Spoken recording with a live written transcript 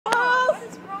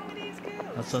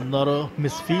That's another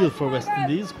misfield for West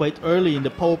Indies, quite early in the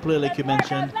power play, like you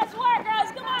mentioned. Let's work,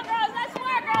 girls. Come on, girls. Let's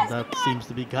work, girls. That seems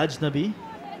to be Gajnabi.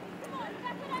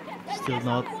 Still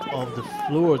not off the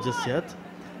floor just yet.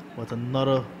 But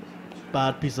another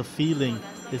bad piece of fielding.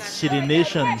 It's Shiri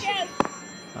Nation.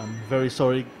 I'm very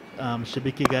sorry,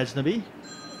 Shabiki Gajnabi.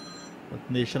 But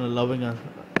Nation allowing a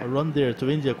run there to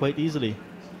India quite easily.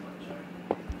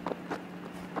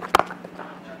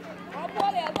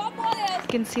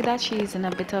 You can see that she's in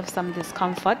a bit of some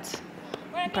discomfort.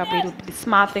 Probably the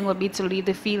smart thing would be to leave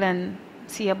the field and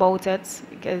see about it,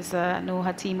 because I know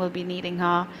her team will be needing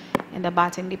her in the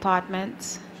batting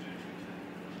department.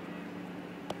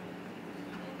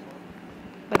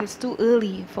 But it's too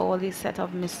early for all this set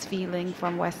of misfeeling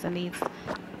from West Indies.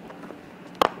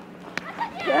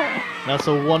 That's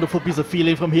a wonderful piece of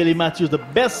feeling from Hayley Matthews, the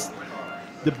best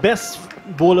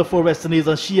bowler for West Indies,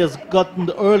 and she has gotten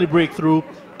the early breakthrough.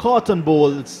 Cotton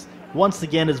bowl. Once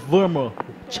again, it's Verma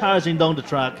charging down the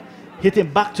track, hitting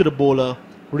back to the bowler.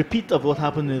 Repeat of what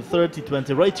happened in the third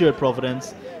T20 right here at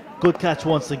Providence. Good catch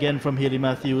once again from Hayley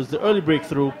Matthews. The early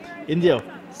breakthrough. India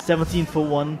 17 for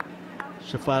 1.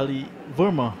 Shafali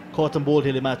Verma cotton bowl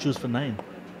Hayley Matthews for 9.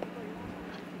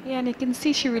 Yeah, and you can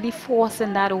see she really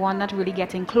forcing that one, not really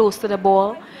getting close to the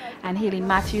ball. And Hayley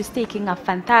Matthews taking a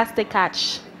fantastic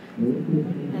catch.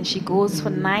 And she goes for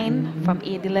 9 from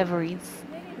 8 deliveries.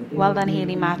 Well done,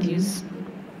 Hayley Matthews.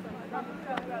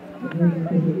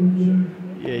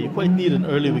 Yeah, you quite need an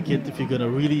early wicket if you're going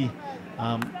to really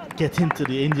get into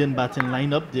the Indian batting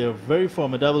lineup. They're very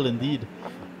formidable indeed.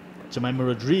 Jemima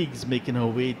Rodriguez making her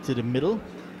way to the middle.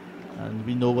 And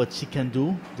we know what she can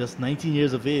do. Just 19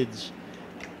 years of age.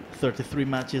 33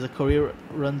 matches, a career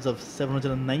runs of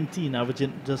 719,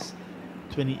 averaging just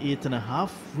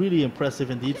 28.5. Really impressive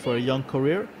indeed for a young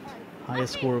career.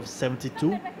 Highest score of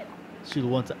 72. She'll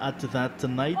want to add to that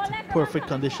tonight. Perfect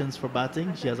conditions for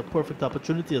batting. She has a perfect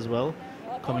opportunity as well,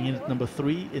 coming in at number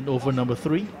 3 in over number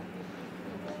 3.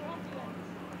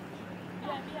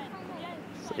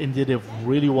 So India, they've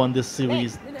really won this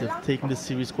series. They've taken this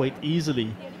series quite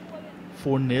easily.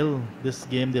 4-0 this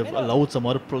game. They've allowed some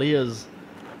other players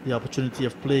the opportunity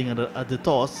of playing at the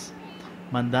toss.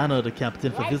 Mandana, the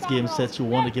captain for this game, said she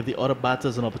wanted to give the other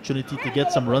batters an opportunity to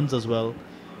get some runs as well,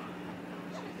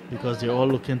 because they're all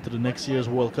looking to the next year's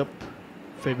World Cup,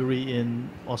 February in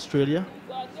Australia.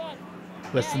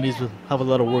 West Indies will have a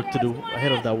lot of work to do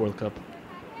ahead of that World Cup.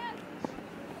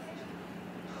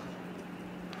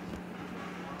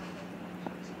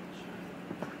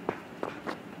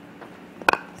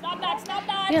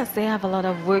 Yes, they have a lot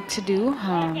of work to do.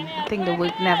 I think the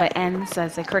work never ends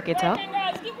as a cricketer.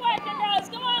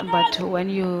 But when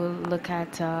you look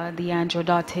at Deandra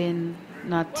Dottin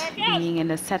not being in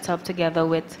the setup together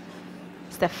with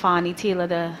Stephanie Taylor,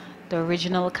 the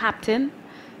original captain,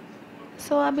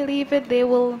 so I believe they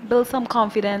will build some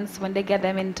confidence when they get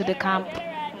them into the camp.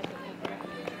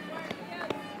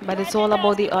 But it's all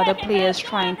about the other players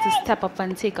trying to step up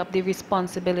and take up the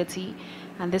responsibility.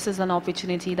 And this is an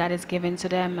opportunity that is given to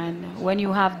them. And when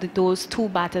you have those two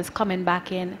batters coming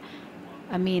back in,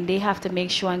 I mean, they have to make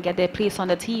sure and get their place on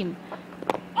the team.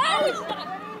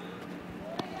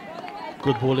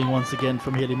 Good bowling once again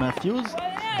from Hayley Matthews.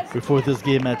 Before this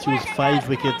game, Matthews 5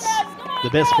 wickets, the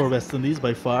best for West Indies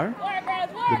by far.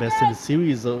 The best in the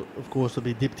series, of course, will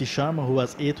be Dipti Sharma, who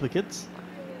has 8 wickets.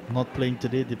 Not playing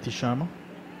today, Dipti Sharma.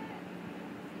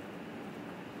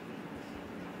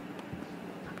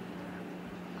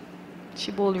 She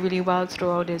bowled really well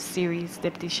throughout this series,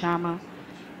 Dipti Sharma.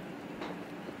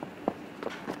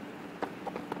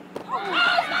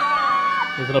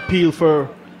 There's an appeal for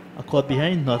a caught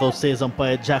behind, not out says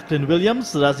umpire Jacqueline Williams.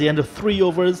 So that's the end of 3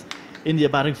 overs. India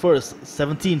batting first,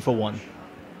 17 for 1.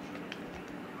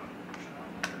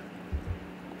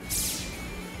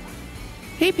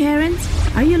 Hey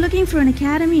parents, are you looking for an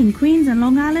academy in Queens and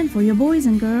Long Island for your boys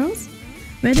and girls?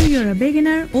 Whether you're a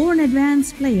beginner or an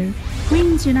advanced player,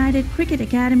 Queens United Cricket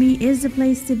Academy is the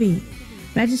place to be.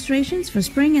 Registrations for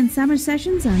spring and summer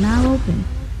sessions are now open.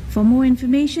 For more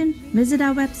information, visit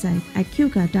our website at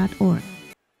qca.org.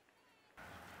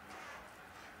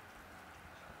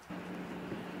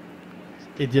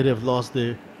 India have lost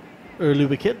the early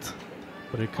wicket,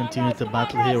 but they continue to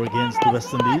battle here against the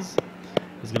West Indies.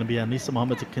 There's going to be Anisa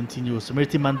Mohammed to continue.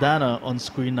 Smriti Mandana on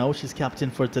screen now. She's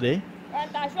captain for today.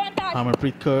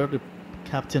 Harmanpreet Kaur, the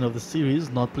captain of the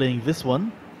series, not playing this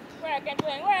one.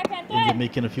 India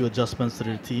making a few adjustments to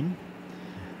their team.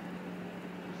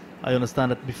 I understand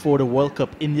that before the World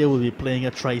Cup, India will be playing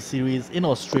a tri-series in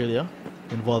Australia,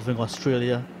 involving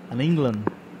Australia and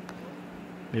England.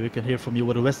 Maybe we can hear from you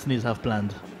what the West Indies have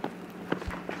planned.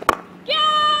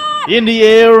 In the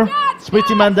air,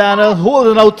 Smriti Mandana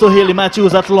holding out to Haley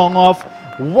Matthews at long off.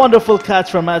 Wonderful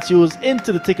catch from Matthews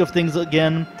into the thick of things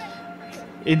again.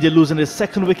 India losing his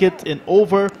second wicket in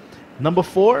over. Number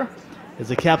 4 is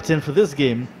the captain for this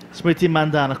game. Smriti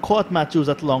Mandana caught Matthews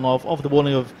at long off the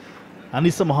bowling of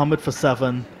Anisa Mohammed for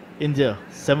 7. India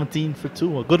 17 for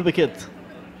 2. A good wicket.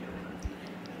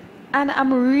 And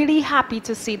I'm really happy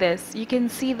to see this. You can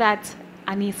see that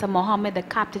Anisa Mohammed, the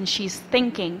captain, she's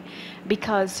thinking,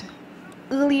 because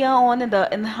earlier on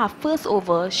in her first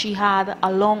over, she had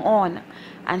a long on,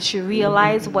 and she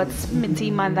realized what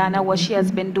Smriti Mandana, what she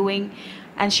has been doing,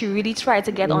 and she really tried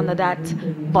to get under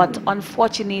that. But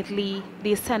unfortunately,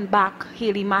 they sent back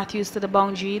Haley Matthews to the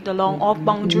boundary, the long off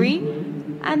boundary,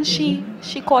 and she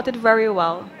caught it very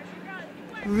well.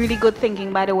 Really good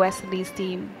thinking by the West Indies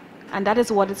team. And that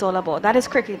is what it's all about. That is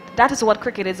cricket. That is what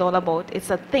cricket is all about. It's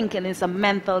a thinking, it's a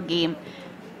mental game.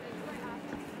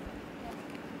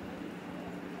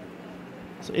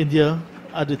 So India,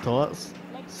 at the toss,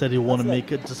 said they want to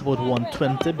make it just about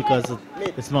 120 because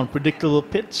it's an unpredictable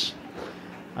pitch.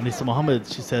 And Anisa Mohammed,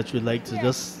 she said she would like to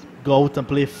just go out and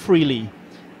play freely.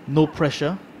 No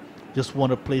pressure. Just want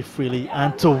to play freely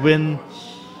and to win.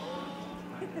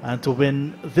 And to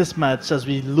win this match, as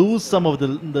we lose some of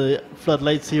the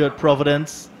floodlights here at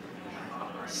Providence,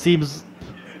 seems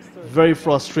very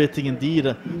frustrating indeed.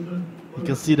 You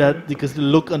can see that, you can see the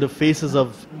look on the faces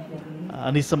of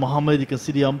Anisa Mohammed. You can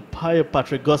see the umpire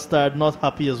Patrick Gustard not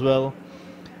happy as well,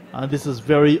 and this is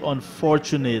very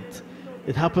unfortunate.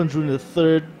 It happened during the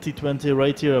third T20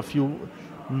 right here a few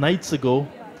nights ago,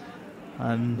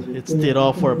 and it stayed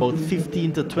off for about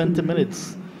 15 to 20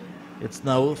 minutes. It's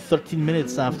now 13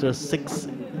 minutes after 6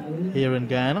 here in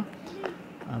Guyana,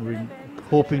 and we're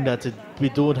hoping that we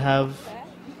don't have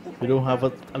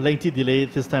a lengthy delay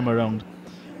this time around.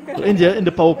 So India in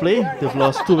the power play, they've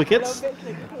lost 2 wickets.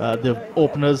 The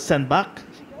openers sent back.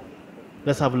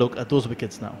 Let's have a look at those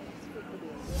wickets now.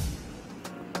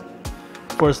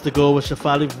 First to go was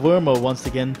Shafali Verma, once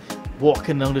again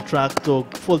walking down the track to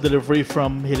full delivery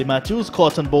from Haley Matthews,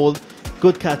 caught and bowled.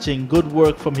 Good catching, good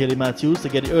work from Haley Matthews to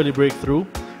get the early breakthrough.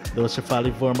 There was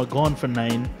Shafali Verma gone for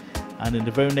 9, and in the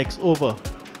very next over,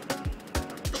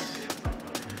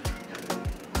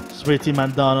 Smriti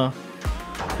Mandana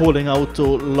holding out to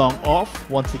long off.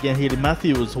 Once again, Haley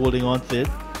Matthews holding on to it.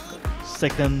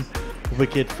 Second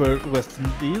wicket for West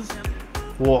Indies.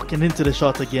 Walking into the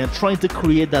shot again, trying to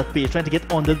create that pace, trying to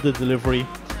get under the delivery,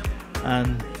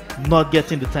 and not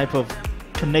getting the type of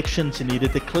connection she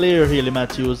needed to clear Haley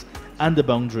Matthews and the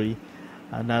boundary.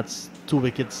 And that's 2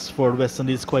 wickets for West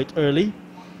Indies quite early.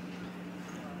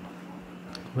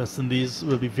 West Indies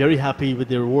will be very happy with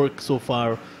their work so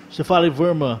far. Shafali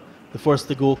Verma, the first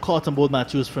to go, caught and bowled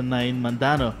Matthews for 9.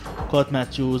 Mandana caught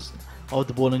Matthews out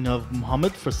the bowling of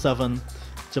Mohammed for 7.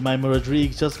 Jemima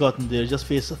Rodriguez just gotten there, just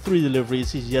faced 3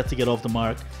 deliveries. He's yet to get off the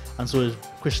mark, and so is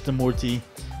Krishnamurti.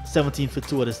 17 for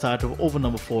 2 at the start of over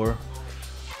number 4.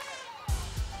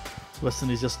 West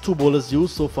Indies just 2 bowlers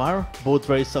used so far, both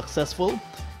very successful.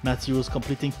 Matthews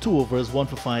completing 2 overs, 1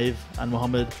 for 5, and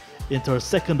Mohammed into her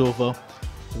second over,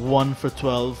 1 for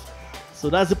 12. So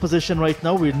that's the position right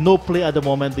now. We're no play at the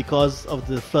moment because of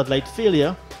the floodlight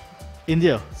failure.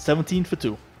 India 17 for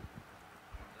 2.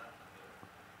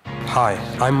 Hi,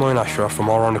 I'm Moin Ashraf from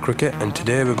All Rounder Cricket, and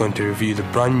today we're going to review the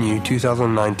brand new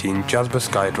 2019 Jasper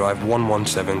Skydrive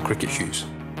 117 cricket shoes.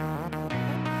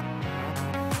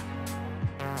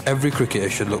 Every cricketer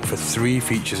should look for 3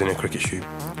 features in a cricket shoe: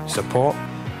 support,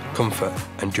 comfort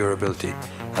and durability,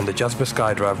 and the Jasper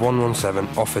Skydrive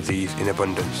 117 offer these in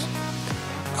abundance.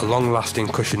 A long-lasting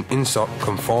cushion insock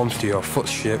conforms to your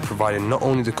foot's shape, providing not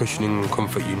only the cushioning and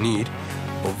comfort you need,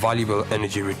 but valuable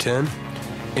energy return,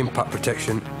 impact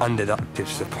protection and adaptive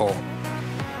support.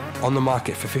 On the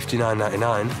market for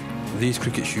 $59.99, these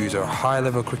cricket shoes are a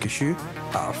high-level cricket shoe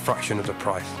at a fraction of the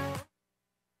price.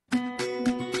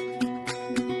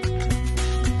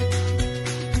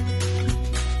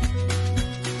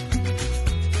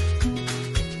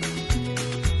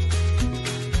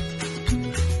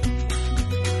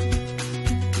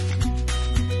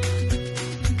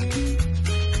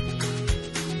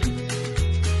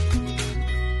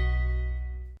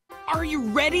 Are you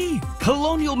ready?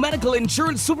 Colonial Medical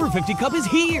Insurance Super 50 Cup is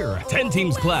here. 10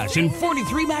 teams clash in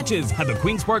 43 matches at the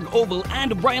Queen's Park Oval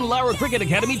and Brian Lara Cricket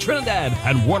Academy Trinidad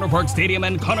and Warner Park Stadium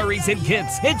and Connery St.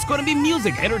 Kitts. It's going to be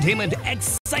music, entertainment,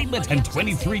 excitement, and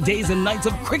 23 days and nights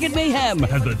of cricket mayhem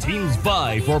as the teams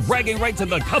vie for bragging rights at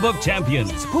the Cup of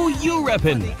Champions. Who you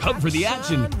reppin'? Come for the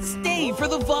action. Stay for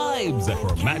the vibes.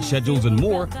 For match schedules and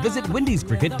more, visit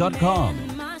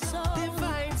windiescricket.com.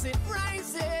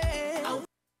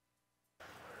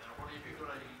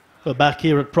 We're back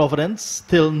here at Providence,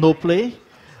 still no play.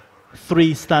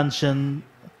 3 stanchion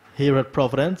here at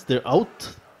Providence, they're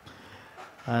out.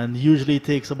 And usually it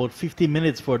takes about 50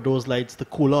 minutes for those lights to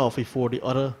cool off before the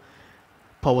other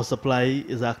power supply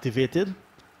is activated.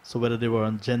 So whether they were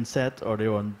on genset or they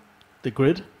were on the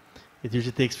grid, it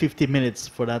usually takes 50 minutes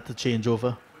for that to change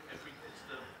over.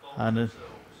 And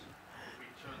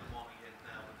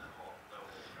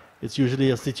it's usually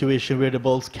a situation where the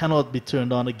bulbs cannot be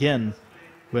turned on again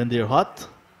when they're hot.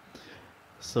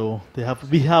 So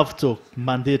we have to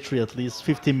mandatory at least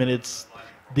 50 minutes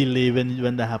delay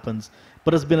when that happens.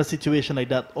 But it's been a situation like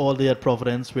that all day at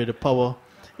Providence where the power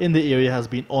in the area has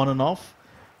been on and off.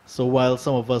 So while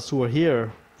some of us who are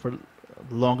here for a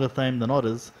longer time than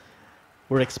others,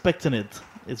 we're expecting it.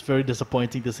 It's very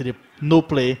disappointing to see no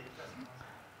play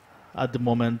at the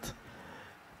moment.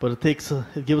 But it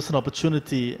gives us an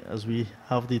opportunity as we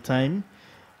have the time,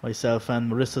 myself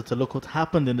and Marissa, to look what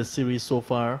happened in the series so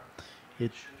far.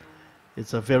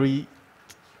 It's a very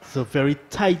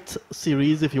tight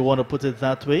series, if you want to put it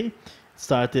that way. It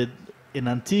started in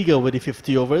Antigua with the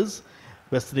 50 overs.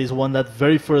 West Indies won that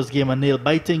very first game, a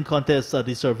nail-biting contest at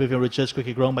the Sir Vivian Richards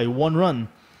Cricket Ground by 1 run.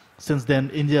 Since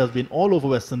then, India has been all over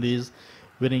West Indies,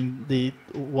 winning the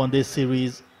one-day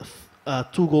series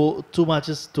 2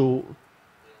 matches to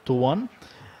 1.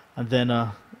 And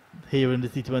then here in the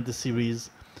T20 series,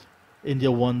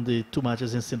 India won the 2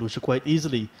 matches in St. Lucia quite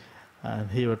easily. And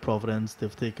here at Providence,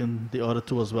 they've taken the other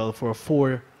 2 as well for a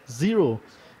 4-0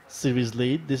 series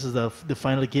lead. This is the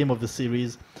final game of the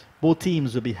series. Both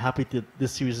teams will be happy that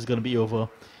this series is going to be over.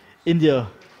 India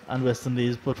and West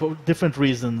Indies, but for different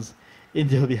reasons.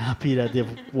 India will be happy that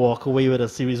they've walked away with a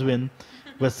series win.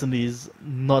 West Indies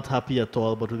not happy at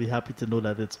all, but will be happy to know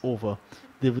that it's over.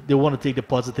 They want to take the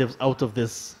positives out of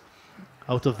this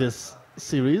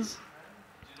series.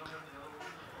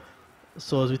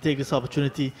 So as we take this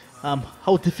opportunity,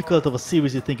 how difficult of a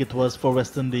series you think it was for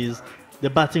West Indies? The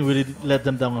batting really let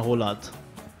them down a whole lot.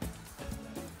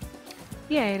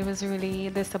 Yeah, it was really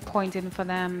disappointing for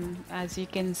them. As you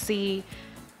can see,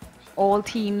 all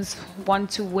teams want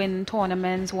to win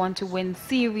tournaments, want to win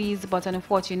series, but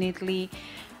unfortunately,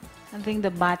 I think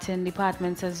the batting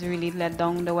department has really let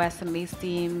down the West Indies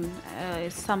team.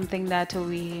 It's something that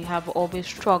we have always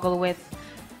struggled with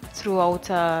throughout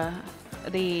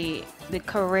the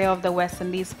career of the West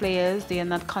Indies players. They are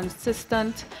not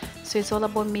consistent, so it's all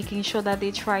about making sure that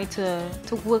they try to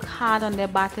work hard on their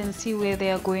batting, see where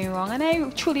they are going wrong. And I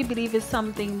truly believe it's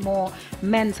something more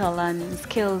mental and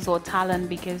skills or talent,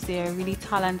 because they are really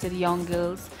talented young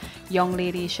girls, young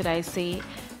ladies should I say.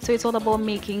 So it's all about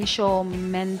making sure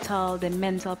the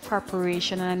mental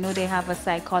preparation, and I know they have a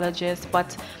psychologist,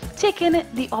 but taking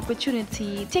the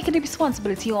opportunity, taking the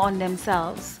responsibility on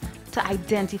themselves to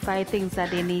identify things that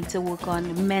they need to work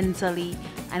on mentally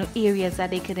and areas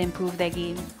that they could improve their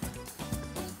game.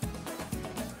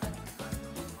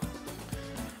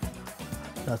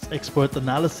 That's expert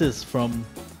analysis from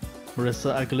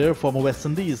Marissa Aguilera, former West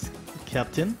Indies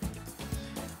captain.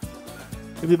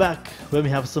 We'll be back when we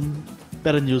have some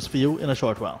better news for you in a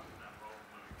short while.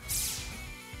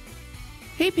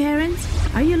 Hey parents,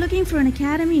 are you looking for an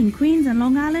academy in Queens and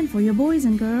Long Island for your boys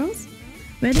and girls?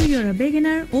 Whether you're a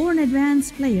beginner or an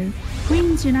advanced player,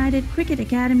 Queens United Cricket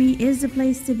Academy is the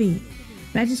place to be.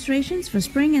 Registrations for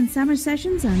spring and summer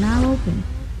sessions are now open.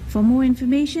 For more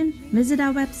information, visit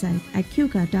our website at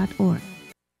qca.org.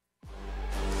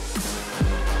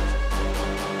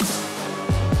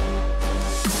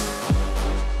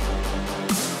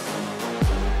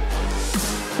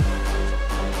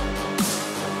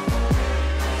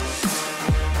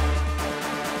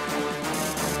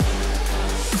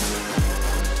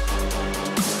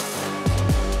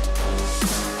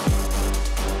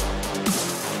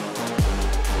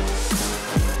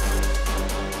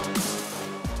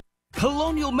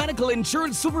 Colonial Medical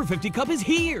Insurance Super 50 Cup is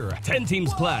here. 10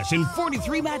 teams clash in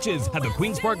 43 matches at the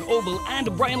Queen's Park Oval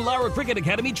and Brian Lara Cricket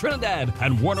Academy Trinidad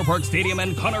and Warner Park Stadium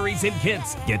and Connery St.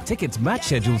 Kitts. Get tickets, match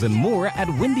schedules and more at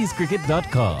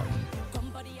windiescricket.com.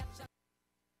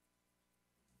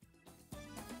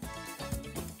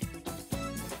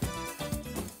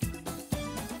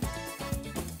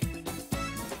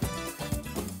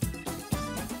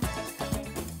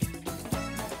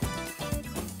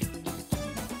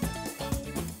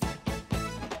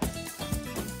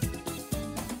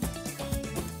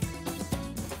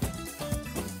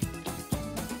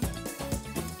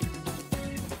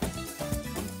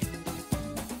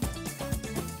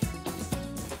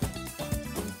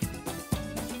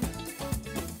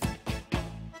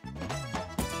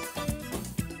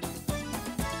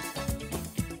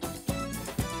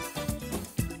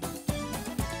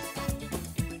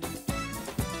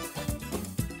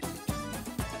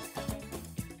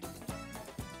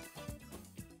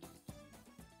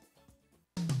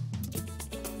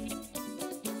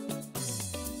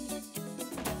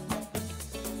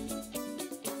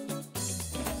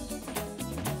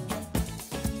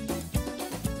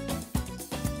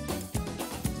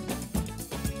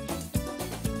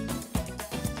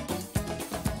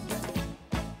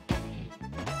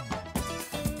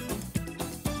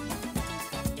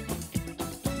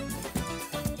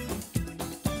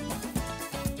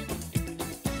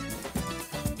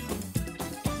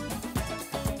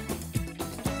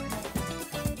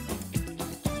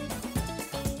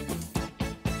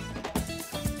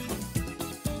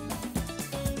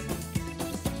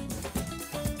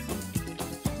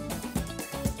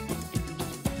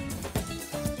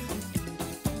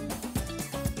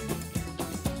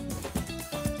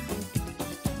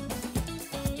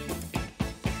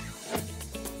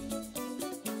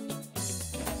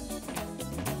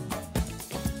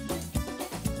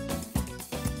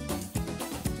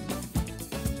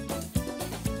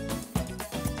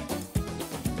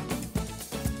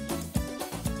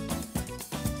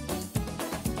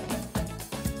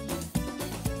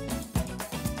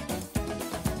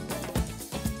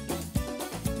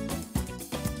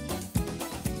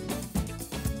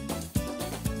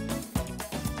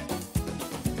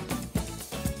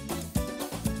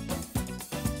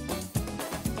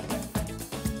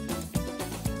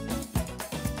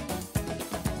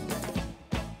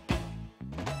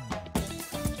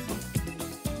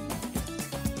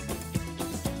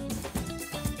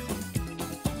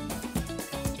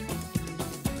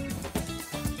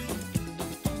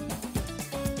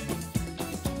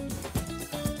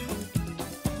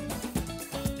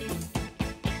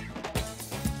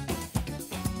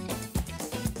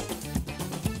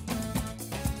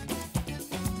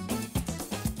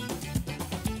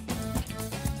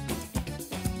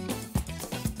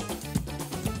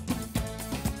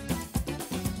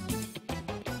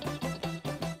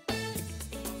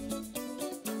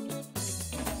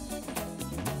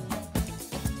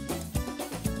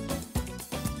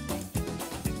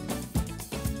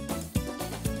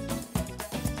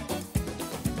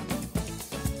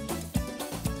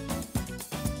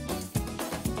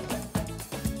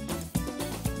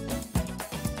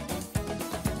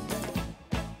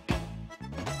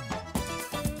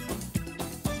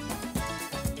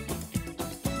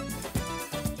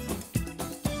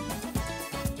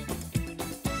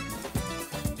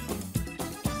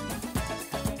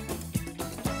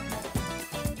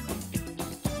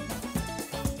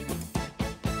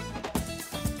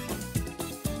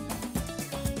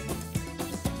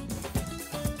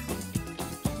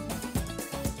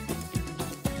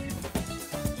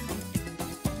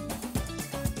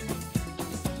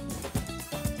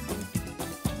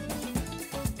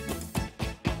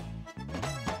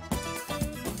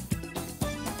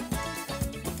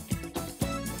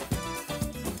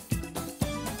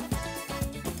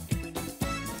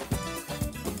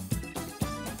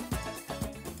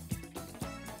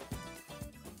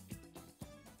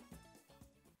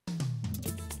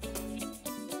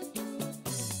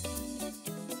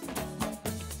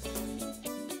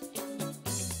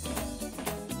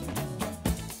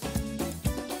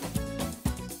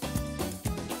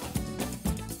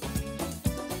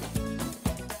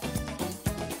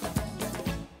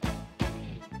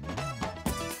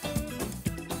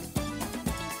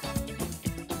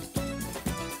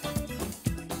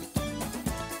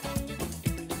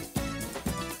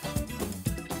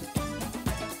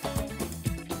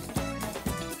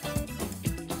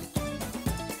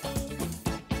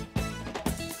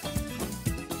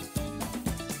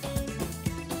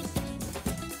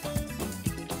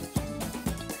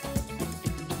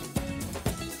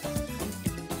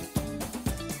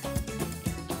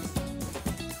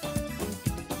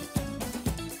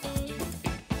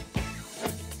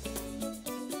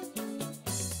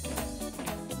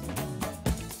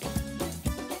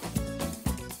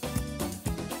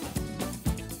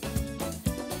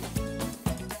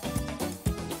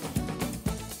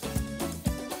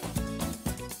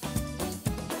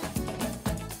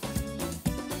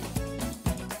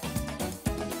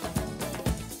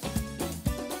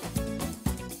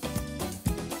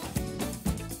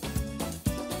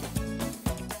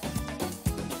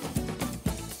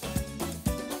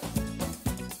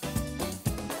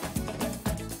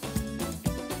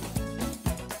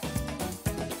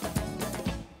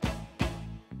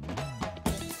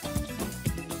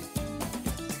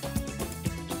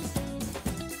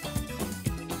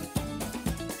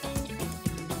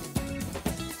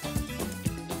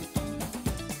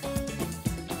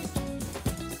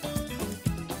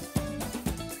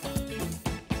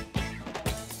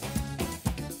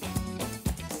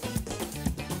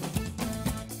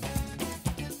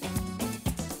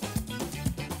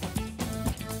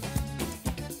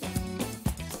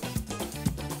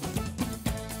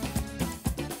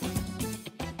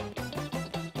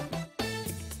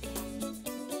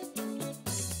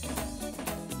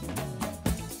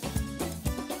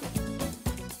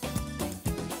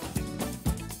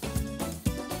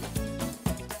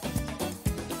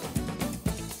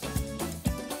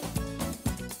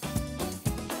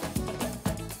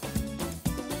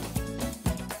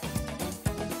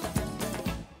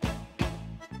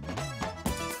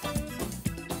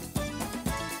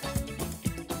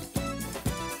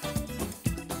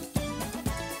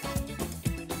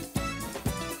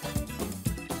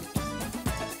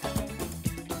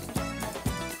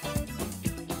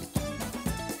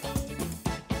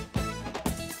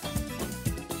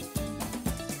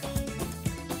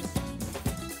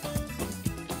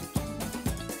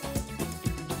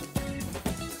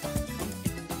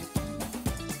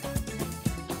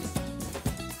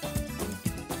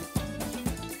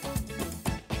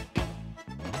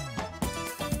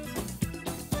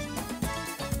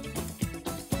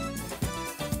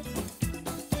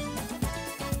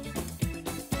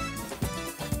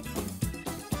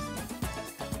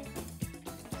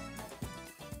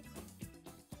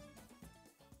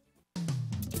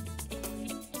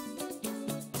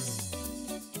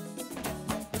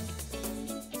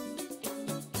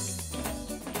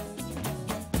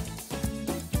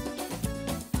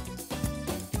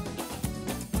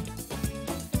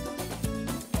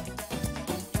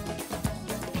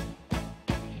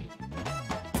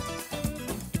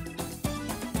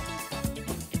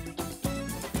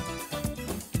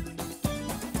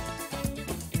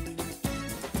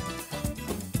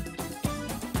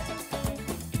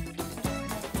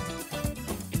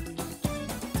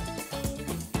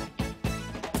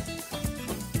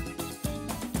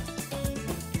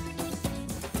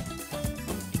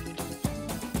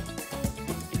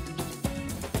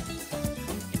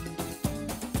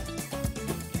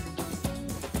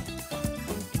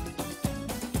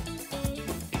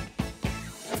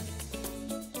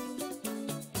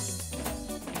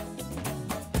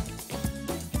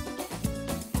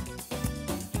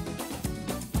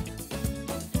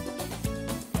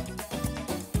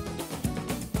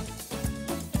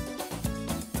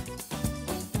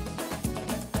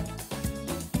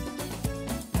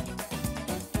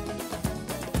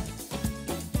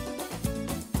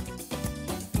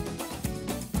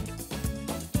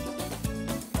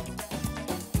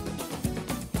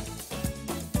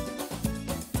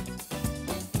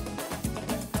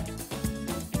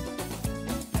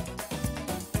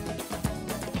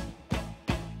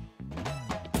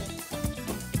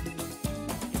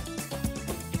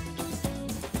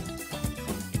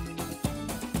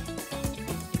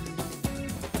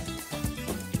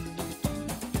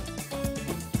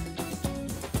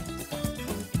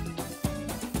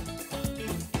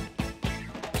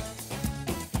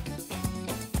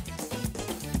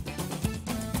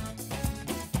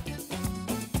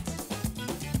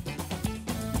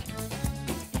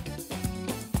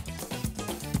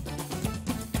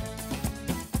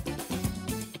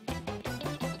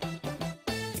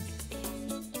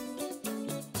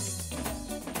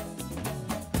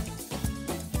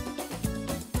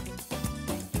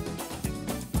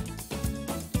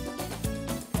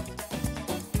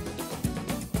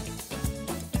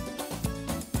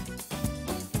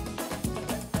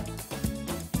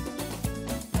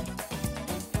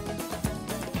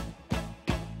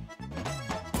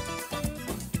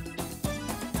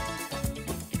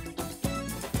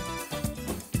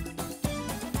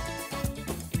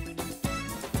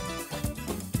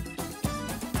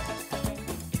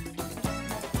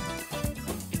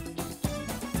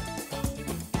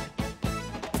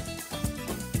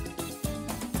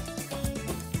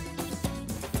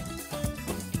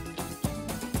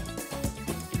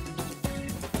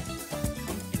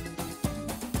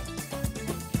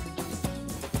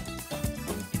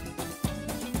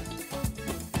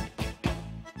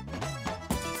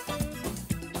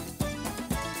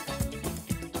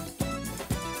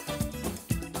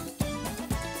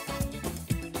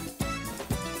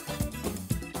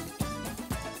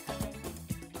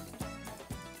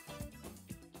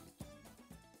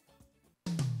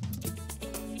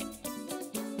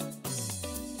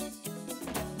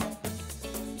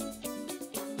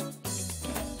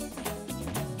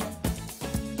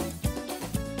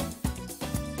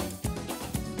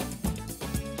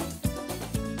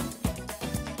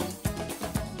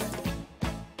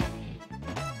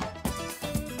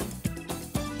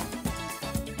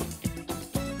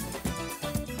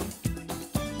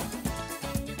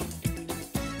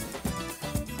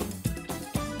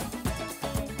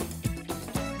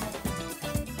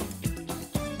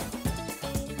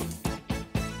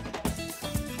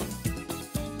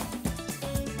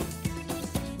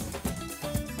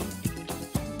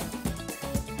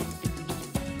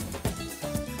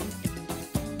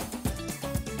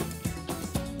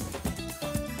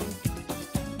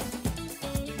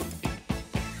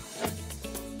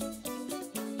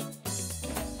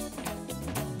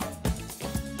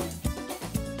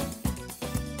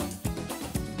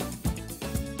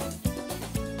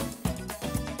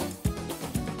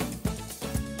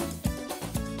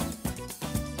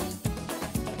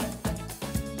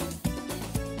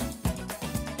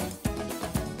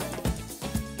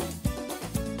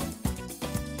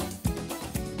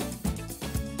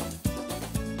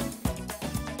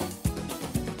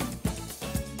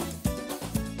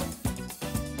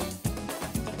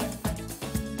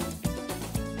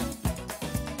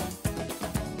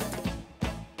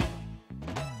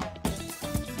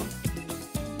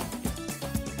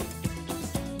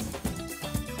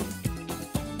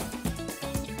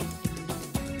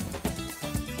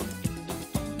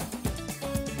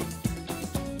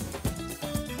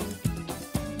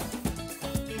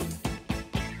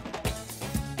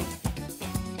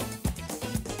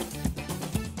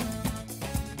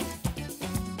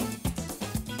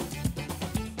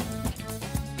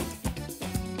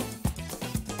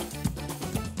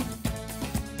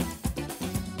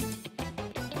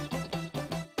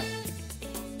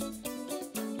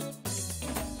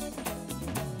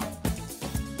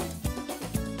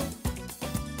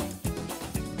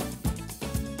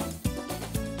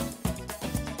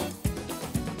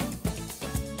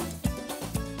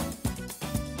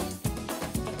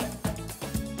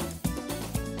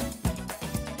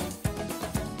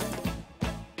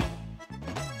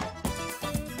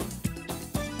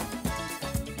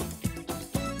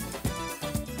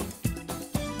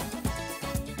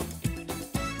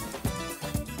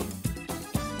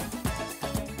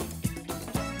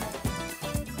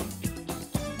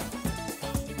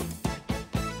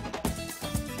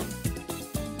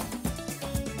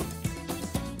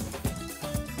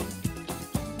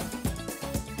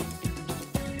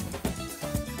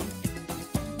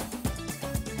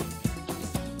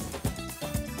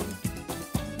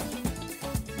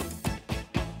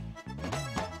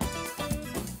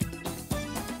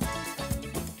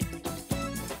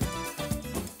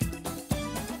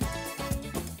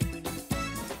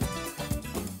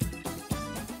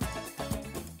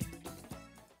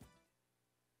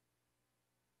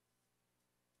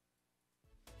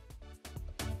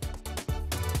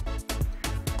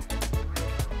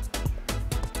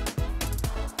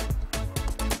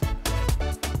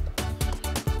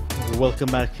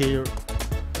 Welcome back here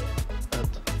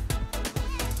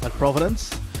at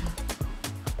Providence.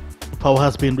 Power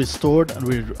has been restored and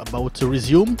we're about to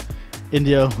resume.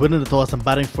 India winning the toss and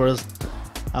batting first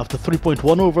after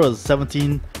 3.1 overs,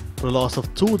 17 for a loss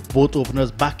of 2. Both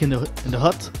openers back in the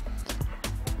hut.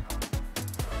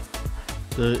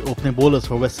 The opening bowlers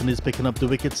for West Indies picking up the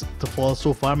wickets to fall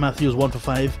so far. Matthews 1 for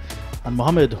 5 and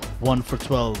Mohammed 1 for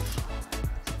 12.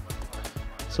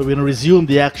 So we're going to resume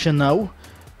the action now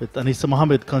with Anisa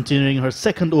Mohammed continuing her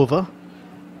second over.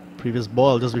 Previous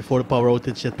ball just before the power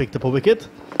outage, she had picked up a wicket.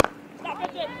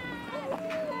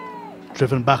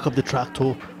 Driven back up the track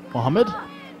to Mohammed,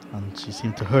 and she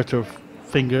seemed to hurt her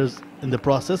fingers in the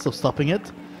process of stopping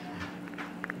it.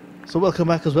 So welcome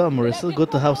back as well, Marissa.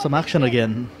 Good to have some action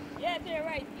again.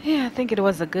 Yeah, I think it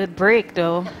was a good break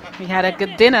though. We had a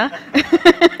good dinner.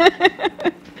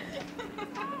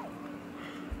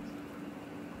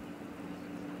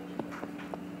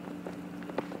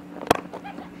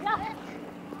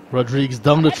 Rodriguez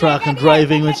down the track and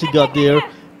driving when she got there.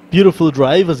 Beautiful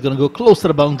drive. Is going to go close to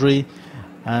the boundary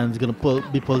and it's going to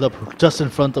be pulled up just in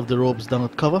front of the ropes down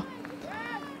at cover.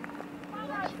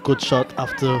 Good shot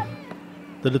after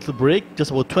the little break.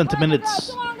 Just about 20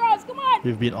 minutes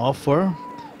we've been off for.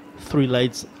 3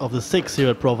 lights of the 6 here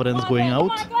at Providence going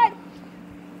out.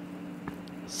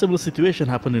 Similar situation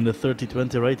happened in the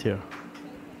 30-20 right here.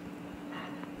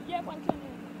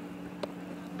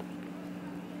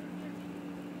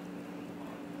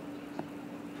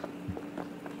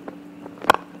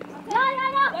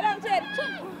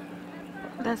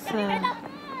 That's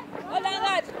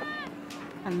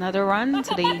another run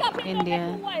to the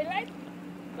India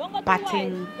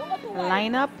batting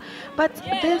lineup. But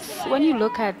this, when you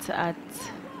look at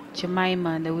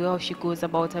Jemima and the way how she goes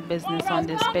about her business on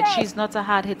this pitch, she's not a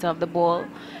hard hitter of the ball.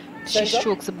 She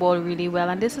strokes the ball really well,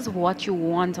 and this is what you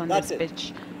want on this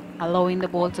pitch, allowing the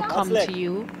ball to come to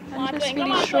you and just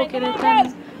really stroking it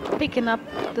and picking up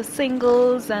the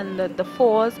singles and the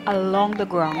fours along the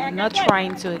ground, not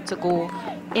trying to go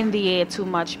in the air too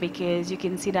much, because you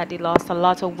can see that they lost a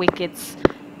lot of wickets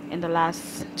in the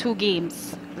last 2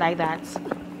 games like that.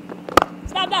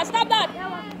 Stop that, stop that.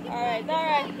 All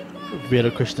right.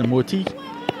 Vera Krishnamurti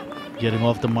getting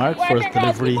off the mark. First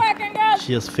delivery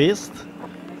she has faced.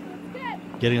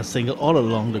 Getting a single all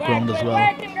along the ground as well.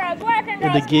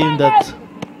 In the game that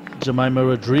Jemima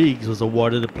Rodriguez was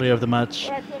awarded the player of the match,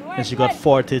 and she got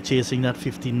 40 chasing that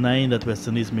 59 that West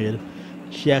Indies made.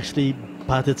 She actually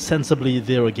batted sensibly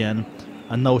there again,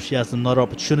 and now she has another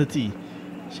opportunity.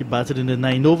 She batted in the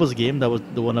 9 overs game, that was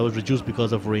the one that was reduced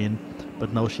because of rain,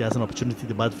 but now she has an opportunity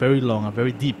to bat very long and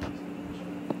very deep.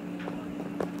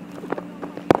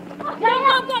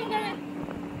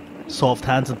 Soft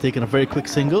hands and taking a very quick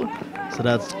single, so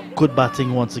that's good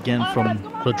batting once again from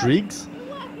Rodriguez,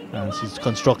 and she's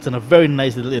constructing a very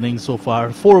nice little innings so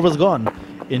far. 4 overs gone.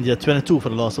 India 22 for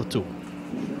the loss of 2.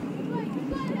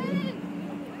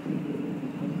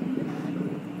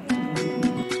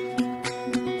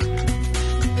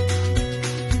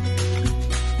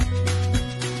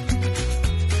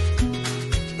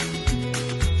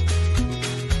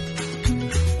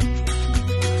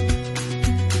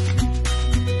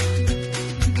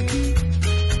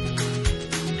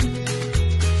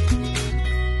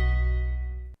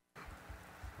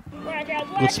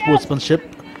 Good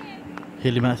sportsmanship.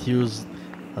 Haley Matthews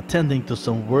attending to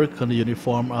some work on the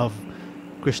uniform of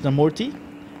Krishnamurti.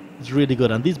 It's really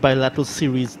good, and these bilateral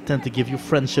series tend to give you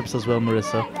friendships as well,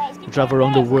 Marissa. You travel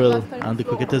around the world and the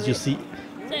cricketers you see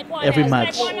every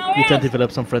match, you tend to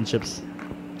develop some friendships.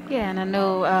 Yeah, and I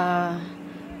know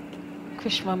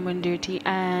Krishnamurti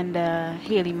and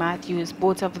Haley Matthews,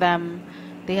 both of them,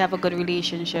 they have a good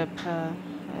relationship.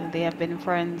 They have been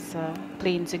friends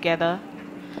playing together.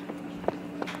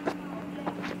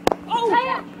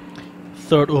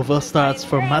 Third over starts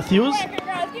for Matthews.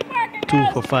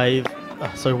 1 for 5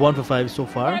 so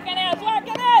far.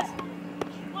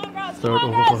 Third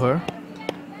over for her.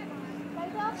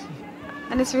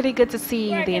 And it's really good to see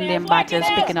the Indian batters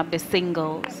picking up the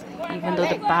singles. Even though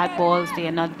the bad balls, they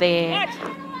are not there,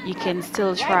 you can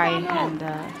still try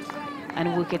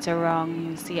and work it around.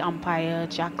 You see umpire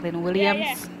Jacqueline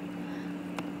Williams.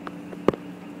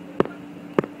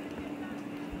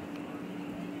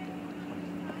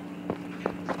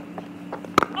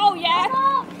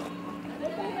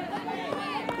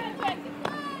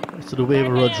 So the way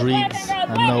Rodriguez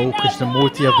and now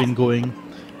Krishnamurti have been going,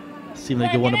 seem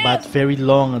like they want to bat very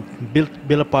long and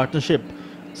build a partnership.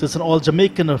 So it's an all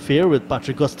Jamaican affair with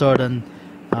Patrick Gustard and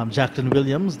Jacqueline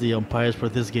Williams, the umpires for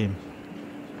this game.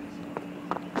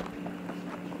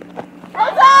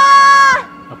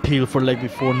 appeal for leg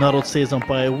before, not out, says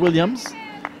umpire Williams.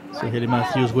 So Haley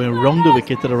Matthews going round the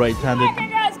wicket to the right-handed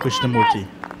Krishnamurti.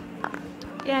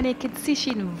 Yeah, and you can see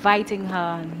she inviting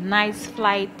her. Nice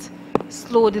flight,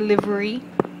 slow delivery.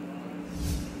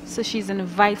 So she's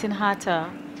inviting her to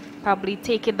probably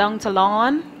take it down to long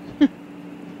on.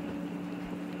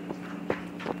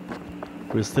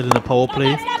 We're still in the power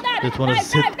play. This one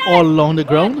is hit all along the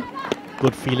ground.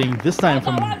 Good feeling this time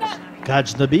from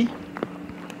Gajnabi,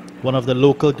 one of the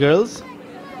local girls.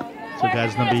 So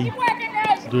Gajnabi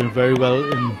is doing very well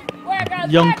in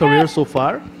young career so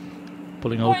far,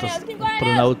 pulling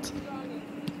out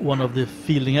one of the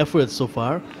fielding efforts so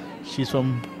far. She's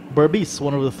from Berbice,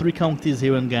 one of the 3 counties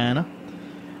here in Guyana.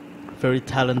 Very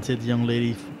talented young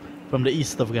lady from the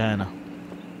east of Guyana.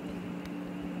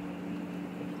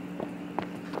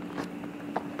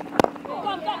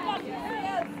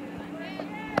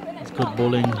 It's good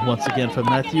bowling once again from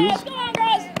Matthews.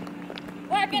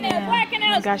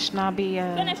 Gashnabi,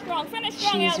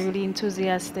 she's really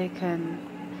enthusiastic and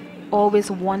always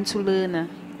want to learn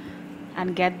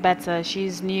and get better.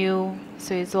 She's new,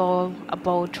 so it's all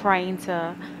about trying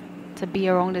to be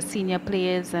around the senior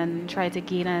players and try to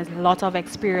gain as lot of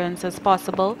experience as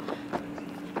possible.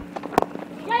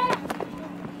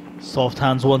 Soft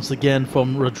hands once again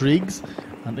from Rodriguez,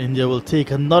 and India will take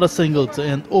another single to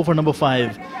end over number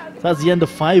 5. That's the end of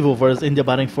 5 overs. India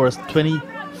batting first,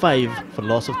 25 for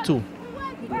loss of 2.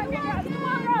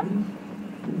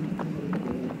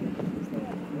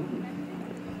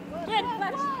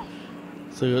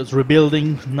 So it's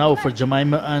rebuilding now for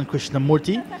Jemima and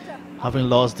Krishnamurti, having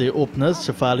lost their openers,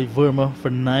 Shafali Verma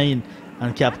for 9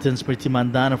 and captain Smriti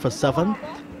Mandana for 7.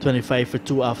 25 for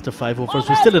 2 after 5 overs.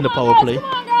 We're still in the power play.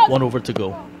 1 over to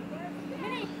go.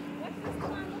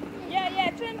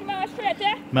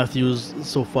 Matthews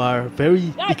so far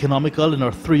very economical in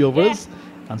our 3 overs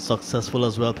and successful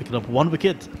as well, picking up 1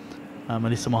 wicket.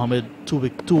 Anisa Mohammed 2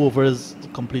 overs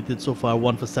completed so far,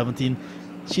 1 for 17.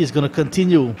 She's going to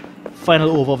continue.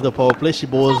 Final over of the power play. She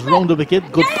bowls round the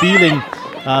wicket. Good feeling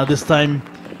this time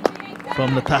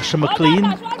from Natasha McLean.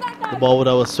 The ball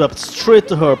that was swept straight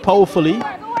to her powerfully,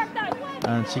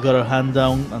 and she got her hand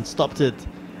down and stopped it.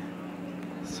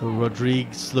 So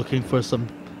Rodriguez looking for some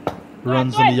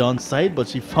runs on the onside, but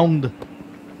she found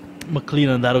McLean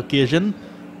on that occasion.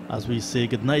 As we say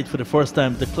goodnight for the first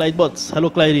time to Clyde Butts. Hello,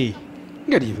 Clydie.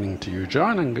 Good evening to you,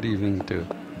 John, and good evening to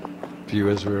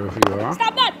viewers wherever you are.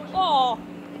 Stop that! Oh!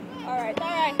 Alright.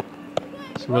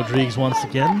 So Rodriguez once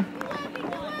again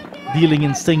dealing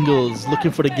in singles,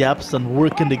 looking for the gaps and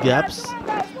working the gaps.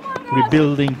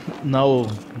 Rebuilding now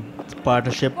the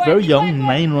partnership. Very young,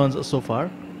 9 runs so far.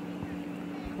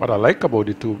 What I like about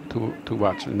the two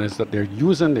batsmen is that they're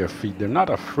using their feet. They're not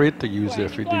afraid to use their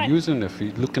feet. They're using their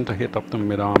feet, looking to hit up the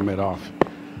mid-arm, mid-off,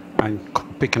 and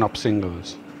picking up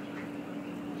singles.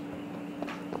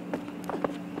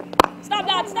 Stop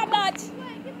that!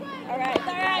 Alright.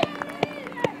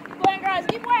 Keep going, girls.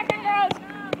 Keep working, girls.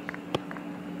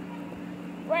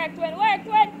 Work,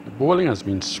 twin. The bowling has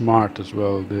been smart as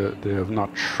well. They have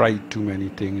not tried too many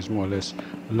things, more or less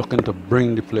looking to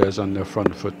bring the players on their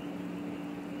front foot.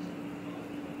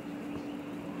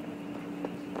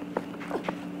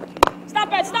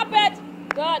 Stop it.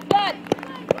 Good.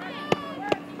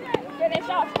 Finish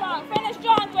off strong. Finish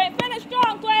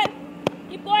strong, twin.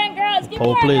 Keep going, girls. Keep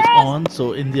Power going, play is girls. on,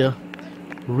 so India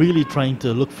really trying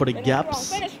to look for the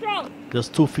gaps. Finish strong. There's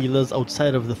 2 fielders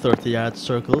outside of the 30-yard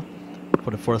circle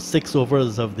for the first 6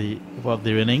 overs of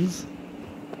their innings.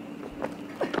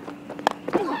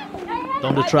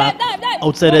 Down the track,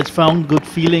 outside edge found, good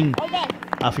feeling,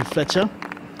 Afi Fletcher.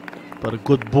 But a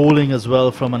good bowling as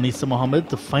well from Anisa Mohammed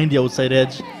to find the outside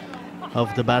edge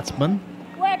of the batsman.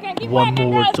 1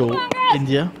 more to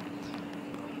India.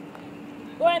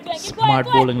 Smart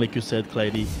bowling, like you said,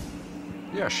 Clydie.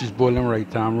 Yeah, she's bowling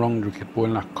right arm, round wicket,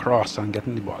 bowling across and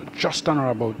getting the ball just on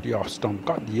or about the off stump.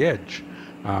 Got the edge.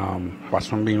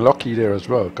 Batsman being lucky there as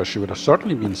well, because she would have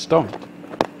certainly been stumped.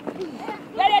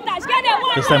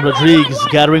 This time Rodriguez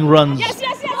gathering runs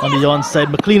on the onside.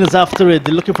 McLean is after it.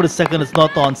 They're looking for the second. It's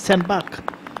not on. Sent back.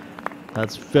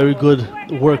 That's very good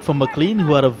work from McLean,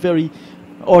 who had a very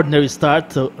ordinary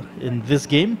start in this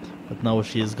game, but now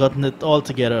she has gotten it all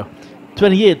together.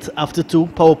 28 after 2.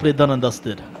 Power play done and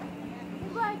dusted.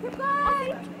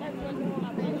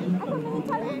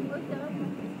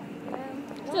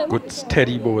 Good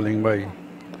steady bowling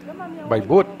by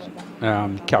both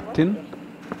captain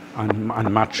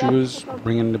and Matthews,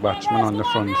 bringing the batsman on the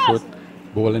front foot,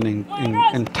 bowling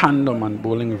in tandem and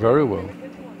bowling very well.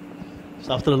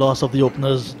 So after the loss of the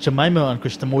openers, Jemima and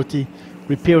Krishnamurti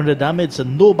repairing the damage,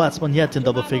 and no batsman yet in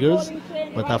double figures.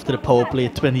 But after the power play,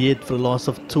 28 for the loss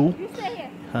of 2,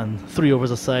 and 3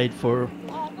 overs aside for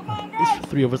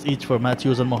 3 overs each for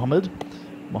Matthews and Mohammed.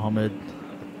 Mohammed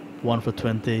 1 for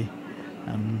 20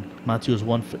 and Matthews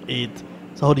 1 for 8.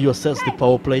 So how do you assess the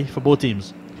power play for both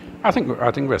teams? I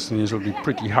think West Indies will be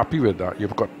pretty happy with that.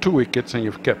 You've got 2 wickets and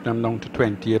you've kept them down to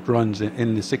 28 runs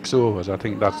in the 6 overs. I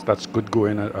think that's good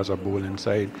going as a bowling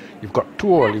side. You've got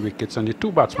 2 early wickets, and the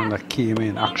 2 batsmen that came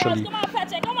in actually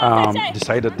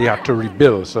decided they had to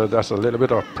rebuild. So that's a little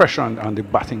bit of pressure on the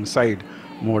batting side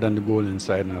more than the bowling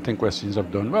side. And I think West Indies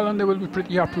have done well, and they will be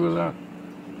pretty happy with that.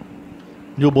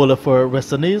 New bowler for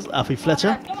West Indies, Afi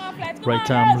Fletcher,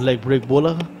 right arm leg break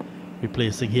bowler,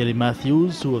 replacing Haley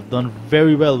Matthews, who have done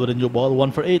very well with a new ball,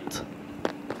 1 for 8.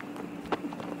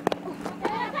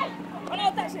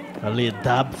 A late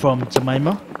dab from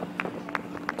Jemima,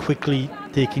 quickly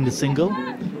taking the single.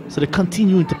 So they're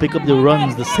continuing to pick up the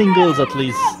runs, the singles at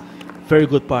least. Very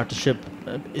good partnership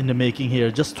in the making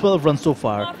here. Just 12 runs so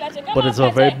far, but it's a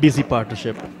very busy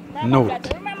partnership.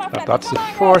 Note that's the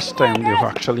first time they've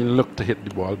actually looked to hit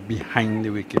the ball behind the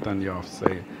wicket on the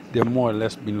offside. They've more or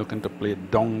less been looking to play it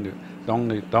down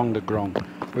the ground,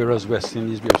 whereas West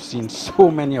Indies, we have seen so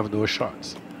many of those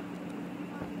shots.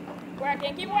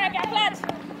 Keep working, Fletch.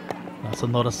 That's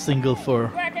another single for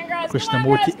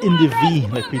Krishnamurti in the V,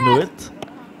 like we know it.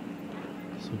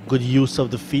 So good use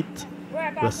of the feet.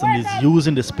 West Indies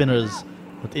using the spinners,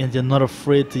 but India not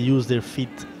afraid to use their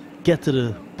feet, get to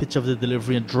the pitch of the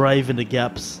delivery and drive in the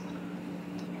gaps.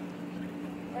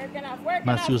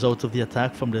 Matthews out of the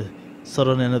attack from the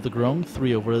southern end of the ground,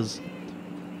 3 overs,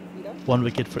 1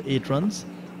 wicket for 8 runs.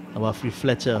 Now Afi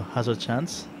Fletcher has a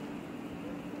chance.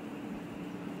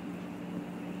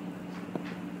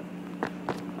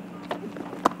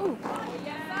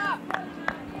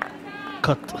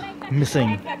 Cut,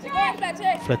 missing.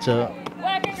 Fletcher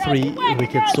 3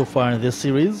 wickets so far in this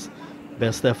series.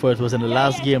 Best effort was in the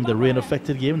last game, the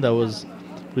rain-affected game, that was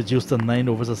reduced to 9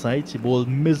 overs aside. She bowled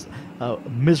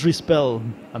misery spell,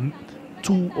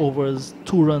 2 overs,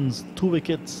 2 runs, 2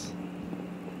 wickets.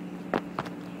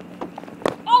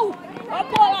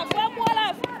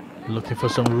 Looking for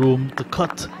some room to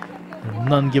cut,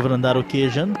 none given on that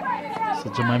occasion.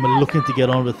 So Jemima looking to get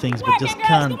on with things, but just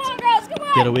can't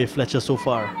get away Fletcher so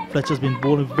far. Fletcher's been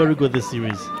bowling very good this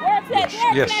series.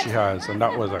 Yes, she has, and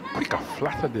that was a quicker,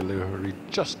 flatter delivery,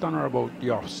 just on her about the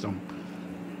off stump.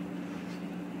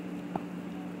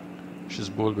 She's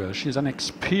bowled well. She's an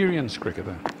experienced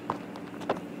cricketer.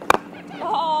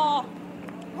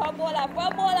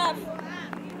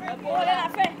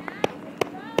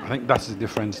 I think that's the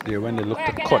difference there. When they look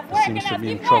to cut, they seems to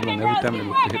be in trouble, and every time they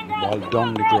look to hit the ball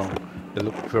down the ground, they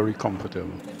look very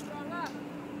comfortable.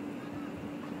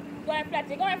 Go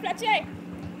ahead, Fletcher.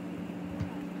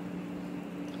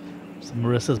 So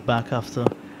Marissa's back after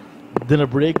dinner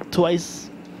break twice.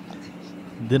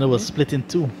 Dinner was split in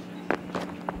 2.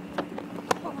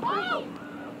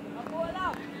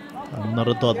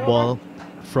 Another dot ball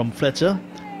from Fletcher.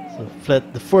 So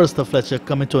the first of Fletcher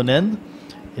coming to an end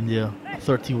in the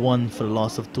 31 for the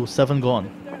loss of 2. 7 gone.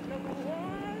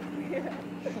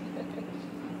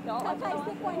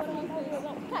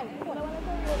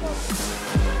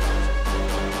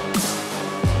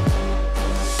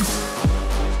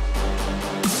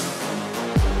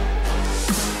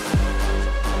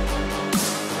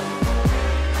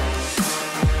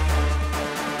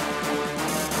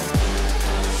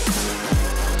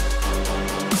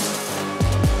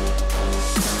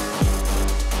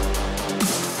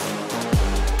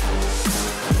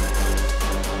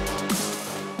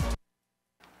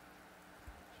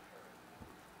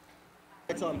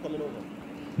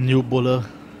 New bowler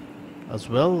as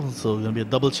well, so going to be a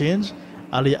double change.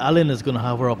 Ali Allen is going to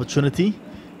have her opportunity.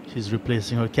 She's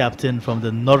replacing her captain from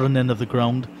the northern end of the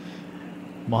ground.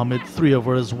 Mohammed 3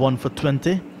 overs, 1 for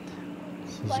 20. So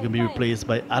she's going to be replaced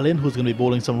by Allen, who's going to be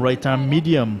bowling some right arm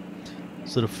medium.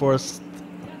 So the first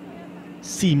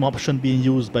seam option being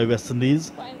used by West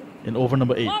Indies in over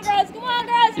number 8.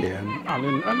 Yeah,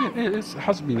 and Allen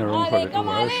has been around for a little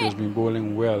while. She's been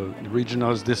bowling well. The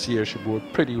regionals this year, she bowled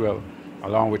pretty well,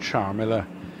 along with Sharmila,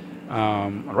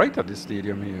 right at the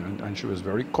stadium here, and she was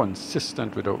very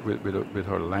consistent with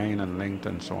her line and length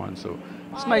and so on. So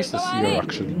it's nice to see her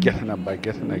actually getting a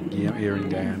game here in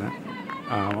Guyana.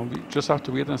 We just have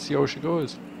to wait and see how she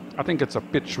goes. I think it's a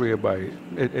pitch whereby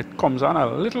it comes on a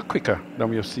little quicker than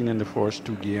we have seen in the first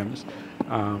 2 games.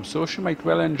 So she might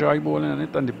well enjoy bowling on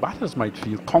it, and the batters might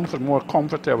feel more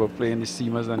comfortable playing the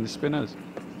seamers than the spinners.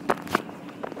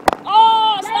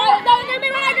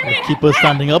 The keeper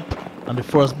standing up, and the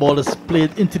first ball is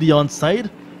played into the onside.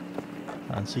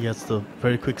 And she gets the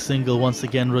very quick single once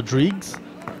again, Rodriguez.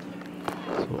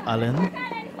 So Allen,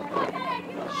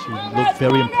 she looked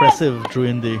very impressive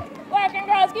during the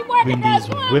Windies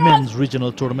Women's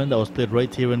Regional Tournament that was played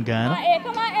right here in Guyana.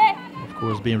 Of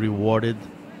course, being rewarded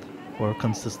for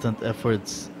consistent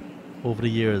efforts over the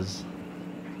years.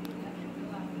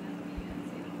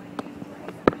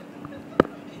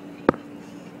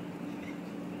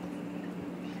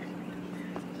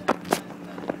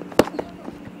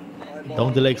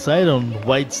 Down the leg side on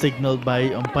wide signaled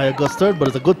by umpire Gustard, but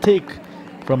it's a good take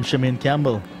from Shemaine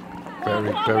Campbell.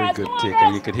 Very, very good take.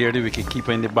 And you could hear the wicketkeeper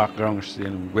in the background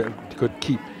saying, well, good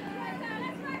keep.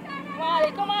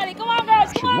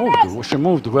 She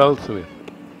moved well to it.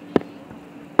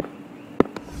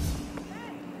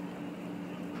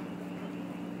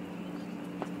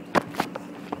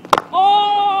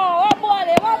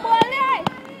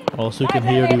 Also, you can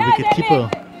hear the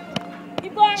wicketkeeper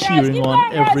cheering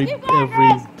on every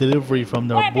delivery from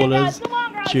their bowlers,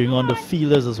 cheering on the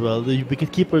fielders as well. The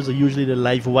wicket keepers are usually the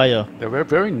live wire. They're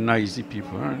very noisy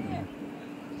people, aren't they?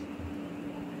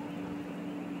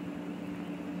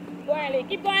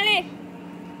 Keep going, Lee.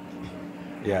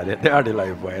 Yeah, they are the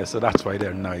live wire, so that's why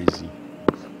they're noisy.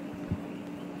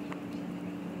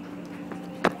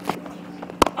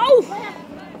 Oh!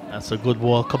 That's a good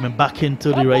ball coming back into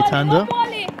the right-hander.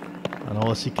 And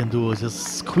all she can do is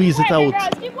just squeeze it out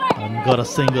and got a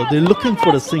single. They're looking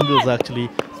for the singles actually.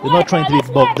 They're not trying to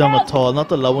be bogged down at all,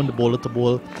 not allowing the bowler to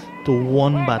bowl to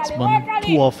one batsman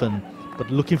too often, but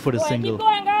looking for the single.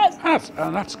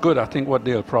 That's good. I think what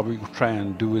they'll probably try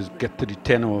and do is get to the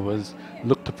 10 overs,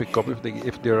 look to pick up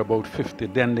if they're about 50,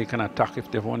 then they can attack if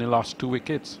they've only lost 2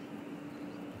 wickets.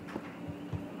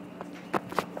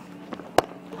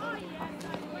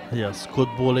 Yes, good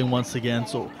bowling once again.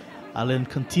 So Allen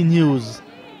continues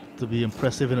to be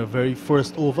impressive in her very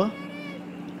first over.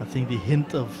 I think the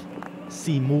hint of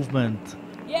seam movement,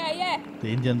 the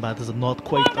Indian batters are not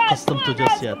quite accustomed to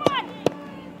just yet.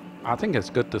 I think it's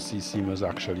good to see seamers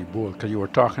actually bowl, because you were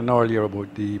talking earlier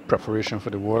about the preparation for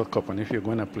the World Cup, and if you're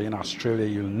going to play in Australia,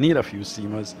 you'll need a few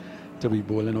seamers to be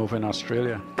bowling over in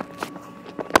Australia.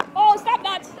 Oh, stop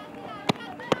that!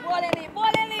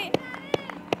 Bowling.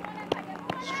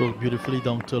 Stroke beautifully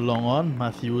down to long on.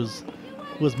 Matthews,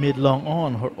 who has made long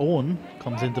on her own,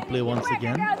 comes into play once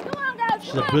again.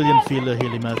 She's a brilliant fielder,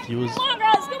 Hayley Matthews.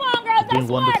 Doing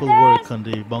wonderful work on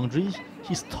the boundary.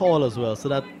 She's tall as well, so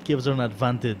that gives her an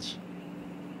advantage.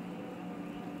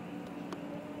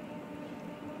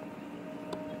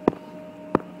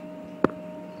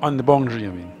 On the boundary, I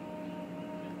mean.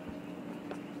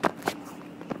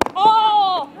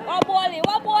 Oh!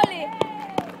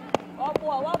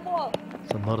 What ball?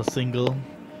 So not a single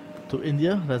to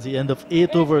India. That's the end of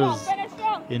 8 overs.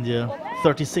 India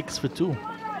 36 for 2.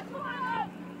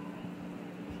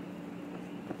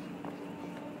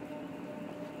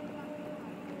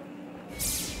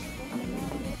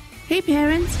 Hey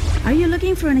parents, are you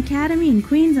looking for an academy in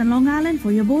Queens and Long Island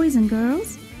for your boys and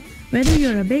girls? Whether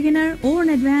you're a beginner or an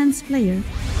advanced player,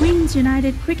 Queens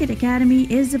United Cricket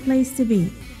Academy is the place to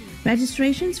be.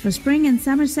 Registrations for spring and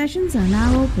summer sessions are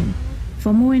now open.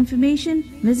 For more information,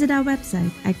 visit our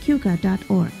website at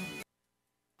qca.org.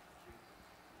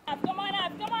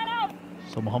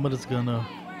 So Mohammed is going to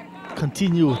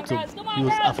continue to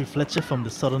use Afi Fletcher from the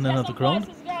southern end of the ground.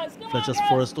 Fletcher's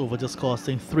first over just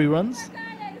costing 3 runs.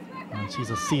 And she's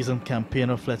a seasoned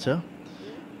campaigner, Fletcher.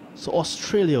 So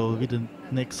Australia will be the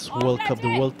next World Cup,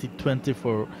 the World T20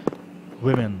 for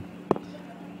women.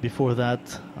 Before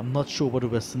that, I'm not sure what the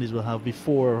West Indies will have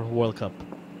before World Cup.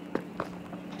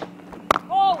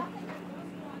 Oh!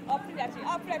 Up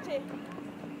Fletcher.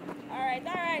 Alright.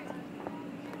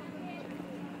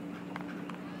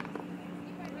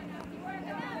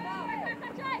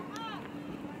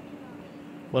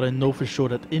 But I know for sure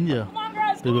that India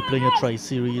will be playing a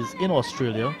tri-series in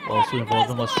Australia, also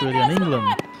involving Australia and England.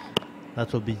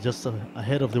 That will be just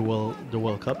ahead of the World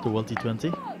Cup, the World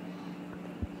T20.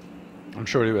 I'm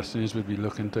sure the West Indies will be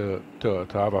looking to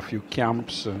have a few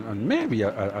camps and maybe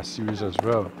a series as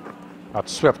well. At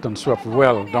swept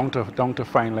well, down to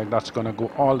find like that's going to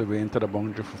go all the way into the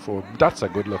boundary for 4. That's a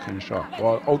good looking shot.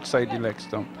 Ball outside the leg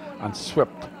stump and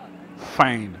swept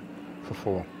fine for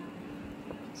 4.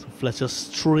 So Fletcher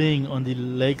straying on the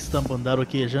leg stump on that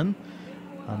occasion,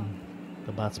 and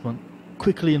the batsman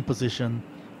quickly in position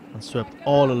and swept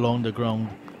all along the ground.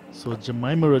 So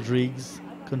Jemima Rodriguez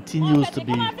continues to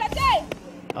be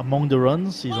among the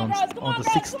runs. She's on to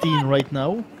 16 right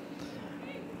now,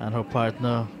 and her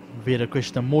partner Veda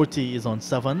Krishnamurti is on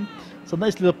 7. So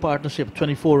nice little partnership,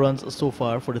 24 runs so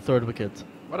far for the 3rd wicket.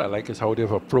 What I like is how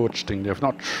they've approached things. They've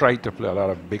not tried to play a lot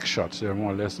of big shots. They've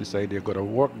more or less decided they've got to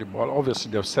work the ball. Obviously,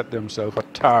 they've set themselves a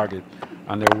target,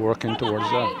 and they're working towards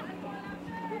that.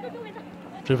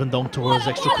 Driven down towards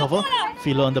extra cover.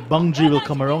 Feel on the boundary will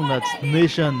come around. That's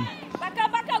Nation.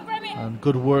 And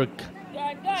good work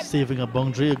saving a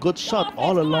boundary. A good shot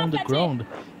all along the ground.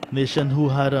 Nation, who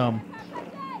had a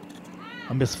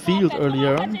misfield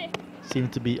earlier on,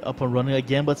 seemed to be up and running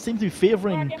again, but seemed to be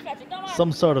favoring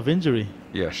some sort of injury.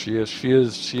 Yeah, she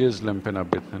is limping a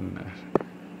bit and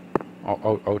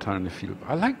out on the field.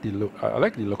 I like the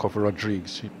look of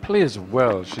Rodriguez. She plays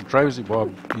well. She drives the ball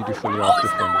beautifully off the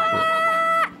front foot.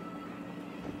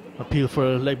 Appeal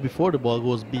for a leg before the ball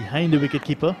goes behind the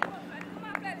wicketkeeper.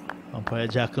 Umpire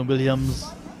Jacqueline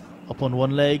Williams up on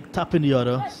one leg, tapping the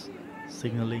other,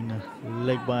 signaling a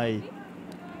leg by.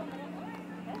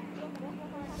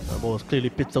 The ball was clearly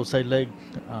pitched outside leg,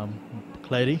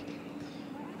 Clyde.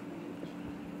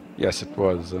 Yes, it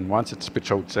was. And once it's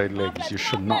pitched outside legs, you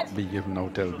should not be given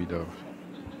out LBW.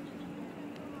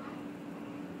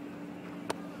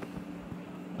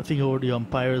 I think all the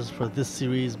umpires for this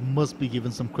series must be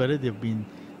given some credit. They've been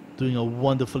doing a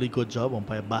wonderfully good job.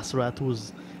 Umpire Bassarat,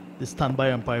 who's the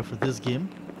standby umpire for this game,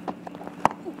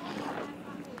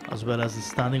 as well as the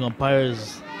standing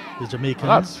umpires, the Jamaicans.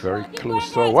 That's very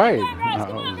close to a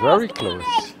wide. Very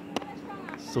close.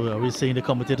 So are we saying the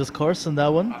commentators curse on that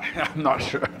one? I'm not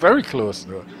sure. Very close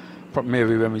though. But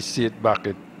maybe when we see it back,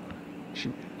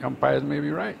 umpires may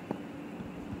be right.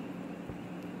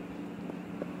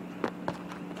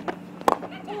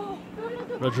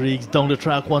 Rodriguez down the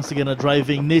track once again, a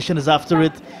driving. Nation is after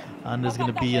it, and there's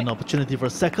going to be an opportunity for a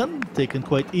second, taken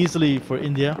quite easily for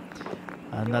India.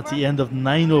 And that's the end of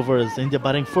 9 overs. India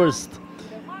batting first,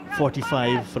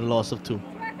 45 for the loss of 2.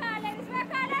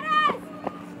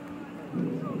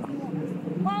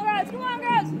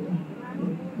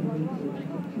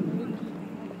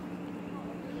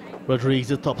 Rodriguez,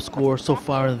 the top scorer so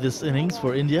far in this innings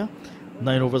for India.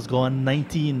 9 overs gone,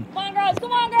 19.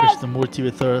 Krishnamurti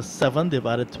with her 7. They've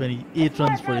added 28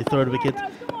 runs for the third wicket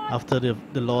after the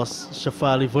loss.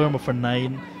 Shafali Verma for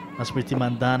 9 and Smriti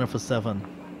Mandana for 7.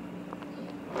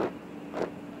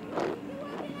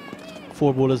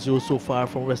 4 bowlers used so far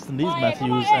from West Indies.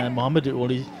 Matthews and Mohammed are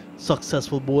only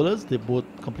successful bowlers. They both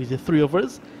completed 3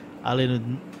 overs.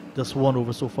 Allen just 1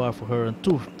 over so far for her and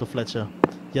 2 to Fletcher,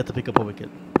 yet to pick up a wicket.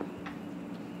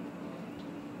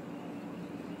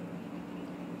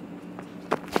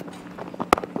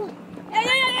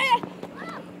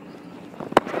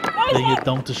 Laying it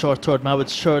down to short third now with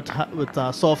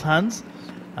soft hands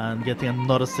and getting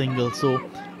another single. So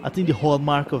I think the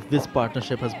hallmark of this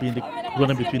partnership has been the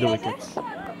running between the wickets.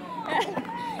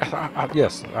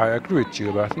 Yes, I agree with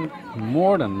you, but I think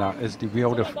more than that is the way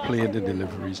how they've played the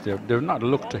deliveries. They've not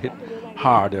looked to hit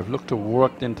hard. They've looked to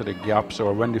work into the gaps,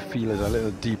 or when the field is a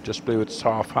little deep, just play with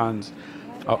soft hands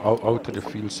out to the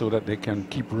field so that they can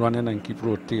keep running and keep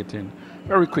rotating.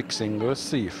 Very quick single,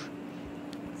 safe.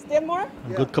 More?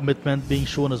 And good commitment being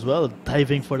shown as well,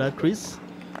 diving for that crease.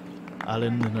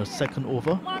 Allen in her second over.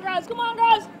 Come on, girls, come on,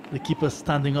 girls. The keeper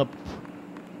standing up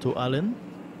to Allen.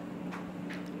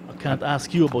 I can't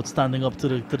ask you about standing up to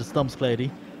the stumps,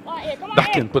 Clyde.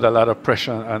 That can put a lot of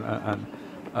pressure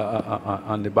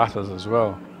on the batters as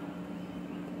well.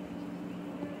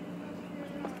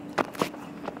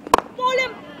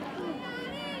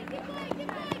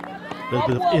 A little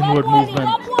bit of inward movement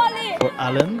for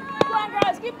Allen.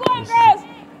 Keep going, girls.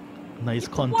 Nice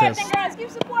contest. Keep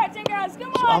supporting, girls.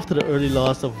 Come So on. after the early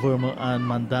loss of Verma and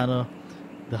Mandana,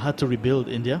 they had to rebuild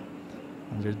India,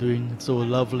 and they're doing so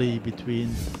lovely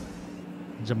between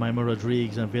Jemima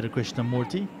Rodriguez and Veda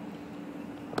Krishnamurti.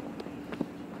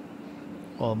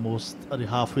 Almost at the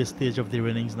halfway stage of their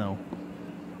innings now.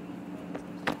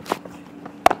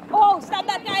 Oh, stop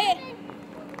that guy.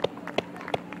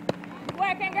 Keep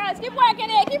working, girls. Keep working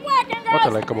here. Keep working, girls. What I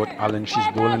like about Allen, she's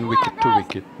bowling wicket to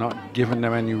wicket, not giving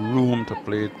them any room to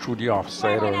play through the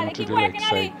offside or into the leg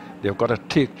side. They've got to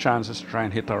take chances to try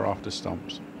and hit her off the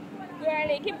stumps.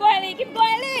 Keep going, Lee. Keep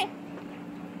going, Lee.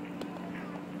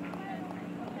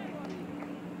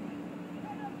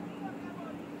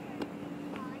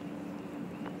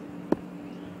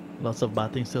 Lots of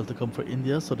batting still to come for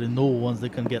India, so they know once they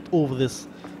can get over this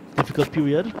difficult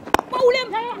period,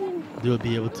 they'll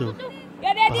be able to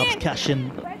perhaps cash in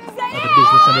at the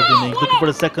business end of the innings. Looking for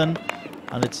the second,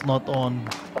 and it's not on.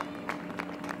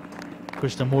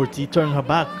 Krishnamurti turning her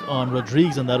back on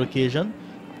Rodriguez on that occasion.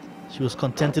 She was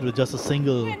contented with just a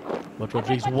single, but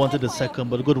Rodriguez wanted a second.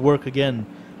 But good work again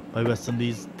by West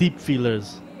Indies deep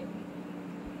fielders.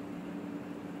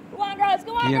 Come on, girls.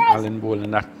 Come again, Allen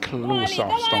bowling that close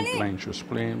off stump line. She was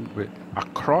playing with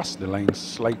across the line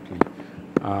slightly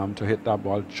to hit that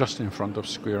ball just in front of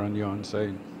square on the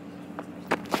onside.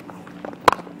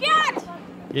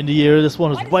 In the air, this one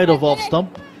was wide off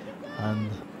stump, and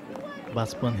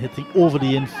batsman hitting over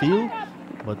the infield,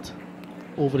 but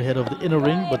over the head of the inner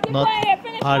ring, but not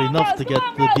hard enough to get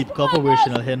the deep cover where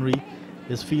Chanel Henry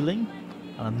is feeling,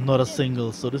 and not a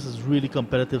single. So this is really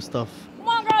competitive stuff. Come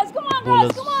on, girls. Come on,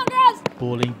 Bowlers girls. Come on, girls.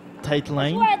 bowling tight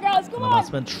line, Square, girls. and Come the on.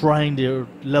 batsmen trying their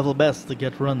level best to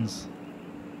get runs.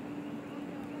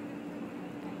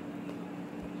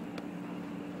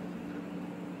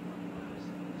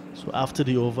 So after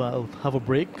the over, I'll have a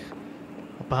break.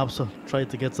 Perhaps I'll try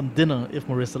to get some dinner if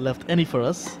Marissa left any for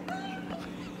us.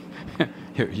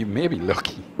 You may be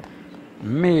lucky.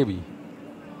 Maybe.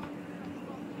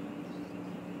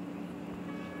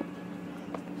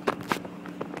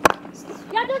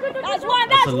 That's one.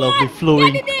 That's a lovely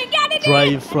flowing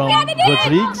drive from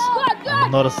Rodriguez.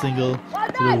 And not a single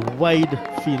to the wide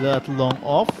fielder at long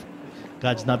off.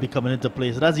 Gajnabi coming into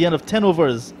play. So that's the end of 10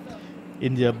 overs.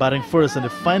 India batting first in the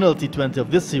final T20 of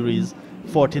this series,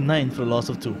 49 for a loss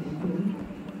of 2.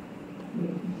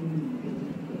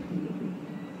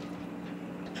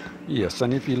 Yes,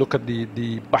 and if you look at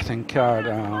the batting card,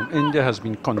 India has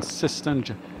been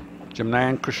consistent.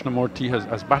 Jamnayan Krishnamurti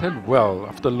has batted well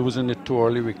after losing the 2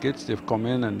 early wickets. They've come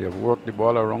in and they've worked the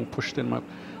ball around, pushed him up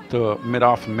to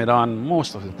mid-off, mid-on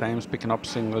most of the times, picking up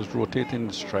singles, rotating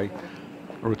the strike.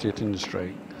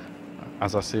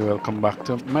 As I say, welcome back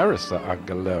to Marissa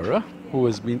Aguilera, who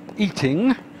has been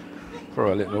eating for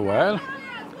a little while.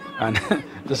 And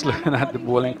just looking at the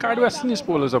bowling card, West Indies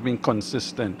bowlers have been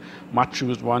consistent.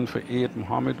 Matthews 1 for 8,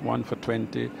 Mohammed 1 for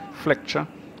 20, Fletcher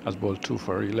has bowled 2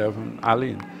 for 11,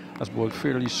 Allen has bowled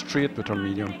fairly straight with her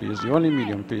medium pace, the only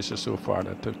medium paces so far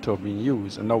that have been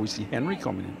used. And now we see Henry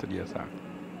coming into the attack.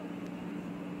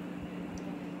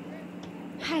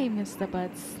 Hi, Mr.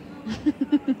 Butts.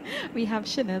 We have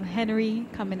Chanel Henry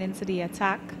coming into the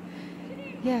attack.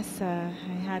 Yes, I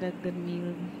had a good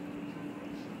meal.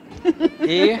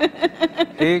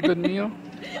 A good meal?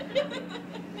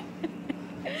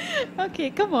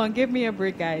 Okay, come on, give me a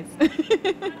break, guys.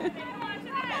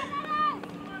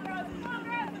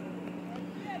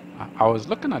 I was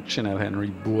looking at Chanel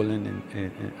Henry bowling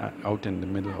out in the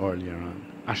middle earlier on,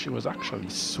 and she was actually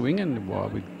swinging the ball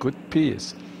with good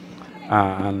pace.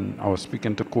 And I was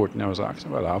speaking to Courtney, I was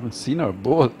asking, well, I haven't seen her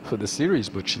bowl for the series,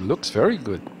 but she looks very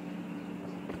good.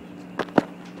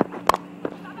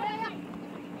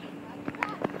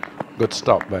 Good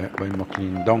stop by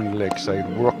McLean, down the leg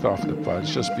side, worked off the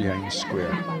pads just behind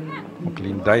square.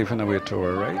 McLean diving away to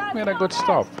her right, made a good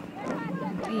stop.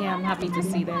 Yeah, I'm happy to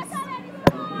see this.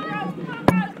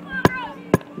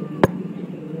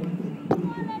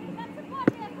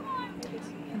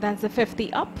 That's a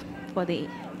 50 up for the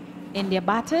India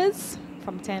batters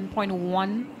from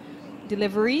 10.1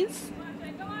 deliveries.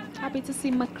 Happy to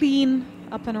see McLean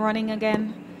up and running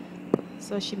again.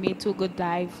 So she made 2 good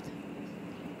dives.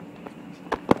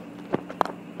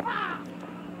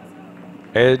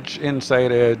 Edge,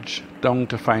 inside edge, down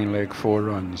to fine leg, 4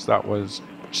 runs. That was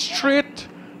straight,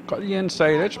 got the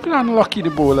inside edge. Been unlucky the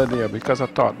bowler there because I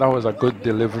thought that was a good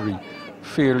delivery.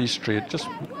 Fairly straight,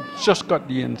 just got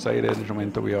the inside edge and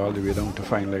went away all the way down to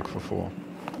fine leg for 4.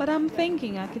 But I'm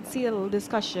thinking I could see a little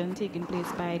discussion taking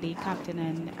place by the captain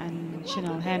and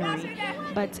Chanel Henry.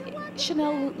 But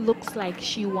Chanel looks like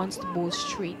she wants to bowl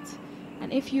straight.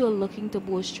 And if you're looking to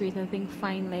bowl straight, I think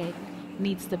fine leg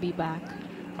needs to be back.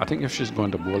 I think if she's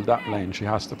going to bowl that line, she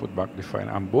has to put back the fine.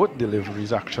 And both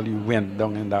deliveries actually went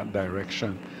down in that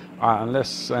direction.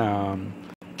 Unless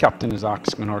captain is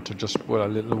asking her to just bowl a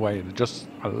little wide, just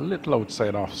a little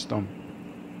outside off stump.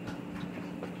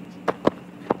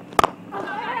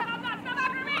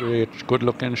 Great, good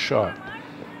looking shot.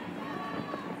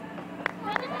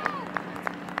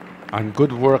 And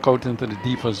good work out into the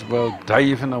deep as well,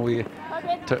 diving away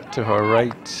to her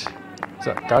right. Is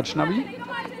that Gajnabi?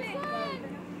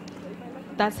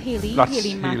 That's Haley. That's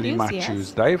Haley Matthews,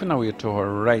 yes. Diving away to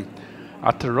her right.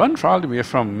 Had to run all the way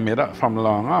from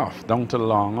long off down to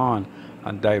long on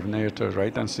and diving away to her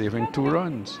right and saving 2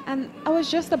 runs. And I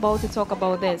was just about to talk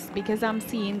about this because I'm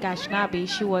seeing Gajnabi,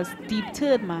 she was deep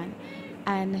third man.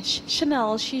 And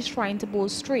Chanel, she's trying to bowl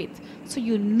straight. So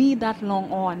you need that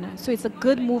long on. So it's a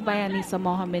good move by Anisa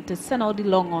Mohammed to send out the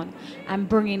long on and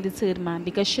bring in the third man.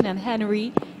 Because Chanel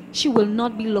Henry, she will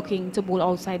not be looking to bowl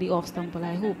outside the off stump. But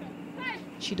I hope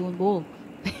she don't bowl.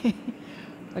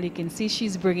 Well, you can see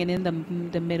she's bringing in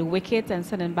the middle wicket and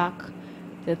sending back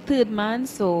the third man.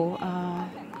 So,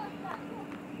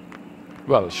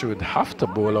 well, she would have to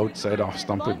bowl outside off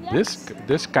stump with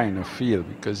this kind of field,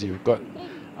 because you've got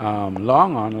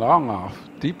long on, long off,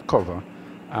 deep cover,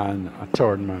 and a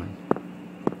third man.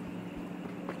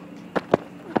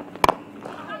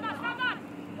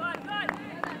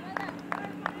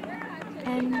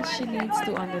 And she needs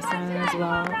to understand as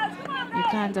well, you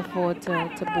can't afford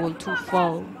to bowl too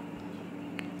full.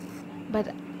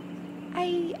 But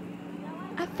I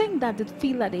think that the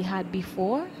field that they had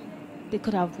before, they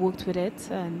could have worked with it,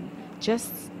 and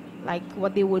just like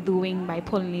what they were doing by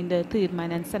pulling in the third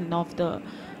man and sending off the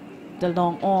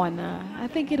long on. I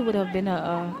think it would have been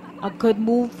a good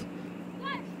move.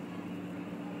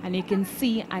 And you can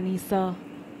see Anisa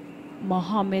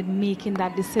Mohammed making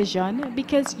that decision,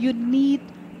 because you need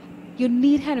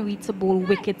Henry to bowl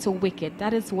wicket to wicket.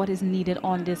 That is what is needed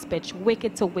on this pitch,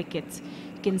 wicket to wicket.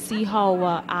 You can see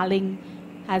how Alling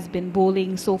has been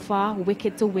bowling so far,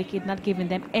 wicket to wicket, not giving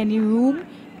them any room.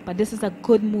 But this is a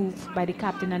good move by the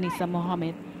captain, Anisa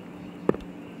Mohammed.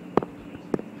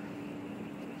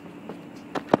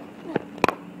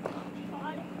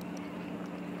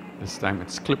 This time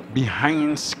it's clipped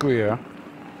behind square.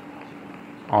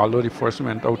 Although the first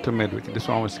went out to mid wicket, this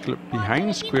one was clipped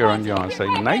behind square on the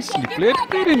onside. Nicely played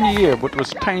in the air, but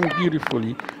was timed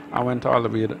beautifully and went all the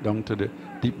way down to the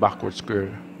deep backward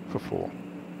square for 4.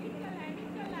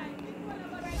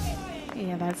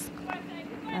 Yeah, that's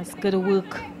good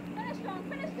work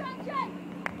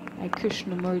by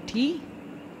Krishnamurti.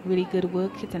 Really good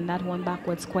work hitting that one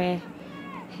backward square.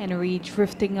 Henry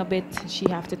drifting a bit. She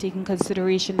have to take in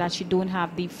consideration that she don't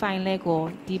have the fine leg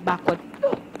or the backward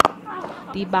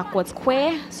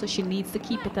square, so she needs to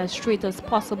keep it as straight as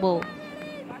possible.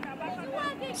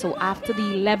 So after the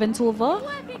 11th over,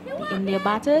 the India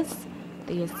batters,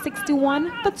 they are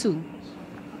 61 for 2.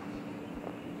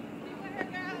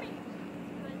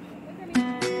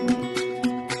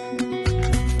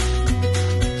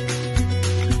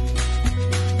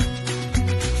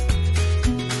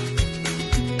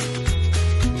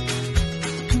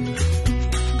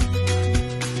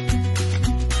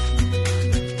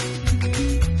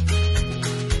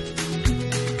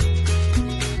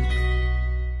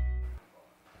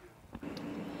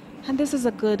 This is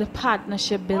a good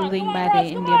partnership building by the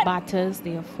India batters.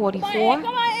 They are 44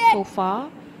 so far,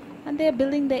 and they're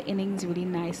building their innings really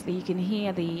nicely. You can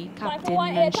hear the captain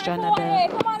mention at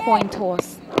the coin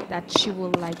toss that she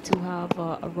would like to have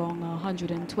around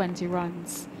 120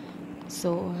 runs.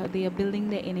 So they are building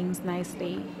their innings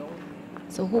nicely.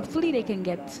 So hopefully they can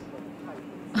get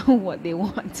what they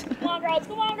want.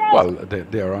 Well,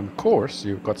 they're on course.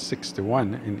 You've got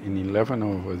 61 in 11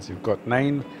 overs. You've got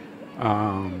 9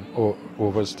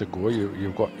 overs to go.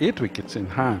 You've got 8 wickets in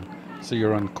hand, so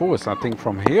you're on course. I think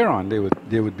from here on they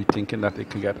would be thinking that they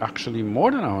could get actually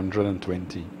more than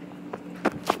 120.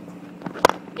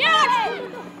 Yes!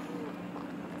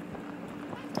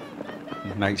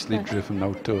 Nicely driven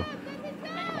out to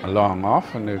a long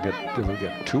off, and they will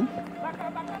get 2.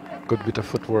 Good bit of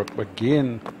footwork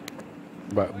again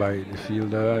by the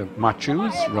fielder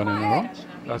Matthews running around.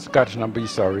 That's Gajnabi,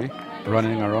 sorry,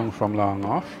 running around from long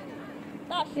off.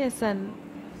 Yes, and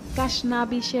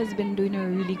Gashnabi, she has been doing a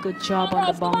really good job on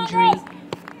the boundary.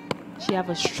 She have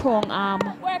a strong arm.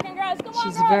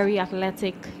 She's very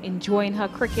athletic, enjoying her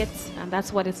cricket, and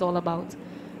that's what it's all about.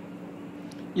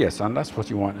 Yes, and that's what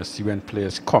you want to see when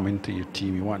players come into your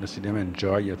team. You want to see them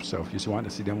enjoy yourself. You want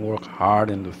to see them work hard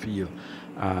in the field,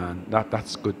 and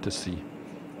that's good to see.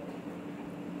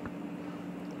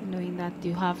 Knowing that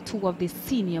you have 2 of the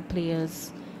senior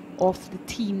players of the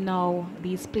team now,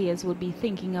 these players will be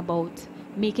thinking about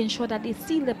making sure that they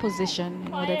seal their position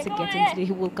in order to get into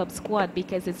the World Cup squad,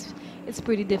 because it's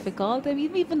pretty difficult. I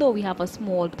mean, even though we have a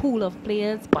small pool of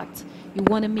players, but you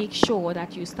want to make sure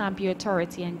that you stamp your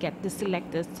authority and get the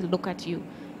selectors to look at you.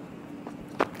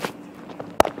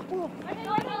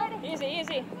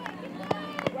 Easy.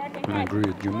 I agree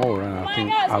with you more, and I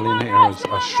think Aline here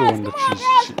has shown that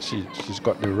she's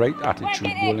got the right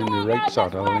attitude, bowling the right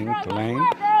sort of length line,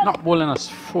 not bowling as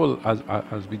full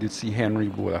as we did see Henry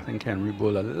bowl. I think Henry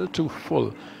bowled a little too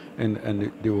full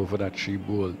in the over that she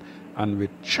bowled. And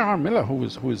with Char Miller, who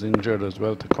is injured as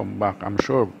well, to come back, I'm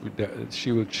sure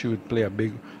she would play a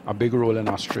big role in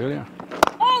Australia.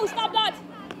 Oh, stop that!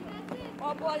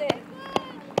 Oh, ball in.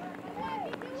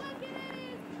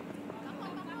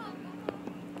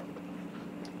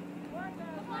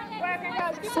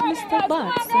 So, Mr.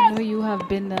 Butts, I know you have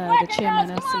been the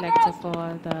chairman and selector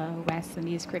for the West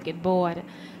Indies Cricket Board.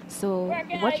 So,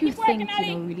 what you think,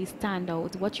 really stand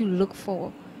out? What you look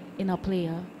for in a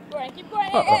player?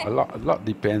 A lot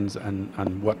depends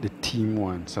on what the team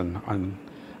wants and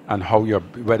and how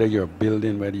whether you're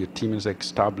building, whether your team is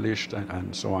established,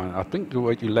 and so on. I think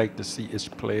what you like to see is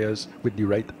players with the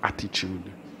right attitude.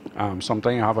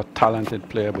 Sometimes you have a talented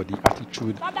player, but the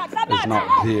attitude is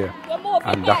not there,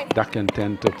 and that can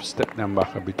tend to step them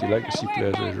back a bit. You like to see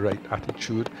players with the right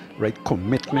attitude, right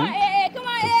commitment,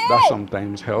 because that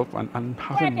sometimes helps, and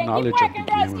having knowledge of the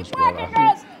game as well. I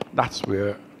think that's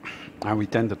where, and we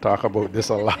tend to talk about this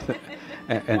a lot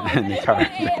in the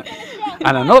Caribbean.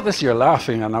 And I notice you're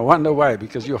laughing, and I wonder why,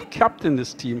 because you've captained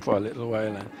this team for a little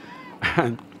while,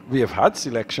 and we have had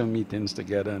selection meetings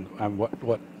together, and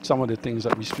what some of the things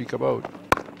that we speak about.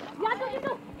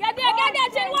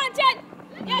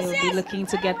 We'll be looking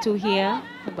to get to here,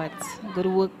 but good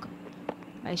work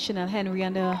by Chanel Henry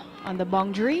on the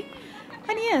boundary.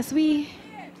 And yes, we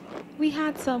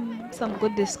had some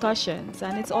good discussions,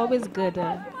 and it's always good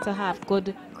to have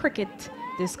good cricket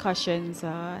discussions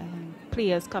and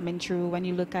players coming through. When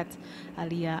you look at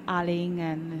Aliyah Alling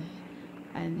and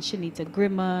Shanita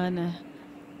Grimman,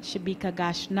 Shabika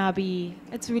Gashnabi,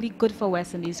 it's really good for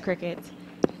West Indies cricket.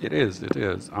 It is.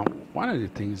 One of the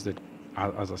things that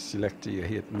as a selector you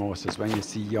hate most is when you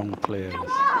see young players.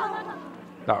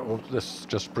 Let's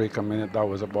just break a minute. That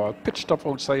was a ball pitched up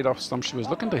outside off stump. She was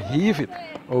looking to heave it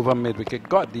over mid wicket,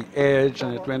 got the edge,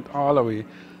 and it went all the way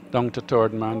down to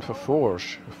third man for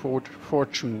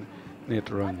fortunate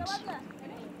runs.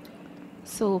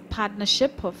 So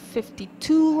partnership of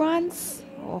 52 runs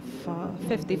of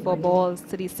 54 balls,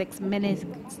 36 minutes.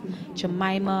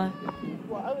 Jemima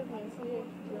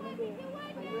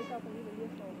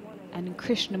and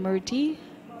Krishnamurti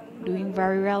doing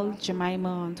very well. Jemima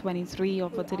on 23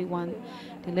 of 31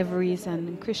 deliveries,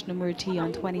 and Krishnamurti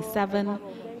on 27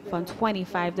 from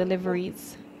 25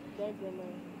 deliveries.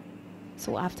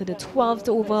 So after the 12th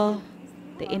over,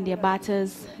 the India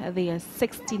batters, they are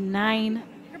 69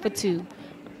 for 2.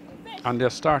 And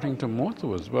they're starting to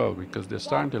motor as well, because they're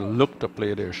starting to look to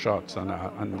play their shots. And I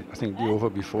think the over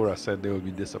before I said they will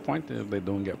be disappointed if they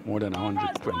don't get more than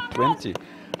 120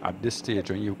 at this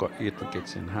stage when you've got 8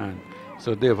 wickets in hand.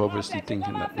 So they're obviously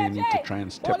thinking that they need to try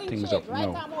and step things up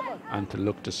now and to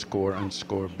look to score and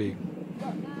score big.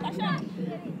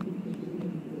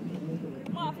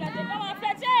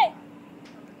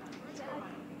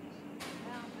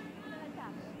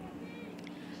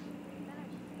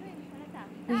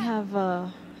 We have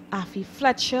Afi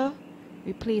Fletcher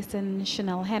replacing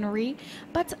Chanel Henry,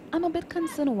 but I'm a bit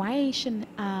concerned why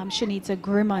Shanita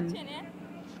Grimman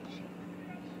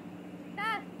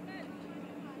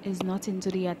is not into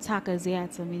the attackers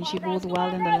yet. I mean, she bowled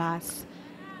well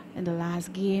in the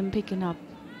last game, picking up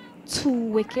 2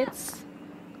 wickets.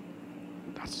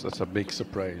 That's a big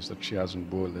surprise that she hasn't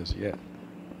bowled as yet.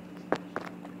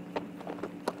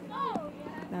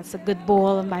 That's a good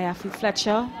ball by Afi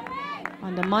Fletcher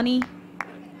on the money.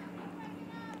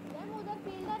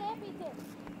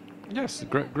 Yes,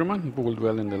 Grimman bowled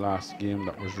well in the last game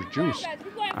that was reduced,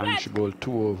 and she bowled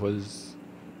 2 overs.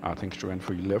 I think she went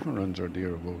for 11 runs or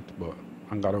thereabout,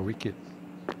 and got a wicket.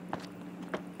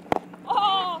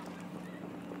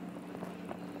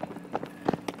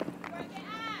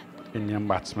 Indian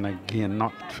batsmen again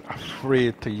not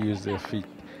afraid to use their feet.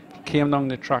 Came down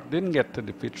the track, didn't get to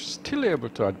the pitch, still able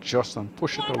to adjust and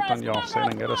push it out on the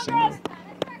offside and get a single.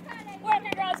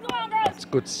 That's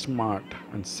good, smart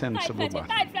and sensible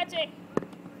batting.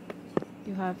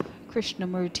 You have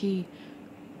Krishnamurti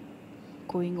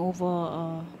going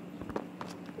over.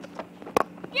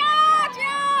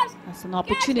 That's an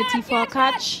opportunity for a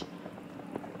catch.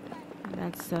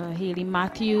 That's Hayley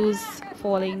Matthews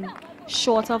falling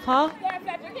short of her.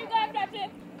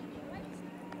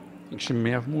 I think she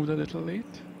may have moved a little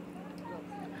late.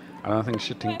 I don't think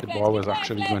she think the ball was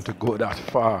actually going to go that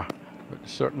far, but it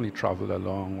certainly traveled a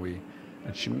long way,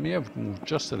 and she may have moved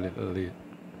just a little late.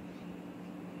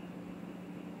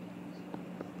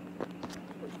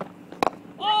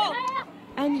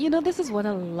 And you know, this is what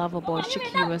I love about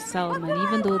Shakira Selman.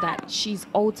 Even though that she's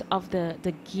out of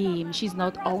the game, she's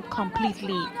not out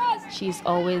completely. She's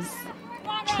always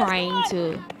trying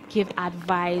to give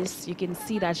advice. You can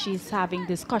see that she's having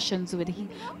discussions with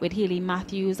Hayley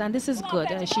Matthews, and this is good.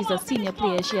 She's a senior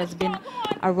player. She has been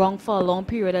around for a long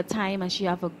period of time, and she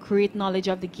has a great knowledge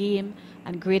of the game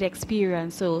and great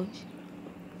experience. So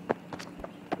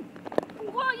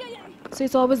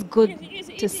it's always good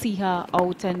to see her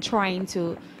out and trying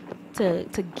to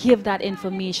give that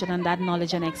information and that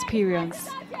knowledge and experience.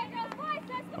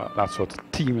 That's what the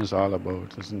team is all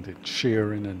about, isn't it?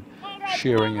 Sharing and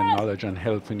knowledge and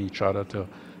helping each other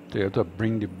to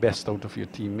bring the best out of your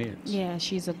teammates. Yeah,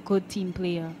 she's a good team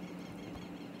player.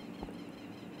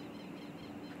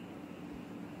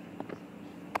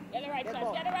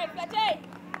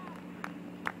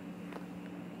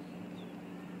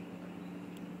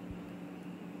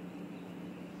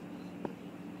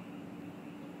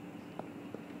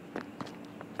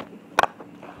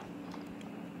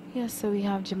 Yes, so we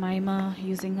have Jemima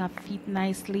using her feet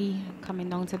nicely,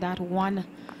 coming down to that one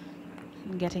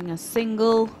and getting a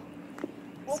single.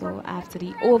 So after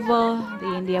the over,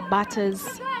 the India batters,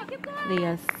 they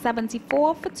are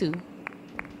 74 for 2. Come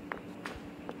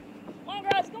on,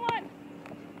 girls, come on.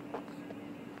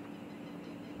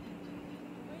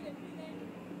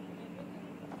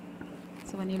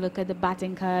 So when you look at the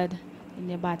batting card,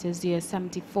 India batters, they are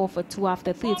 74 for 2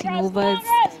 after 13 overs.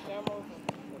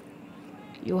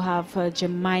 You have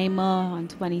Jemima on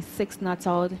 26 not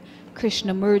out.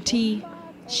 Krishnamurti,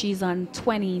 she's on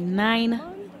 29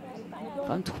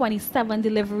 from 27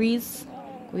 deliveries,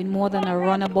 with more than a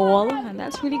runner ball, and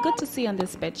that's really good to see on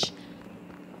this pitch.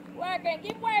 Working,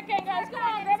 keep working, guys. Come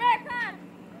on, Rebecca.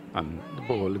 And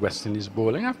the West Indies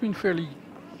bowling have been fairly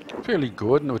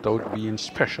good, without being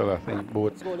special. I think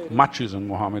both Matthews and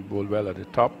Mohammed bowled well at the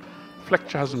top.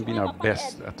 Fletcher hasn't been her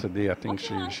best today. I think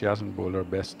she hasn't bowled her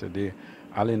best today.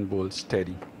 Allen bowled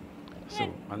steady.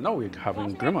 So, and now we're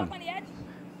having Grimman.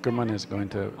 Grimman is going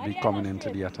to be coming into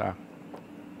the attack.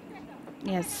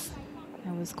 Yes,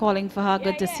 I was calling for her.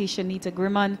 Good to see Shanita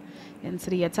Grimman into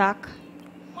the attack.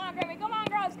 Come on, Grimmy. Come on,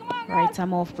 girls. Come on, girls. Right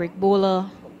arm off break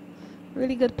bowler.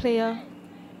 Really good player.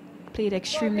 Played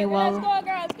extremely well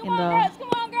in the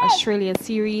Australia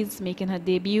series, making her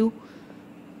debut.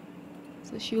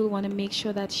 So she will want to make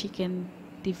sure that she can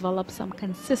develop some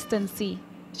consistency,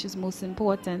 which is most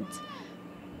important.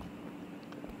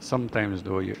 Sometimes,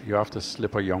 though, you have to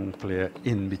slip a young player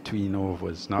in between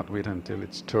overs, not wait until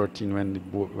it's 13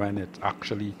 when it's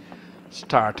actually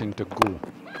starting to go.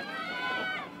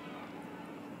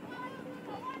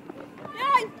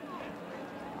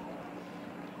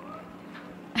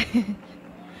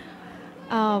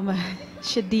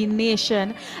 Shadeen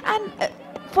Nation. And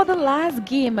for the last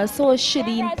game, I saw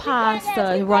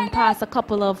Shadeen run past a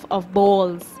couple of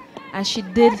balls, and she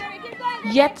did.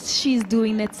 Yet she's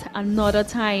doing it another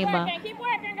time. Keep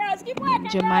working, girls. Keep working,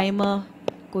 Jemima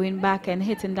going back and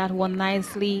hitting that one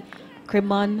nicely.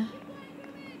 Grimman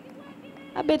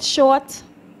a bit short.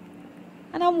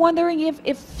 And I'm wondering if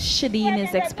Shadeen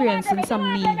is experiencing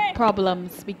some knee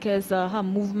problems because her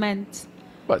movement.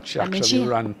 But she actually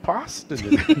ran past the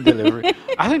delivery.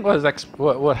 I think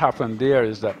what happened there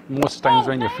is that most times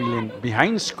when you're feeling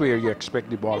behind square, you expect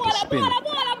the ball to spin.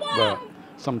 But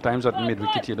sometimes at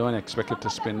mid-wicket, you don't expect it to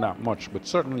spin that much. But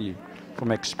certainly,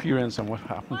 from experience and what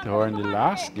happened to her in the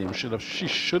last game, she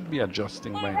should be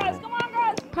adjusting by now.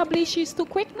 Probably she's too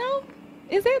quick now,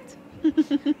 is it?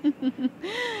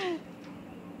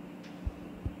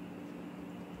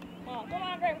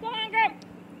 Come on, Grim.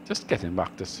 Just getting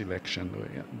back to selection, though,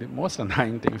 yeah. The most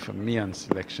annoying thing for me on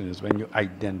selection is when you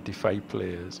identify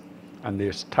players and they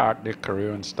start their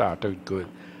career and start out good,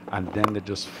 and then they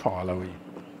just fall away.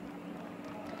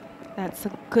 That's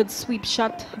a good sweep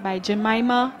shot by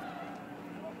Jemima.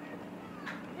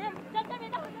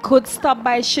 Good stop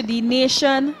by Shadeen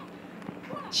Nation.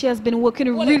 She has been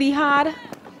working really hard.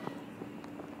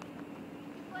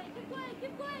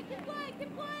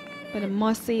 But I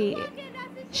must say,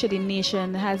 Shadeen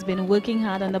Nation has been working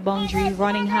hard on the boundary,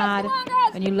 running hard.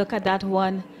 When you look at that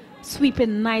one,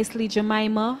 sweeping nicely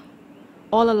Jemima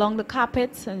all along the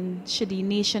carpet, and Shadeen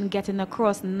Nation getting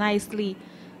across nicely.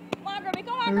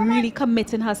 Really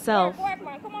committing herself.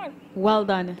 Well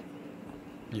done.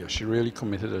 Yeah, she really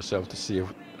committed herself to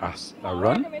save us a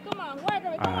run,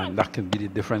 and that can be the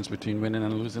difference between winning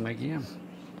and losing a game.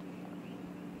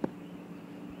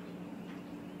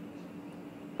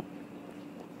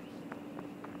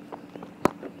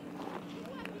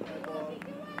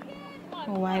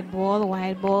 Wide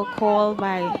ball called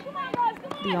by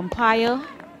the umpire.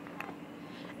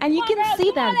 And you can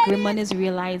see that Grimman is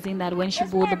realizing that when she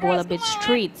bowled the ball a bit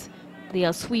straight, they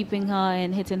are sweeping her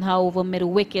and hitting her over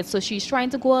middle wicket. So she's trying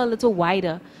to go a little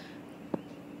wider.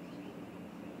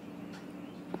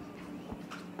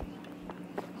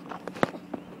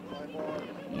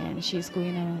 Yeah, and she's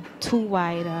going too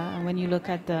wide. And when you look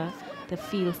at the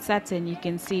field setting, you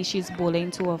can see she's bowling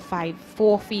to a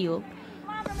 5-4 field.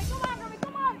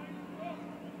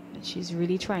 She's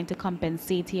really trying to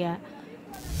compensate here.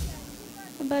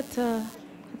 But I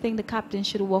think the captain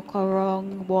should walk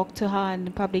to her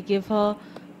and probably give her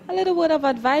a little word of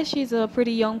advice. She's a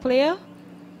pretty young player.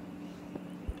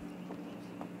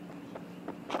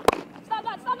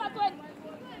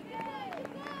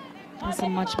 That's a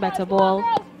much better ball.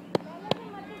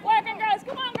 Working, girls.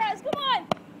 Come on, girls. Come on.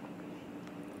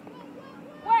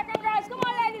 Working, girls. Come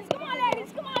on, ladies. Come on,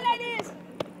 ladies. Come on, ladies.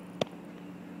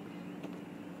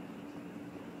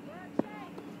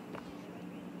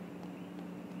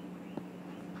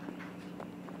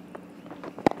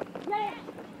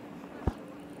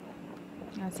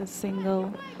 That's a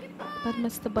single. But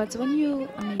Mr. Butts, when you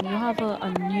have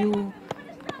a new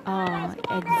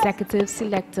executive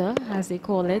selector, as they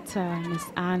call it, Miss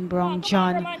Anne Brown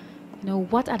John,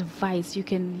 what advice you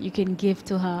can give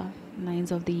to her in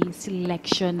lines of the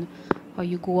selection, how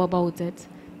you go about it?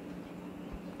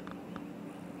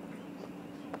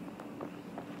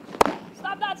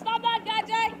 Stop that,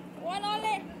 Gajay. One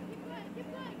only.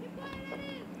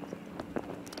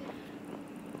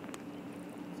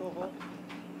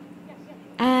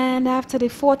 And after the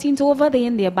 14th over, the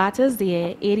India batters,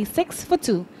 they're 86 for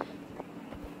 2.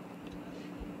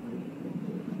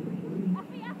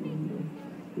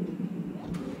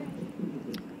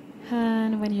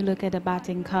 And when you look at the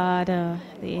batting card, the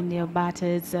India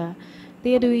batters,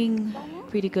 they're doing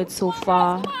pretty good so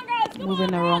far,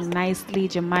 moving along nicely.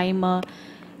 Jemima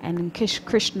and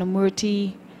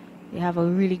Krishnamurti, they have a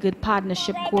really good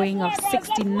partnership going of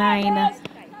 69.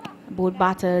 Both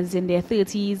batters in their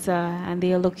 30s, and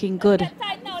they are looking good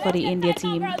for the India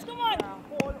team.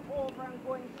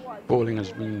 Bowling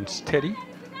has been steady.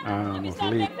 Of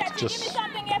late, just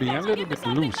being a little bit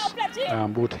loose.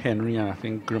 Both Henry and I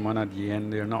think Grimmon at the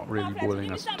end, they're not really bowling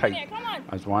as tight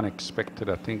as one expected.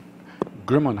 I think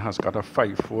Grimmon has got a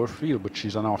 5-4 field, but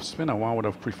she's an off spinner. One would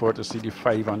have preferred to see the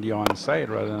 5 on the onside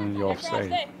rather than the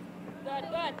offside.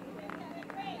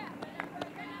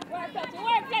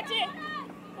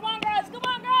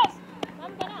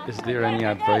 Is there any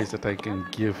advice that I can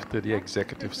give to the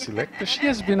executive selector? She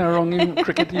has been around in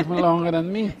cricket even longer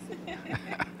than me.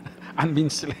 And been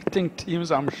selecting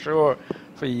teams, I'm sure,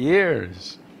 for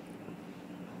years.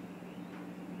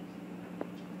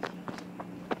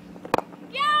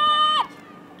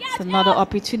 It's another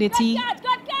opportunity.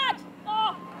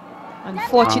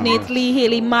 Unfortunately,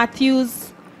 Haley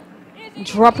Matthews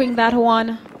dropping that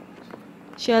one.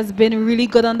 She has been really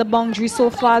good on the boundary so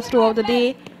far throughout the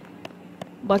day.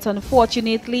 But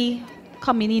unfortunately,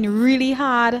 coming in really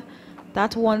hard,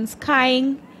 that one's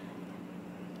skying.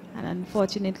 And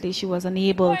unfortunately, she was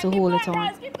unable to hold it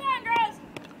on.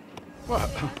 Well,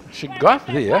 she got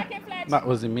there. That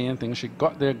was the main thing. She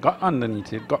got there, got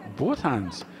underneath it, got both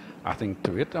hands, I think,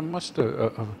 to it. I must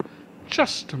have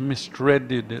just misread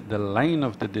the line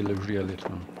of the delivery a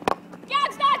little.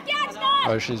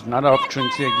 Well, she's not an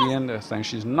opportunity again this time.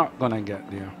 She's not going to get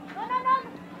there.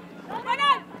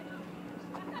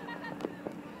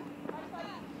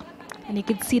 And you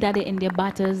can see that the India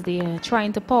batters, they are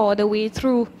trying to power their way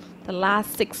through the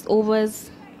last 6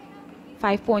 overs.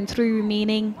 5.3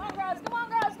 remaining. Come on, girls. Come on,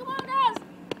 girls.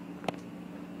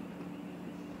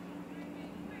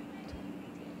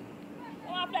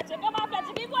 Come on, Fletcher. Come on,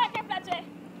 Fletcher. Keep working, Fletcher.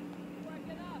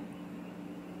 Come.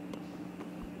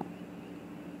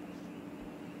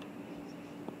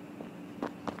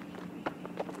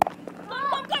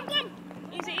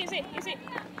 Easy.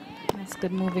 That's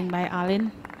good moving by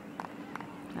Allen.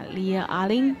 Leah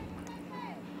Alling.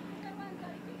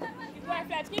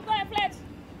 Keep going, Fletch.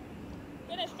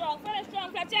 Finish strong, Fletch.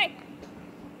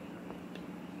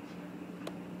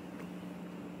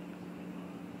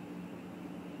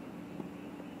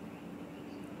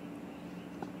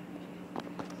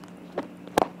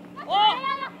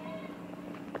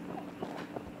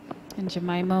 And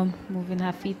Jemima moving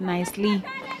her feet nicely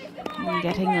and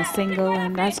getting a single,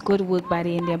 and that's good work by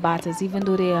the India batters. Even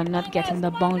though they are not getting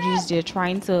the boundaries, they're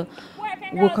trying to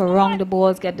work around the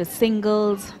balls, get the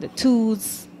singles, the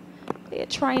twos. They're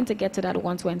trying to get to that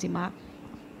 120 mark.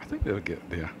 I think they'll get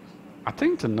there. I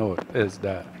think to note is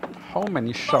that how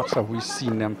many shots have we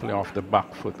seen them play off the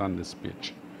back foot on this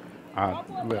pitch?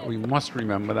 We must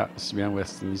remember that when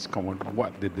West Indies come out,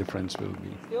 what the difference will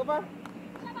be.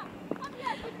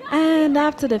 And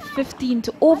after the 15th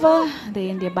over, the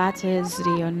India batters,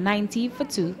 they are 90 for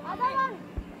 2.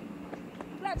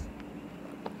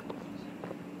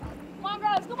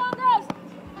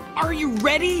 Are you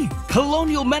ready?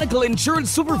 Colonial Medical Insurance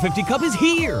Super 50 Cup is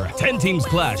here. 10 teams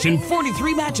clash in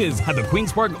 43 matches at the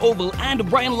Queen's Park Oval and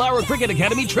Brian Lara Cricket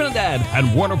Academy Trinidad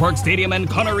and Warner Park Stadium and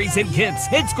Connery St. Kitts.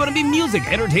 It's going to be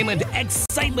music, entertainment,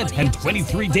 excitement, and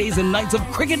 23 days and nights of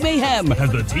cricket mayhem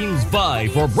as the teams vie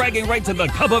for bragging rights at the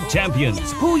Cup of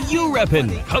Champions. Who you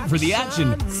reppin'? Come for the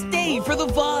action. Stay for the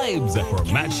vibes.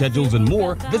 For match schedules and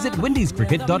more, visit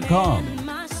windiescricket.com.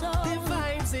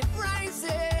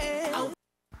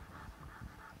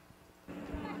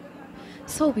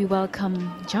 So we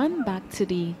welcome John back to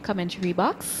the commentary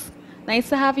box. Nice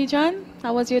to have you, John.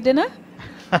 How was your dinner?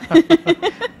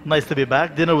 Nice to be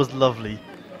back. Dinner was lovely.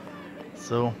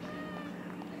 So,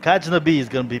 Kajna B is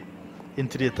going to be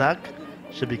into the attack.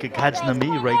 Shabika Kajna B,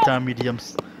 right arm medium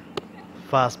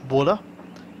fast bowler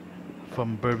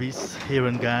from Berbice here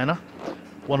in Guyana.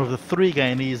 one of the 3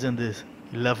 Guyanese in the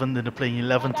 11, in the playing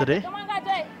 11 today. Come on,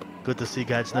 Gajay. Good to see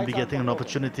Gajnabi getting an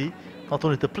opportunity, not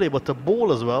only to play, but to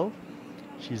bowl as well.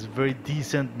 She's a very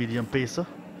decent medium pacer.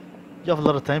 You have a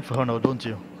lot of time for her now, don't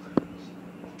you?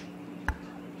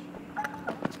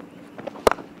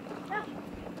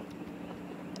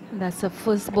 That's a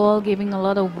first ball, giving a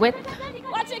lot of width.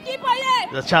 Watch it, keep on.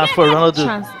 There's a chance for Ronald to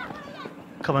Chance.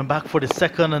 coming back for the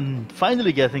second and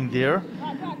finally getting there.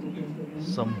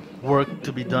 Some work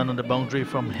to be done on the boundary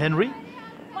from Henry.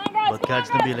 But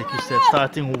Gajnabi, like you said,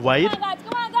 starting wide.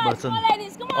 But it's an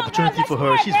opportunity for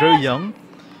her. She's very young.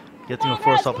 Getting her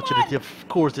first opportunity. Of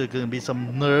course, there's going to be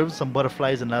some nerves, some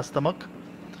butterflies in her stomach.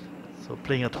 So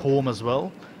playing at home as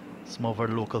well. Some of her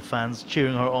local fans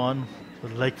cheering her on.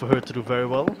 Would like for her to do very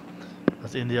well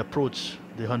as India approach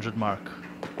the 100 mark.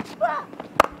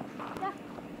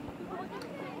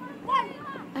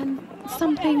 And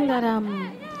something that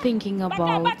I'm thinking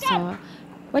about,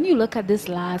 when you look at this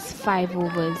last 5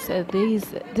 overs,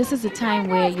 this is a time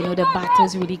where, you know, the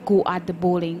batters really go at the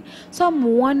bowling. So I'm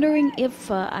wondering if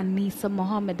Anisa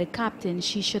Mohammed, the captain,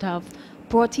 she should have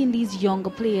brought in these younger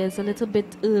players a little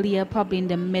bit earlier, probably in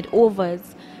the mid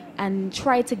overs, and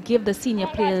try to give the senior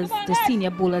players, the senior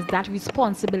bowlers, that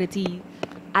responsibility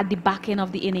at the back end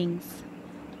of the innings.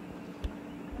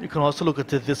 You can also look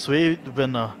at it this way.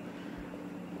 When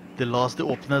they lost the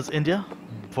openers, India,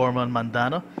 Verma and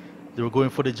Mandana, they were going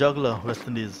for the juggler, West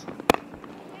Indies.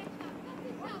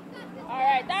 All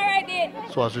right,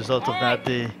 dude. So as a result of that,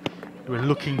 they were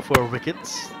looking for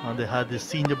wickets, and they had the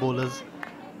senior bowlers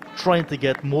trying to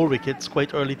get more wickets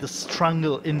quite early to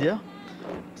strangle India.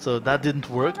 So that didn't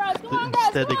work.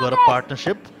 Instead, they got a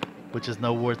partnership, which is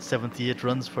now worth 78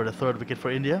 runs for the 3rd wicket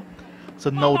for India. So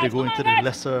now they're going to the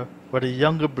lesser, or the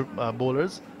younger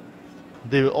bowlers.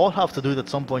 They will all have to do it at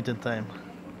some point in time.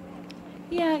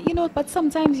 Yeah, you know, but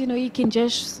sometimes, you know, you can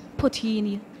just put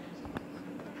in.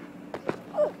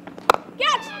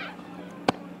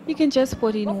 You can just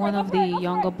put in one of the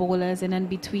younger bowlers and then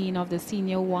between of the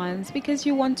senior ones, because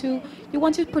you want to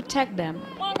protect them.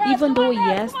 Even though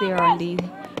yes, they are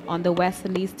on the West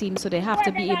Indies team, so they have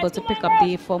to be able to pick up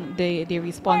their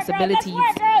responsibilities,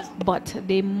 but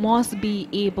they must be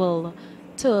able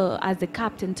to, as the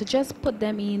captain, to just put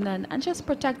them in and just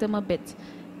protect them a bit.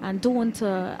 And don't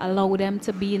allow them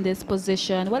to be in this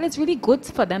position. Well, it's really good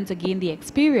for them to gain the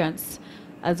experience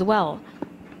as well.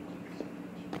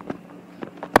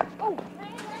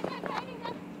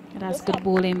 That's good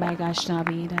bowling by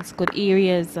Gajnabi. That's good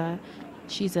areas.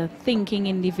 She's a thinking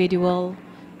individual.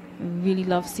 Really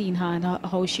love seeing her and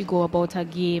how she go about her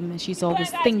game. She's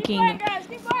always thinking,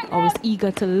 always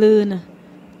eager to learn.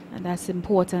 And that's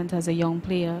important as a young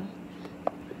player.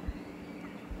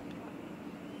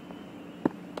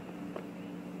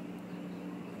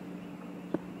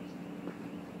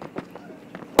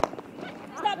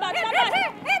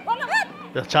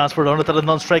 The chance for Ronald, the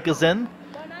non-strikers in.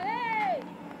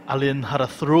 Alin had a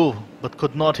throw but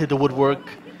could not hit the woodwork,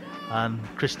 and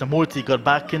Krishnamurti got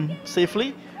back in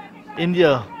safely.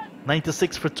 India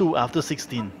 96 for 2 after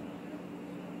 16.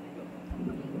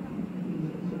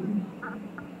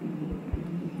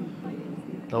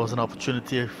 That was an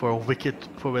opportunity for a wicket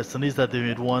for West Indies that they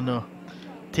made one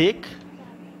take.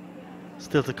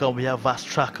 Still to come, we have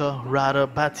Vastraka, Radha,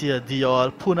 Bhatia,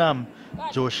 Diyal, Poonam,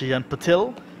 Joshi and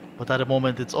Patil. But at the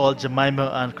moment, it's all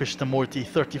Jemima and Krishnamurti,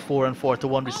 34 and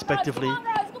 41 respectively,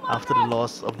 after the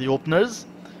loss of the openers.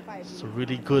 So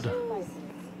really good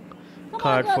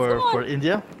card for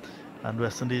India. And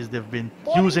West Indies, they've been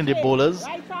using the bowlers.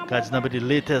 Gajnabi, the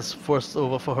latest first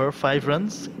over for her, 5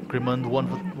 runs. Grimond,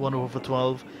 1 over for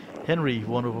 12. Henry,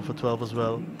 1 over for 12 as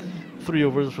well. 3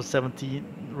 overs for 17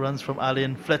 runs from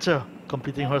Alien. Fletcher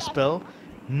completing her spell.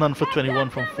 None for 21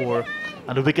 from 4.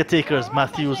 And the wicket takers,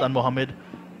 Matthews and Mohammed,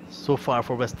 so far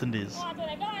for West Indies.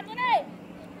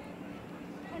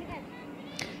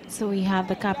 So we have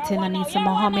the captain, Anisa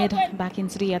Mohammed, back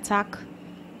into the attack.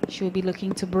 She'll be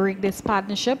looking to break this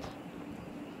partnership.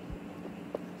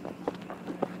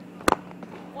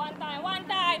 One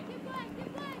time.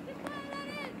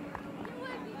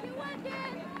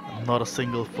 Not a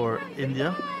single for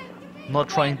India. Not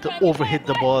trying to overhit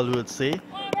the ball, we would say.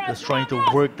 Just trying to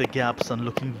work the gaps and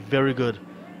looking very good.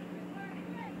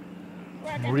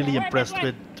 I'm really impressed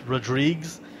with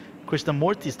Rodriguez.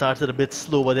 Krishnamurti started a bit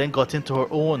slow, but then got into her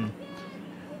own.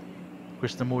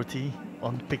 Krishnamurti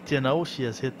on the picture now. She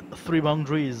has hit 3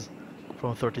 boundaries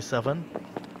from 37.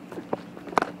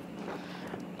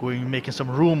 Making some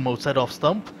room outside off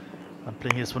stump and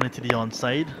playing his one into the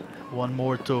onside. One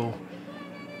more to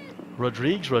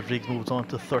Rodriguez. Rodriguez moves on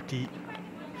to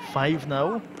 35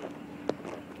 now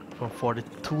from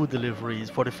 42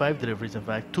 deliveries, 45 deliveries in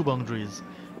fact, 2 boundaries.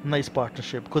 Nice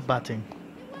partnership, good batting.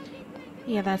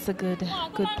 Yeah, that's a good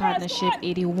partnership,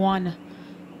 81.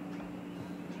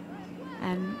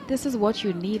 And this is what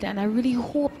you need, and I really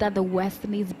hope that the West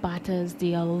Indies batters,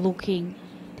 they are looking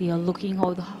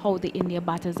how the India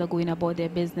batters are going about their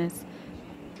business.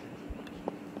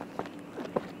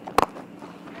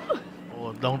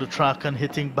 Oh, down the track and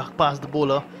hitting back past the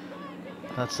bowler.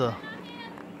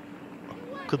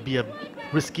 Could be a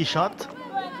risky shot.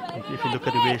 If you look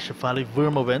at the way Shafali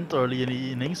Verma went early in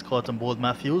the innings, caught and bowled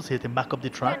Matthews, hit him back up the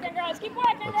track.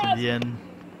 But in the end,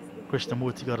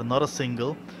 Krishnamurti got another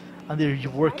single. And they're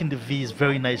working the V's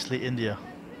very nicely, India.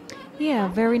 Yeah,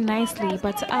 very nicely.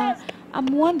 But I'm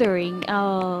wondering,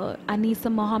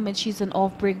 Anisa Mohammed, she's an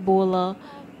off-break bowler.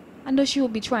 I know she will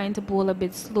be trying to bowl a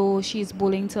bit slow. She's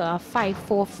bowling to a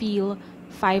 5-4 feel,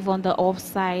 5 on the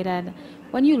offside. And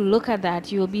when you look at that,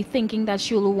 you'll be thinking that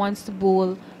she wants to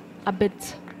bowl a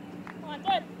bit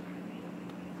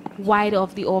wide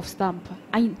of the off stump.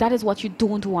 And that is what you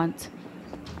don't want.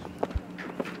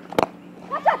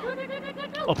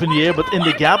 Up in the air, but in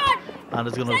the gap, and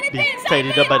it's going to be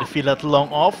tidied up by the fielder at long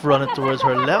off, running towards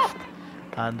her left,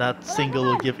 and that single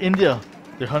will give India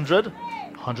the 100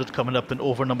 coming up in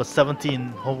over number 17,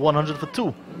 100 for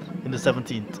 2 in the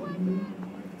 17th.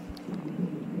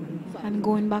 And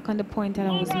going back on the point that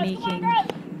I was making,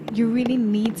 you really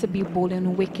need to be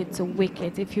bowling wicket to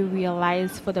wicket. If you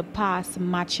realize for the past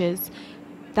matches,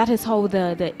 that is how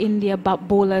the India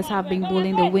bowlers have been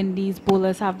bowling, the Windies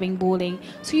bowlers have been bowling.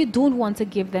 So you don't want to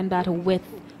give them that width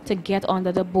to get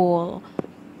under the ball.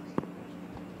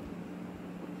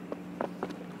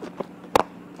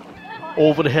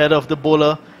 Over the head of the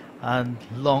bowler, and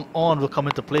long on will come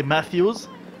into play. Matthews,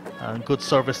 and good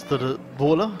service to the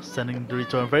bowler, sending the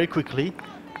return very quickly.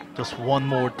 Just one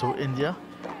more to India.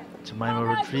 Jemima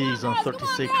Rodriguez on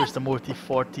 36, Krishnamurti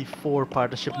 44,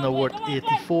 partnership now worth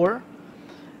 84.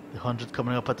 The 100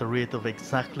 coming up at a rate of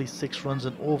exactly 6 runs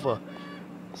and over.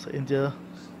 So India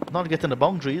not getting the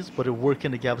boundaries, but they're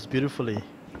working the gaps beautifully.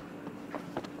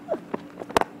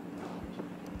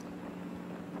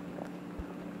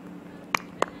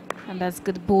 And that's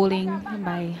good bowling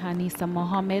by Anisa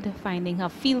Mohammed, finding her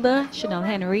fielder, Chanel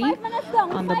Henry,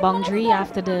 on the boundary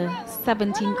after the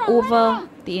 17 over.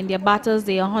 The India batters,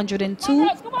 they are 102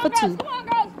 for 2.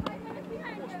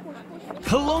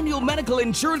 Colonial Medical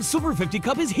Insurance Super 50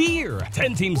 Cup is here.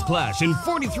 10 teams clash in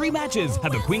 43 matches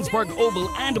at the Queen's Park Oval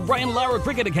and Brian Lara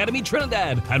Cricket Academy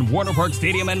Trinidad and Warner Park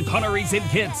Stadium and Connery St.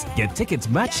 Kitts. Get tickets,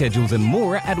 match schedules and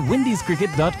more at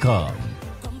windiescricket.com.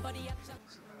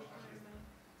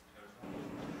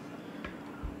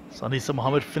 So Anisa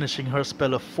Mohammed finishing her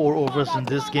spell of 4 overs in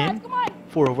this game.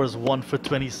 4 overs, 1 for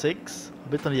 26. A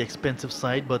bit on the expensive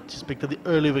side, but she's picked up the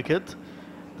early wicket.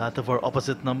 That of her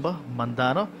opposite number,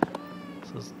 Mandana.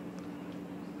 So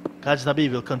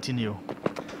Gajnabi will continue.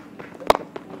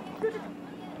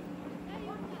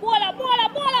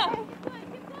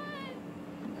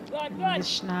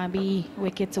 Gajnabi,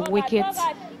 wicket to wicket.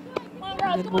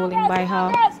 Good bowling by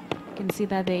her. You can see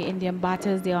that the Indian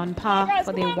batters, they're on par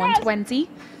for their 120,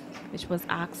 which was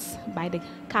asked by the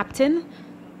captain.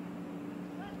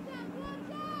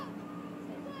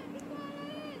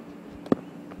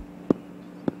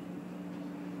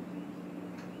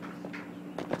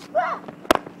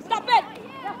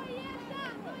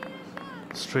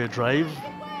 Straight drive.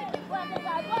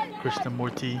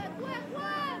 Krishnamurti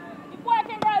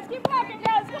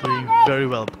doing very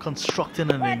well, constructing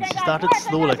an innings. She started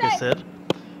slow, like I said.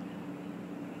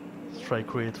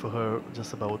 Strike rate for her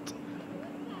just about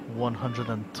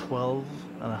 112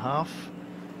 and a half.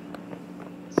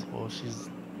 So she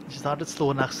started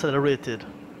slow and accelerated.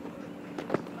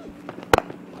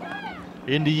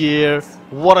 In the air,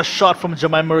 what a shot from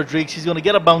Jemima Rodriguez. She's going to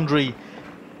get a boundary,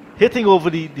 hitting over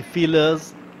the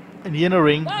fielders in the inner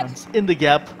ring and in the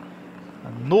gap,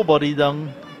 and nobody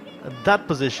down at that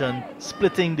position,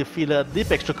 splitting the fielder, deep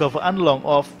extra cover and long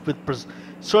off with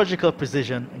surgical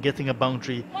precision and getting a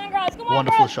boundary.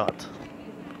 Wonderful shot.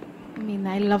 I mean,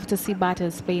 I love to see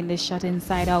batters playing this shot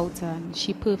inside out, and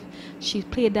she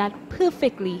played that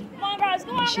perfectly.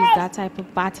 And she's that type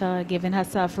of batter, giving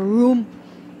herself room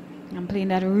and playing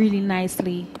that really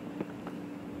nicely.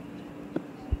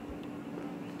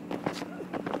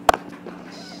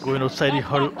 Going outside the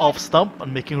hurl off stump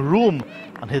and making room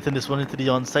and hitting this one into the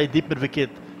onside deep mid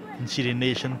wicket. And Shiri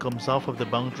Nation comes off of the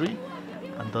boundary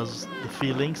and does the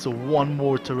fielding. So one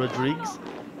more to Rodriguez.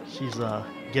 She's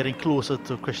getting closer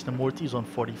to Krishnamurti. He's on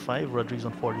 45, Rodriguez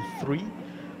on 43.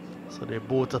 So they're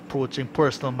both approaching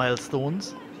personal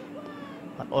milestones.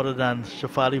 Other than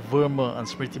Shafali Verma and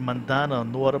Smriti Mandana,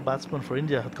 no other batsman for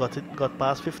India had got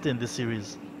past 50 in this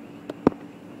series.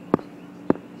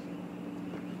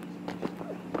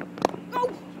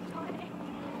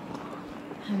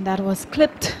 And that was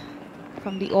clipped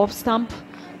from the off stump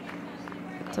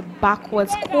to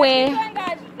backwards square,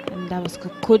 and that was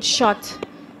a good shot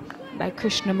by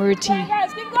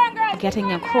Krishnamurti,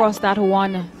 getting across that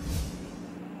one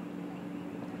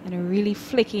and really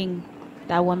flicking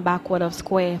that one backward of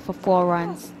square for 4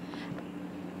 runs.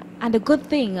 And the good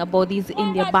thing about these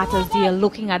India batters, they are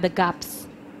looking at the gaps.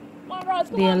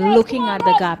 They are looking at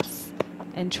the gaps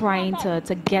and trying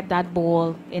to get that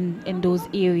ball in those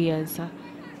areas. You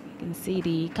can see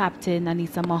the captain,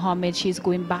 Anisa Mohammed, she's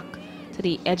going back to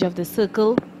the edge of the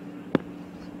circle.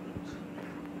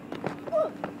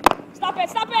 Stop it,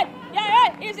 stop it.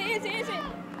 Yeah, yeah, easy, easy, easy.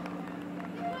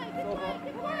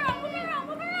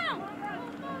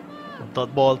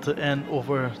 Dot ball to end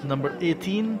over number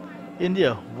 18.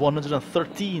 India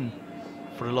 113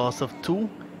 for the loss of 2.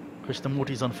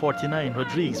 Krishnamurti's on 49,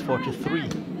 Rodriguez 43.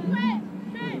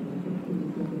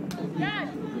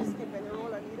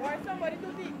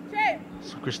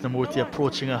 So Krishnamurti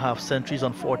approaching a half centuries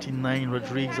on 49,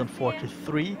 Rodriguez on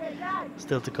 43.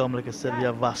 Still to come, like I said, we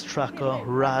have Vastraka,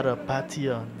 Radha,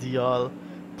 Bhatia, Dial,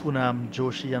 Poonam,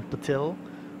 Joshi and Patel,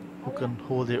 who can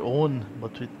hold their own,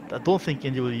 but I don't think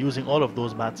India will be using all of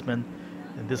those batsmen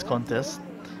in this contest.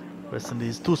 West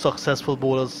Indies, 2 successful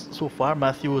bowlers so far,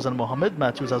 Matthews and Mohammed.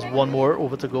 Matthews has 1 more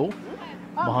over to go.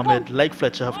 Mohammed, like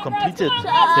Fletcher, have completed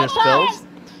their spells.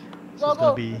 So it's going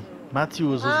to be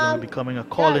Matthews who's going to be becoming a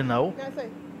call-in now.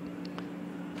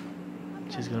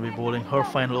 She's going to be bowling her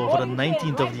final over the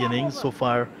 19th of the innings. So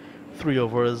far, 3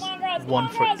 overs, 1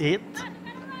 for 8.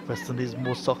 West Indies'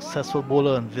 most successful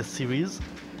bowler in this series,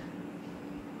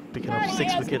 picking up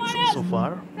 6 wickets so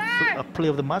far. A play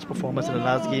of the match performance in the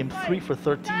last game, 3 for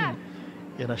 13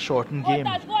 in a shortened game.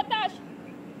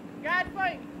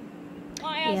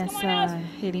 Yes,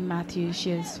 Hayley Matthews,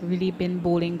 she has really been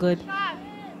bowling good.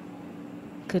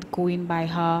 Good going by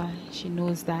her. She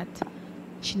knows that.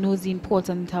 She knows the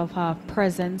importance of her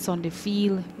presence on the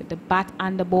field with the bat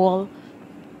and the ball.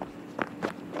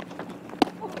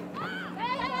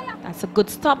 That's a good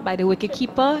stop by the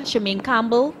wicketkeeper, Shemaine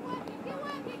Campbell.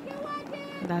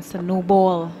 That's a no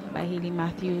ball by Hayley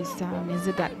Matthews. Is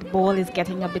it that the ball is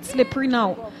getting a bit slippery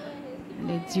now? And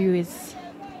the dew is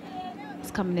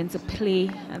coming into play.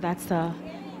 And that's a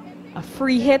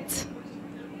free hit.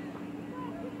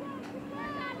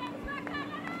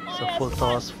 It's a full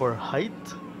toss for height.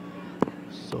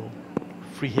 So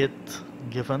free hit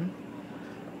given.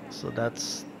 So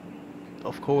that's,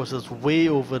 of course, it's way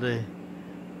over the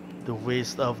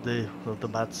waist of the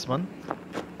batsman.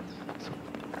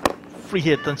 Free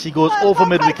hit, and she goes over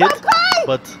mid-wicket,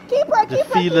 but the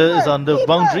fielder is on the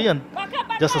boundary, and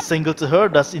just a single to her.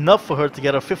 That's enough for her to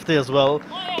get her 50 as well.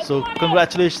 So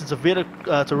congratulations to Veda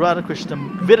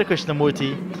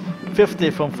Krishnamurti, 50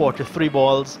 from 43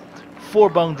 balls, 4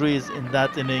 boundaries in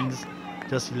that innings,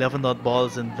 just 11 odd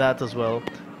balls in that as well.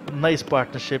 Nice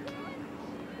partnership,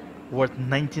 worth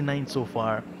 99 so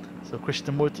far. So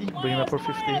Krishnamurti bringing up her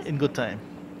 50 in good time.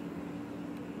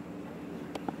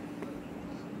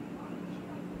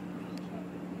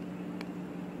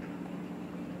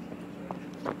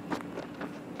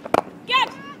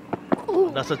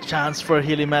 That's a chance for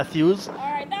Hayley Matthews.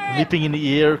 Leaping in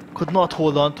the air, could not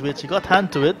hold on to it. She got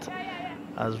hand to it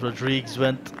as Rodriguez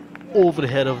went over the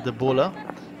head of the bowler.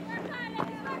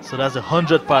 So that's a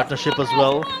 100 partnership as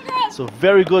well. So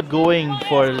very good going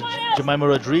for Jemima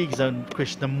Rodriguez and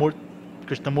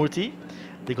Krishnamurti.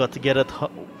 They got together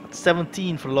at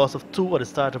 17 for the loss of 2 at the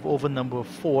start of over number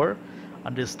 4.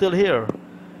 And they're still here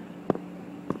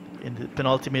in the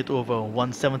penultimate over,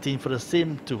 117 for the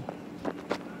same 2.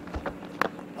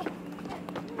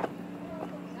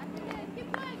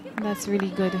 That's really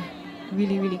good.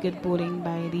 Really good bowling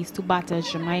by these 2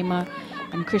 batters, Jemima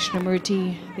and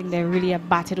Krishnamurti. I think they really have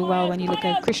batted well. When you look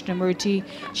at Krishnamurti,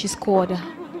 she scored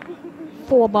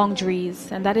 4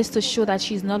 boundaries, and that is to show that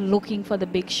she's not looking for the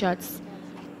big shots.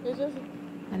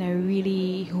 And I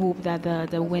really hope that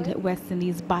the West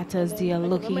Indies batters, they are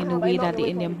looking in the way that the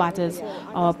Indian batters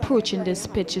are approaching this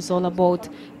pitch. Is all about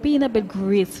being a bit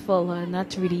graceful and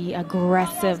not really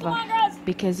aggressive,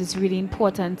 because it's really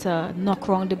important to knock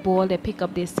around the ball. They pick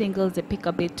up their singles, they pick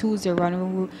up their 2s,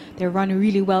 they run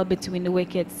really well between the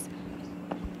wickets.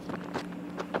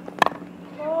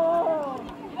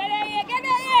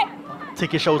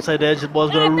 Tickish outside edge, the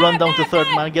ball's going to run down to third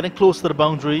man, getting close to the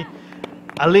boundary.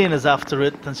 Alain is after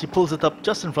it, and she pulls it up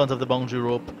just in front of the boundary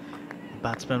rope. The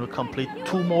batsman will complete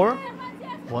 2 more,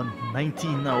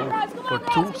 119 now for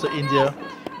 2. So India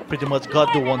pretty much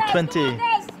got the 120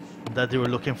 that they were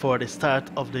looking for at the start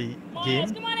of the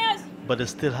game, but they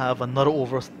still have another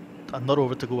over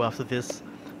to go after this,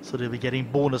 so they'll be getting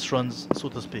bonus runs, so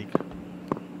to speak.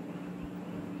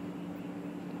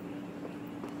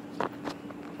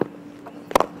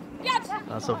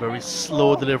 That's a very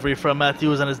slow delivery from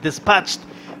Matthews, and it's dispatched,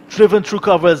 driven through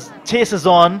covers, chases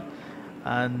on,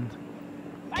 and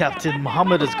Captain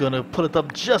Mohammed is going to pull it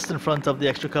up just in front of the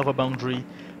extra cover boundary,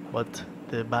 but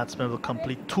the batsman will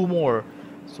complete 2 more.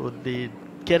 So they're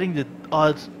getting the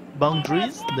odd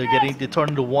boundaries, they're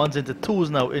turning the 1s into 2s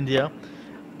now, India.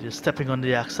 They're stepping on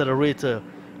the accelerator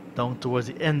down towards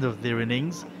the end of their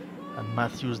innings, and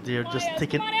Matthews there just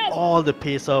taking all the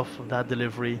pace off of that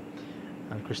delivery,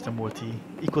 and Krishnamurti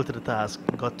equal to the task,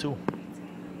 got 2.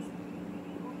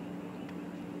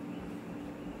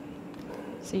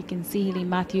 So you can see Healy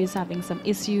Matthews having some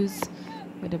issues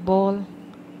with the ball.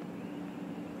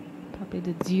 Probably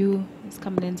the dew is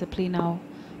coming into play now.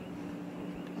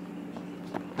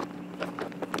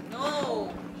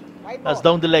 That's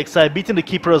down the leg side, beating the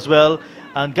keeper as well,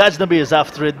 and Gajnabi is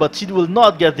after it, but she will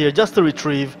not get there, just a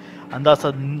retrieve, and that's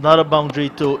another boundary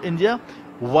to India.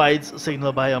 Wides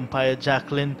signal by umpire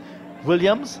Jacqueline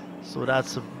Williams. So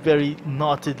that's a very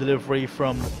naughty delivery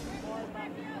from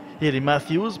Healy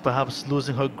Matthews, perhaps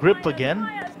losing her grip again.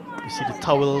 You see the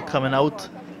towel coming out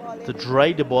to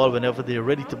dry the ball whenever they're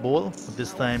ready to bowl. But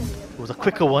this time it was a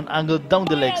quicker one, angled down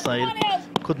the leg side,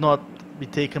 could not be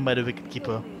taken by the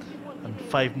wicketkeeper. And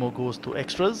 5 more goes to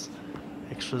extras.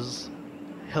 Extras,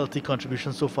 healthy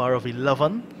contribution so far of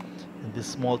 11 in this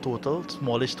small total,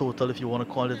 smallish total if you want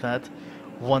to call it that.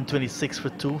 126 for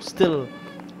 2, still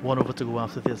 1 over to go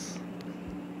after this.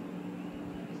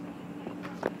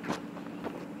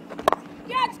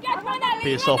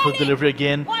 Pace off with delivery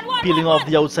again, peeling off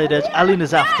the outside edge. Aline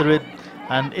is after it,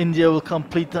 and India will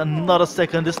complete another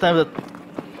second. This time that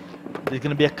there's going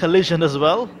to be a collision as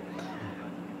well,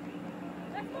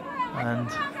 and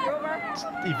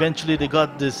eventually they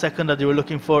got the second that they were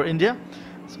looking for, India.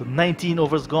 So 19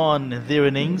 overs gone in their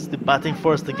innings. The batting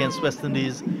first against West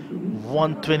Indies,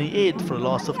 128 for a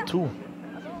loss of 2.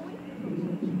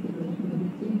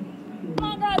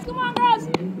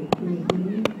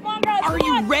 Are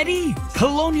you ready?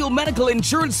 Colonial Medical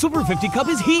Insurance Super 50 Cup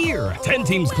is here. 10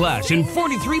 teams clash in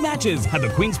 43 matches at the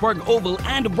Queen's Park Oval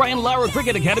and Brian Lara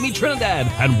Cricket Academy Trinidad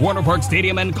and Warner Park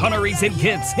Stadium and Connery St.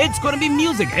 Kitts. It's going to be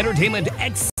music, entertainment,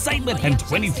 excitement, and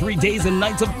 23 days and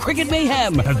nights of cricket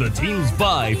mayhem as the teams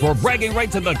vie for bragging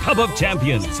rights at the Cup of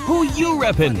Champions. Who you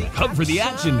reppin'? Come for the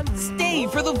action, stay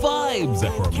for the vibes.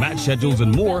 For match schedules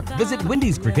and more, visit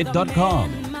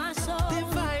windiescricket.com.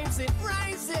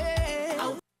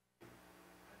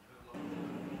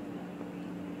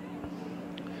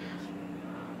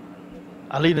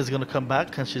 Aline is going to come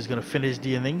back and she's going to finish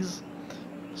the innings.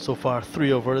 So far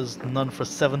 3 overs, none for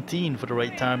 17 for the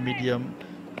right arm medium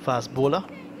fast bowler.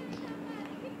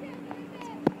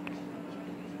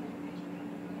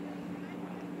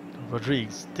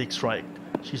 Rodriguez takes strike.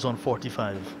 She's on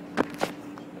 45.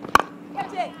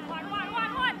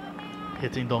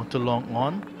 Hitting down to long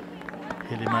on.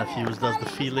 Healy Matthews does the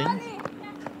fielding.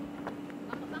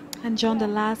 And John, the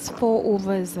last 4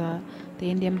 overs, the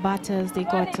Indian batters, they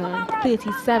got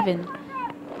 37.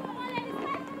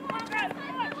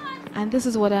 And this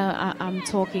is what I'm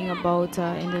talking about.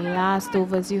 In the last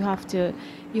overs, you have to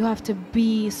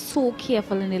be so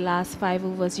careful in the last 5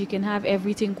 overs. You can have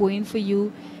everything going for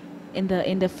you in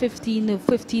the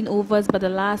 15 overs, but the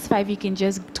last 5 you can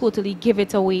just totally give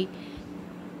it away.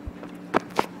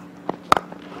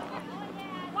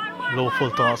 Low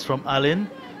full toss from Aline,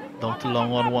 down to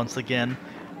long on once again.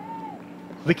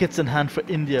 Wickets in hand for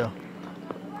India.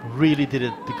 Really did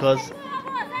it, because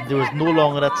there was no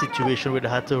longer that situation where they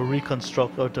had to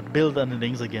reconstruct or to build an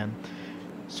innings again.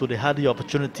 So they had the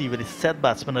opportunity with the set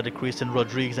batsmen at the crease in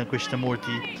Rodriguez and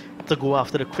Krishnamurti to go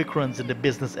after the quick runs in the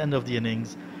business end of the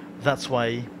innings. That's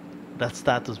why that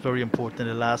stat was very important in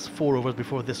the last 4 overs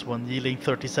before this one, yielding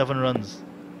 37 runs.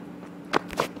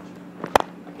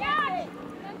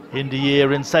 In the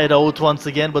air, inside out once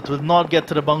again, but will not get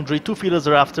to the boundary. 2 fielders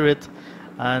are after it,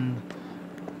 and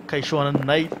Kaishwan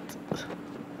Knight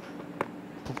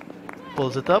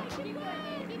pulls it up.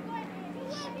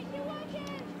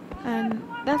 And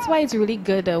that's why it's really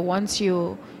good once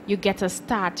you get a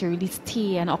start to really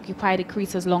stay and occupy the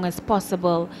crease as long as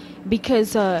possible,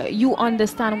 because you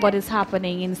understand what is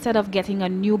happening. Instead of getting a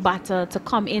new batter to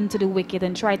come into the wicket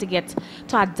and try to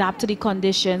adapt to the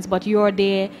conditions, but you're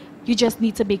there, you just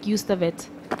need to make use of it.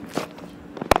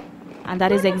 And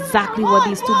that is exactly what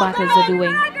these 2 batters are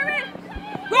doing.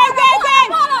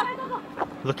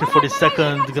 Looking for the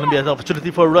second, going to be an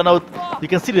opportunity for a run out. You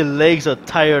can see the legs are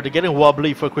tired, they're getting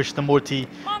wobbly for Krishnamurti,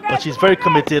 but she's very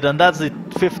committed, and that's the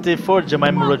 50 for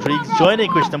Jemima Rodriguez,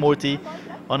 joining Krishnamurti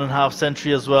on a half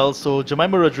century as well. So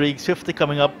Jemima Rodriguez, 50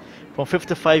 coming up from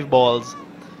 55 balls,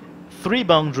 3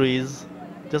 boundaries,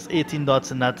 just 18 dots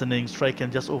in that inning,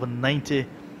 striking just over 90.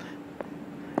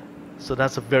 So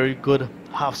that's a very good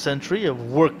half century, a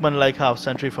workman-like half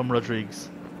century from Rodriguez.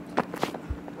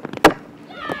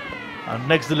 And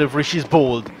next delivery, she's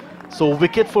bowled. So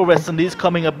wicket for West Indies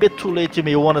coming a bit too late, you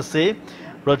may want to say.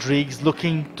 Rodriguez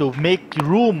looking to make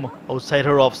room outside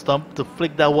her off stump to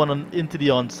flick that one into the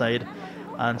onside.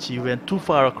 And she went too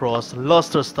far across,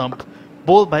 lost her stump.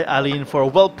 Bowled by Aline for a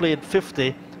well-played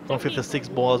 50 from 56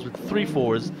 balls with 3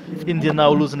 fours. India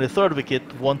now losing the third wicket,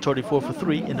 134 for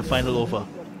 3 in the final over.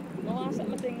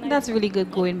 That's really good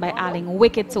going by Aline.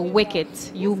 Wicket to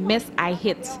wicket. You miss, I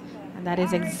hit. And that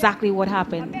is exactly what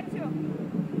happened.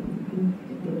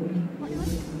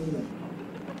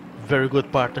 Very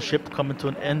good partnership coming to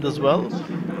an end as well.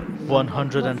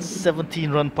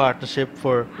 117 run partnership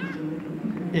for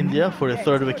India for the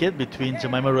third wicket between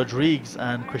Jemima Rodriguez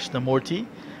and Krishnamurti,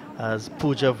 as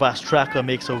Pooja Vastraka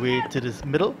makes her way to this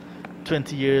middle.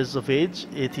 20 years of age,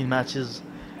 18 matches,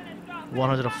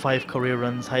 105 career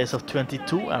runs, highest of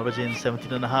 22, averaging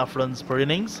 17.5 runs per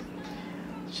innings.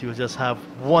 She will just have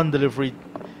one delivery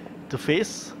to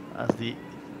face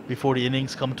before the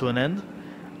innings come to an end.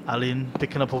 Aline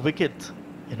picking up a wicket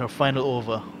in her final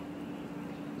over.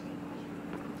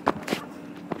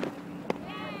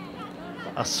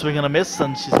 A swing and a miss,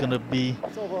 and she's going to be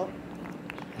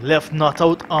left not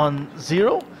out on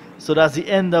 0. So that's the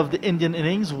end of the Indian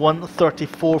innings.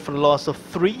 134 for the loss of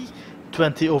 3.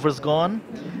 20 overs gone.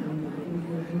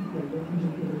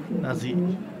 As the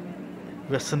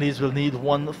West Indies will need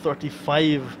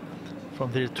 135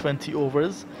 from their 20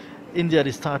 overs. India at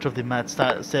the start of the match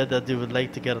said that they would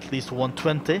like to get at least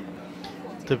 120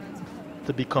 to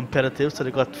be competitive, so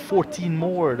they got 14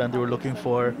 more than they were looking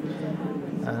for.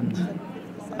 And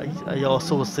I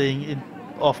also was saying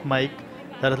off mic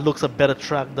that it looks a better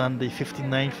track than the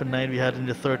 59 for 9 we had in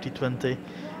the 30-20.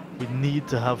 We need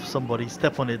to have somebody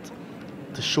step on it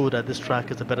to show that this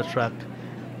track is a better track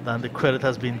than the credit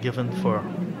has been given for.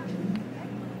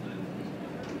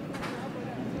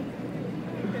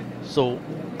 So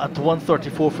at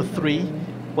 134 for 3,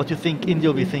 what do you think India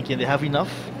will be thinking? They have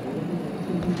enough?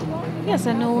 Yes,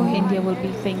 I know India will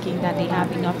be thinking that they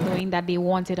have enough, knowing that they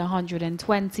wanted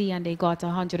 120 and they got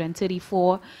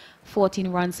 134, 14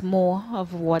 runs more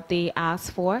of what they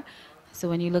asked for. So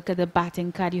when you look at the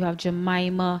batting card, you have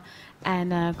Jemima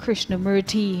and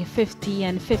Krishnamurti, 50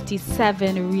 and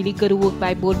 57. Really good work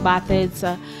by both batters.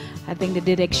 I think they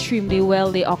did extremely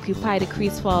well. They occupied the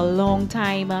crease for a long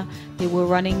time. They were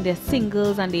running their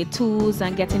singles and their twos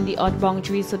and getting the odd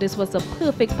boundaries. So this was a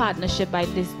perfect partnership by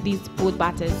these both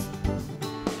batters.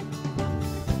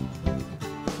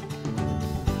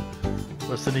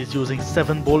 West Indies using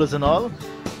 7 bowlers in all,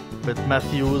 with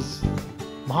Matthews,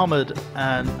 Mohammed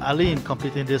and Aline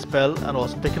completing their spell and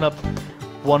also picking up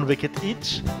 1 wicket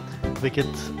each.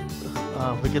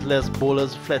 Wicketless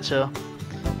bowlers Fletcher,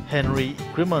 Henry,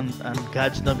 Grimmond and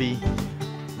Gajnabi.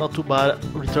 Not too bad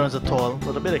returns at all,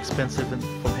 but a bit expensive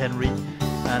from Henry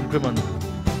and Grimmond.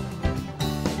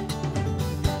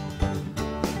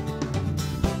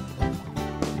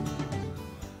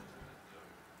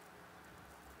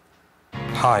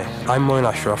 Hi, I'm Moin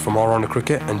Ashraf from All Rounder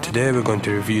Cricket, and today we're going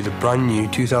to review the brand new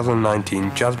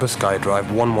 2019 Jasper Skydrive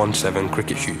 117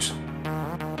 cricket shoes.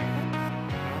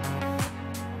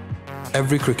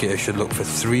 Every cricketer should look for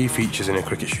 3 features in a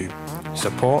cricket shoe: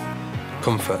 support,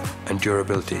 comfort and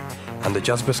durability, and the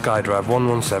Jasper Skydrive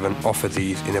 117 offer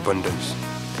these in abundance.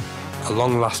 A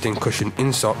long-lasting cushion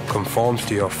insert conforms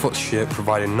to your foot's shape,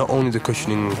 providing not only the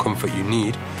cushioning and comfort you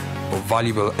need, but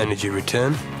valuable energy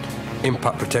return,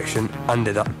 impact protection and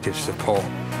adaptive support.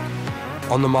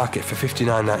 On the market for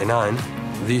 $59.99,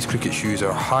 these cricket shoes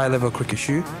are a high-level cricket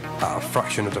shoe at a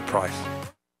fraction of the price.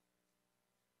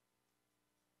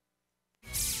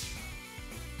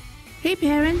 Hey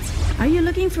parents, are you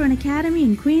looking for an academy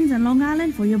in Queens and Long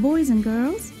Island for your boys and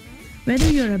girls? Whether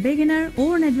you're a beginner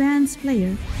or an advanced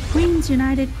player, Queens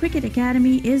United Cricket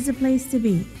Academy is the place to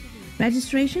be.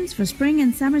 Registrations for spring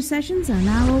and summer sessions are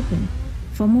now open.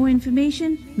 For more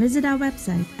information, visit our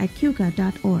website at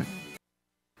qca.org.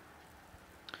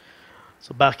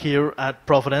 So back here at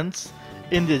Providence,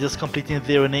 India just completing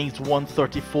their innings,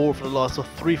 134 for the loss of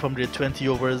 3 from their 20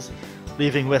 overs,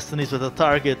 leaving West Indies with a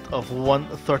target of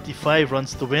 135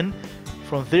 runs to win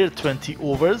from their 20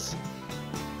 overs.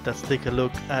 Let's take a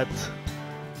look at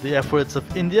the efforts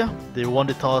of India. They won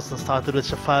the toss and started with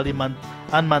Shafali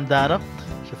and Mandana.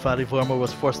 Shafali Verma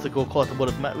was forced to go, caught the ball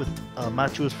with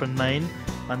Matthews for 9.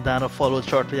 Mandana followed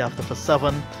shortly after for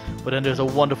 7. But then there's a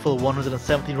wonderful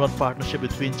 117-run partnership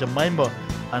between Jemima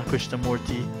and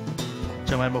Krishnamurti.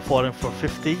 Jemima falling for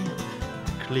 50,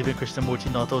 leaving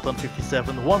Krishnamurti not out on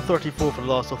 57. 134 for the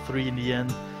loss of 3 in the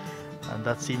end. And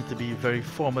that seemed to be very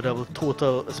formidable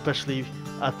total, especially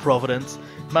at Providence.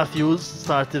 Matthews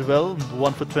started well,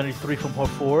 1 for 23 from her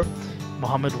 4.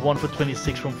 Mohammed 1 for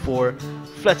 26 from 4.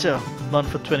 Fletcher, none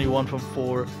for 21 from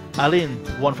 4. Alain,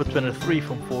 1 for 23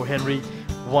 from 4. Henry,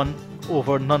 1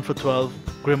 over, none for 12.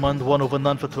 Grimond, 1 over,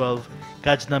 none for 12.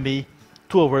 Gajnami,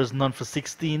 2 overs, none for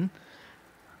 16.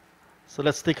 So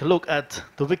let's take a look at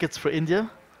the wickets for India.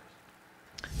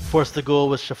 First to go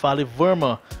was Shafali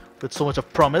Verma with so much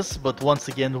of promise, but once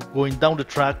again going down the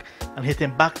track and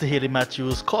hitting back to Hayley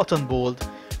Matthews, caught on bold,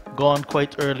 gone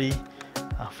quite early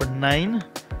for 9,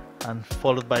 and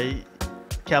followed by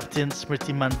captain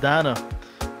Smriti Mandana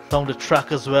down the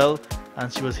track as well,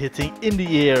 and she was hitting in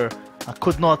the air and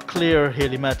could not clear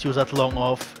Hayley Matthews at long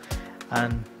off,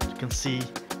 and you can see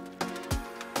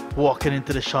walking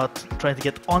into the shot trying to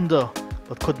get under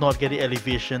but could not get the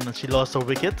elevation, and she lost her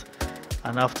wicket.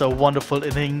 And after a wonderful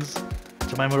innings,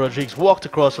 Jemima Rodriguez walked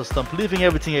across her stump, leaving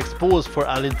everything exposed for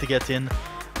Alain to get in,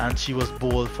 and she was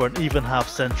bowled for an even half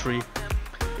century.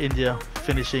 India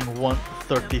finishing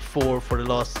 134 for the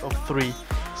loss of 3.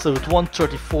 So with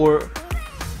 134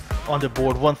 on the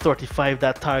board, 135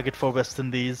 that target for West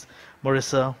Indies.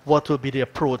 Marissa, what will be the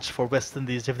approach for West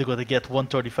Indies if they're going to get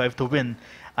 135 to win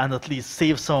and at least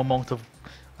save some amount of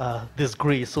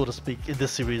disgrace, so to speak, in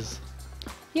this series?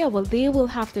 Yeah, well, they will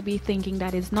have to be thinking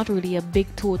that it's not really a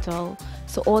big total.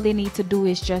 So all they need to do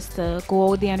is just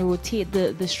go out there and rotate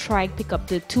the strike, pick up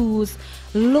the twos,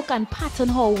 look and pattern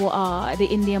how the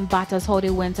Indian batters, how they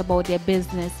went about their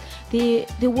business. They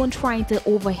weren't trying to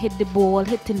overhit the ball,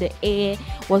 hit in the air.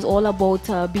 Was all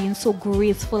about being so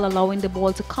graceful, allowing the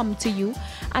ball to come to you.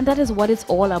 And that is what it's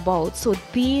all about. So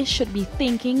they should be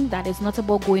thinking that it's not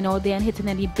about going out there and hitting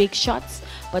any big shots,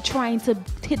 but trying to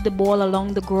hit the ball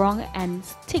along the ground and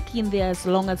stick in there as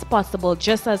long as possible,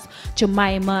 just as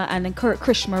Jemima and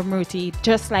Krishnamurti,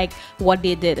 just like what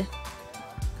they did.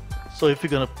 So if you're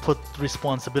going to put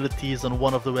responsibilities on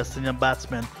one of the West Indian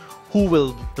batsmen, who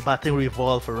will the batting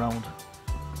revolve around?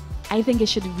 I think it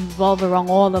should revolve around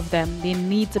all of them. They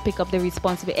need to pick up the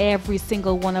responsibility. Every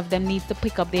single one of them needs to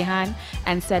pick up their hand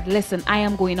and said, listen, I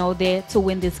am going out there to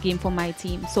win this game for my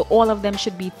team. So all of them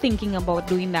should be thinking about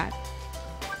doing that.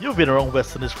 You've been around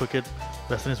West Indies cricket,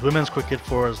 West Indies women's cricket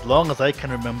for as long as I can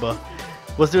remember.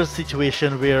 Was there a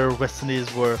situation where West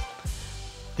Indies were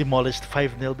demolished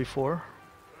 5-0 before?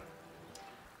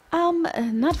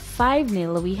 Not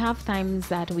 5-0. We have times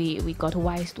that we got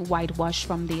whitewashed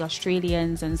from the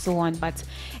Australians and so on, but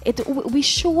we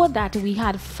showed that we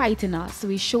had fight in us.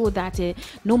 We showed that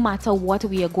no matter what,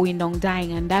 we are going down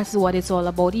dying, and that's what it's all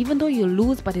about. Even though you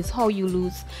lose, but it's how you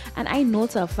lose. And I know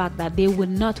to a fact that they would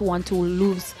not want to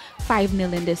lose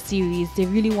 5-0 in this series. They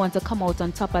really want to come out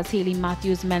on top, as Hayley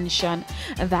Matthews mentioned,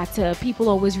 that people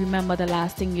always remember the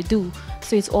last thing you do.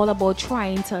 So it's all about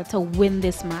trying to win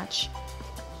this match.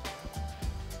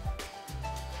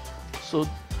 So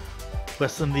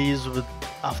West Indies,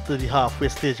 after the halfway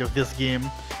stage of this game,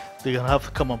 they're going to have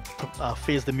to come up,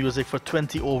 face the music for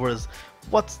 20 overs.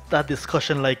 What's that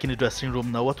discussion like in the dressing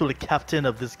room now? What will the captain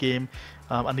of this game,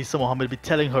 Anisa Mohammed, be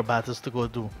telling her batters to go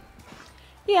do?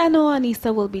 Yeah, I know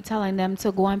Anisa will be telling them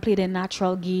to go and play their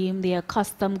natural game. They are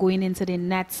accustomed going into the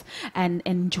nets and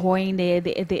enjoying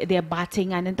their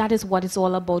batting, and that is what it's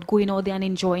all about, going out there and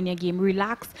enjoying your game,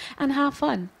 relax and have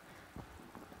fun.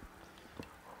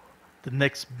 The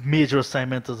next major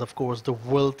assignment is, of course, the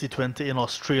World T20 in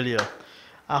Australia.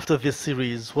 After this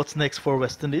series, what's next for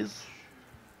West Indies?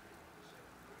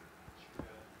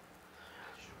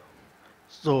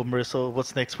 So, Marissa,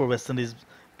 what's next for West Indies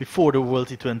before the World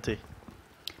T20?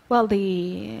 Well,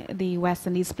 the West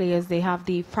Indies players, they have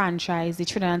the franchise, the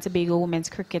Trinidad and Tobago Women's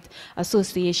Cricket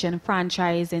Association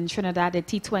franchise in Trinidad, the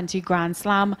T20 Grand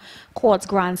Slam, Quartz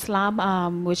Grand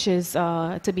Slam, which is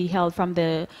to be held from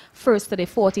the 1st to the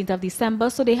 14th of December.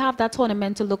 So they have that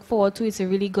tournament to look forward to. It's a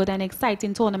really good and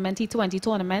exciting tournament, T20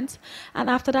 tournament. And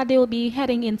after that, they will be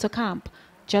heading into camp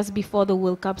just before the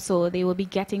World Cup, so they will be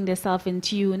getting themselves in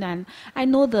tune. And I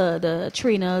know the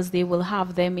trainers, they will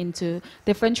have them into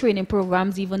different training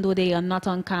programs even though they are not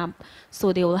on camp,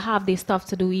 so they will have their stuff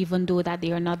to do even though that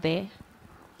they are not there.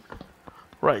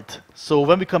 Right, so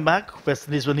when we come back, West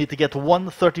Indies will need to get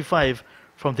 135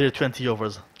 from their 20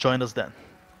 overs. Join us then.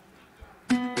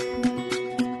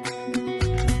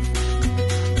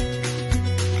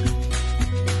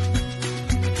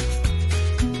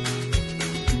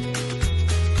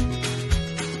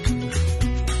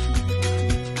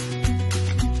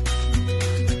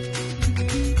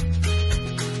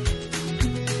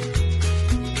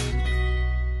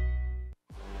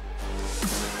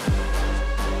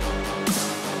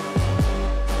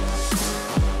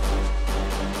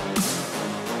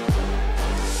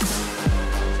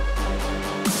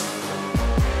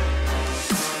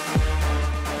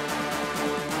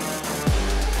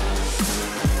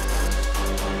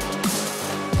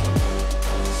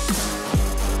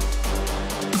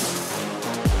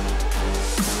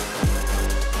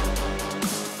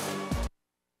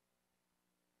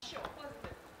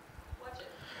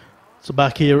 So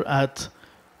back here at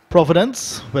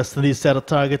Providence, West Indies set a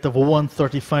target of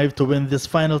 135 to win this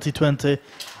final T20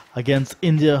 against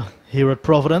India here at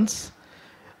Providence.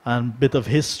 And bit of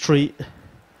history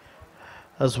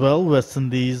as well, West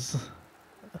Indies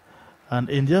and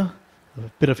India.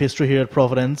 A bit of history here at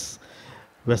Providence.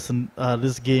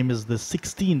 This game is the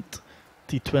 16th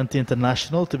T20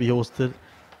 International to be hosted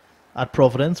at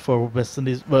Providence for West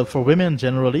Indies, well, for women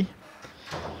generally.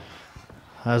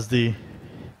 As the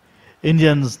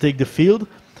Indians take the field,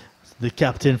 the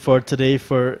captain for today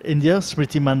for India,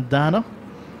 Smriti Mandhana.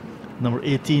 Number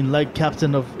 18, like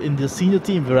captain of India's senior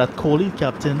team, Virat Kohli,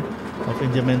 captain of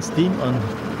India men's team, on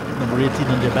number 18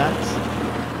 on their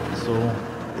backs. So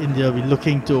India will be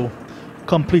looking to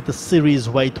complete the series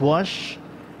whitewash,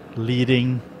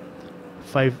 leading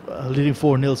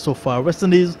 4-0 so far. West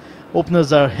Indies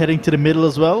openers are heading to the middle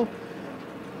as well.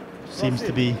 Seems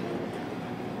to be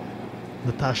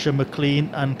Natasha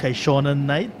McLean and Kaishona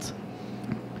Knight.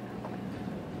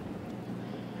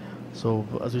 So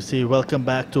as we say, welcome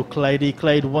back to Clyde.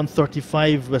 Clyde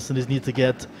 135. West Indies need to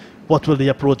get. What will the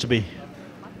approach be?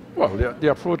 Well,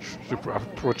 the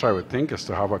approach I would think is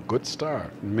to have a good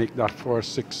start, make that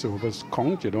first 6 overs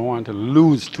count. You don't want to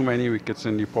lose too many wickets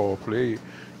in the power play.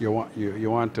 You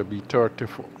want to be 30,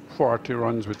 40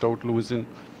 runs without losing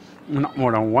not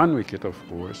more than 1 wicket, of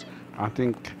course. I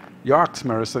think you asked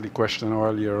Marissa the question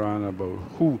earlier on about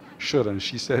who should, and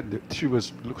she said that she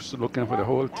was looking for the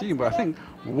whole team. But I think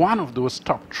one of those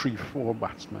top 3-4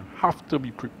 batsmen have to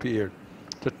be prepared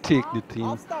to take the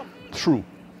team through.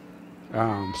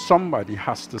 Somebody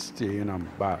has to stay in and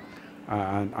bat,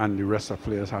 and the rest of the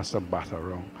players has to bat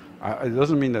around. It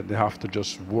doesn't mean that they have to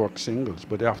just work singles,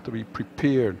 but they have to be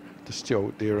prepared to stay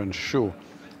out there and show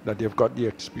that they've got the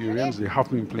experience. They have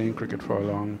been playing cricket for a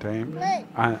long time,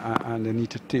 and they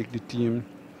need to take the team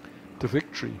to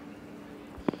victory.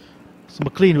 So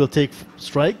McLean will take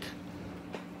strike.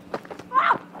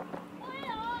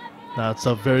 That's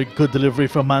a very good delivery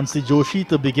from Mansi Joshi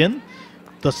to begin.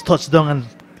 Just touched down and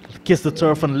kissed the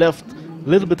turf and left. A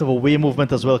little bit of a way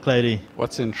movement as well, Clyde.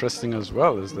 What's interesting as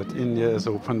well is that India has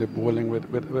opened the bowling with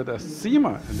a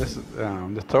seamer. And this is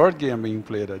the third game being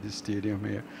played at the stadium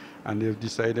here. And they've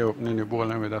decided opening the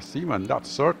bowling with a seamer. And that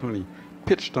certainly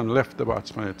pitched and left the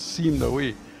batsman. It seemed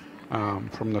away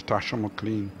from Natasha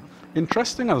McLean.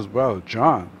 Interesting as well,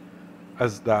 John,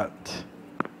 is that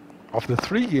of the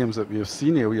 3 games that we have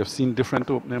seen here, we have seen different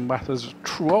opening batters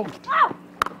throughout.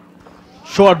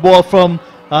 Short ball from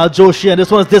Joshi, and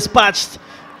this one is dispatched.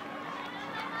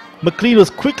 McLean was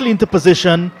quickly into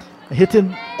position,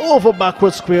 hitting over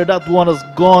backward square. That one has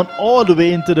gone all the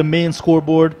way into the main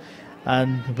scoreboard,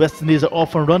 and West Indies are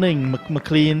off and running.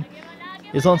 McLean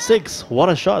is on 6. What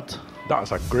a shot.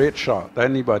 That's a great shot.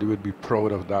 Anybody would be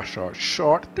proud of that shot.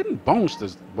 Short, didn't bounce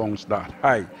that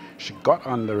high. She got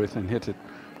under it and hit it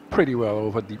pretty well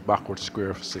over the backward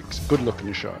square for 6. Good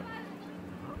looking shot.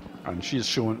 And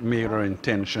she's made her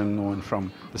intention known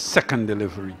from the second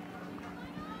delivery.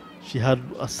 She had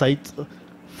a sight.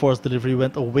 First delivery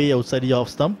went away outside the off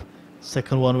stump.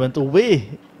 Second one went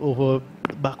away over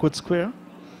backward square.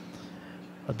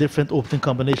 A different opening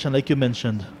combination, like you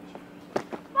mentioned.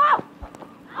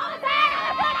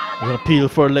 An appeal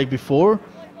for a leg before.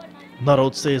 Not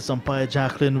out, says umpire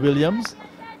Jacqueline Williams.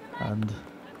 And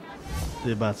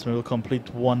the batsman will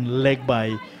complete 1 leg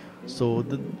by. So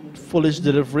the foolish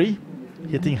delivery,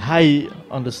 hitting high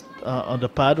on the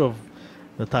pad of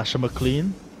Natasha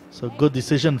McLean. So good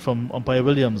decision from umpire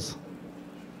Williams.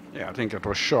 Yeah, I think it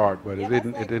was short, but it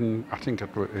didn't. I think it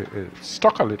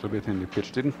stuck a little bit in the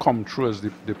pitch. Didn't come through as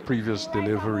the previous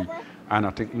delivery, and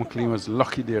I think McLean was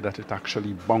lucky there that it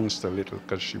actually bounced a little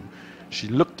because she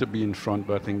looked to be in front,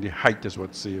 but I think the height is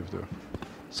what saved her.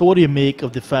 So what do you make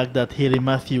of the fact that Hayley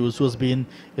Matthews, who has been,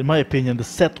 in my opinion, the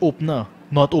set opener,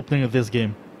 not opening of this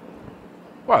game?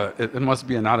 Well, it must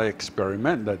be another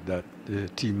experiment that the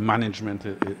team management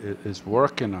is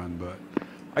working on. But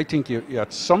I think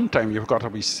at some time you've got to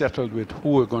be settled with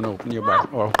who are going to open your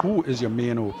back, or who is your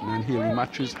main opener. And Hayley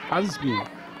Matthews has been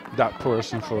that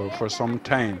person for some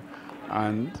time.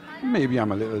 And maybe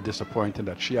I'm a little disappointed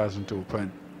that she hasn't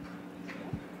opened.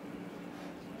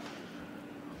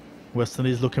 West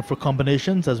Indies looking for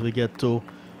combinations as we get to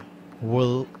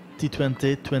World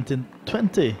T20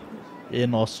 2020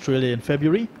 in Australia in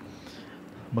February.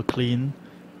 McLean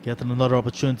getting another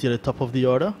opportunity at the top of the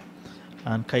order.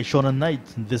 And Kaishona Knight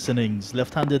in this innings.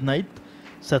 Left-handed Knight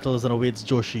settles and awaits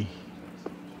Joshi.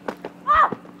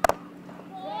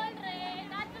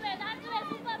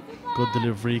 Good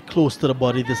delivery, close to the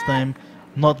body this time.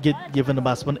 Not giving the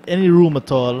batsman any room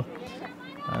at all.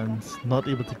 And not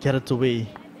able to get it away.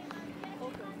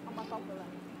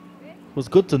 It was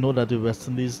good to know that the West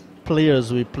Indies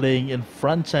players were playing in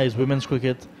franchise women's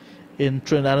cricket in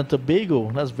Trinidad and Tobago.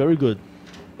 That's very good.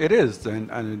 It is, and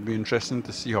it'd be interesting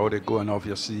to see how they go, and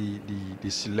obviously the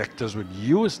selectors would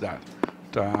use that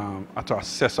to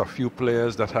assess a few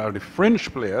players that are the fringe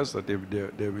players that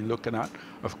they'll be looking at.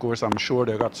 Of course, I'm sure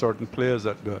they got certain players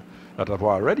that have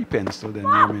already penciled their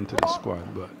name into the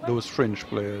squad, but those fringe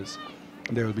players,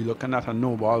 they will be looking at a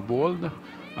no ball bowled.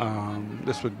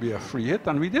 This would be a free hit,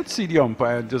 and we did see the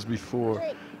umpire just before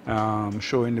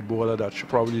showing the bowler that she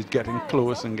probably is getting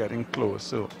close and getting close,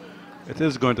 so it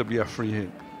is going to be a free hit.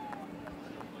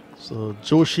 So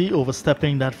Joshi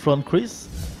overstepping that front crease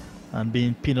and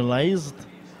being penalized.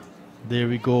 There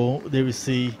we go. There we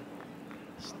see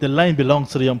the line belongs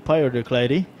to the umpire there,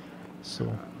 Clyde.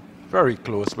 So very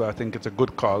close, but I think it's a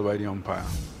good call by the umpire.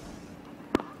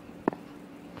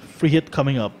 Free hit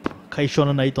coming up.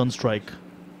 Kaishona Knight on strike.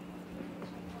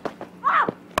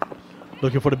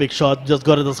 Looking for the big shot. Just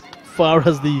got it as far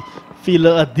as the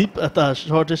fielder at deep at a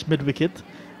shortish mid wicket.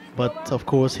 But of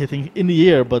course hitting in the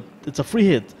air, but it's a free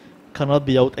hit. Cannot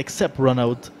be out except run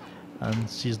out. And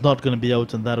she's not going to be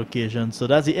out on that occasion. So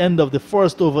that's the end of the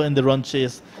first over in the run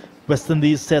chase. West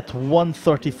Indies set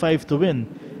 135 to win.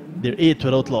 They're 8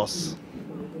 without loss.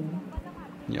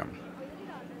 Yeah.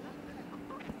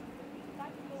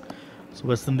 So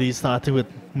West Indies starting with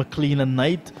McLean and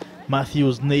Knight,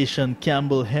 Matthews, Nation,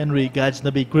 Campbell, Henry,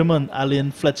 Gajnabi, Grimman,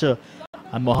 Allen, Fletcher,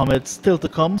 and Mohammed still to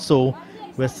come. So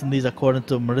West Indies, according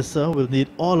to Marissa, will need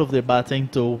all of their batting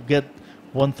to get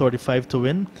 135 to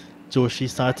win. Joshi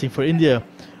starting for India,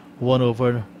 1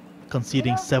 over,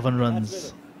 conceding 7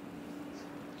 runs.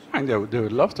 And they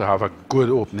would love to have a good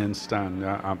opening stand.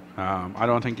 I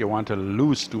don't think you want to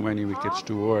lose too many wickets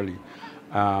too early.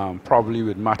 Probably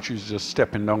with Matthews just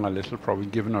stepping down a little, probably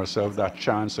giving herself that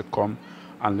chance to come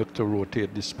and look to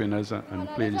rotate the spinners and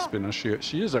play the spinners.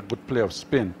 She is a good player of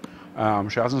spin.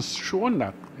 She hasn't shown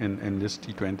that in this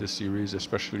T20 series,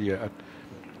 especially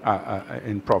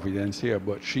in Providence here,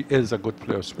 but she is a good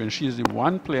player of spin. She is the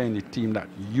one player in the team that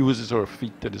uses her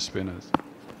feet to the spinners.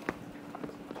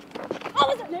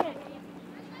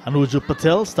 Anuju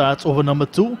Patel starts over number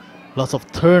 2. Lots of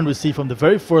turn we see from the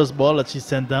very first ball that she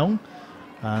sent down,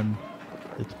 and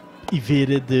it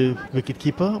evaded the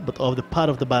wicketkeeper, but off the part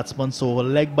of the batsman, so a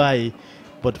leg by.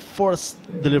 But first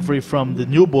delivery from the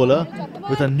new bowler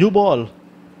with a new ball.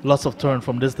 Lots of turn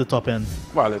from the top end.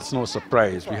 Well, it's no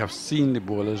surprise. We have seen the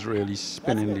bowlers really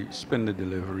spin the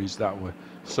deliveries that way.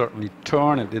 Certainly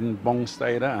turn, it didn't bounce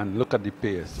either, and look at the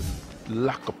pace.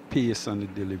 Lack of pace on the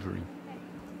delivery.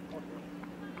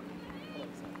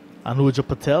 Anuja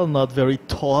Patel, not very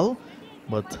tall,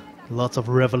 but lots of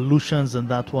revolutions in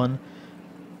that one.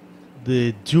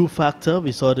 The dew factor,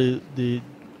 we saw the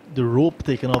rope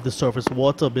taken off the surface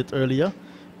water a bit earlier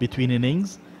between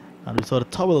innings, and we saw the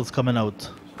towels coming out.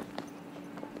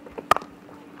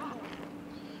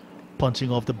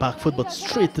 Punching off the back foot, but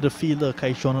straight to the fielder,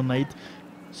 Kaishona Knight.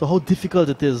 So how difficult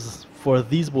it is for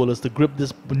these bowlers to grip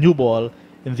this new ball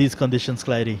in these conditions,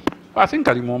 Clyde? I think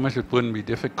at the moment it wouldn't be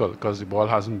difficult because the ball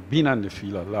hasn't been on the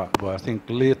field a lot. But I think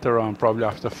later on, probably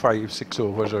after 5-6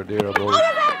 overs or thereabouts,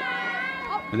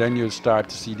 then you'll start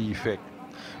to see the effect.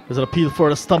 There's an appeal for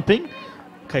a stumping.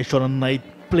 Kaishona Knight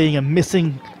playing and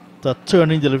missing the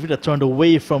turning delivery that turned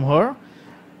away from her.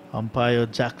 Umpire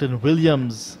Jacqueline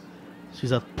Williams,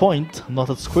 she's at point, not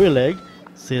at square leg,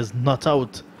 says not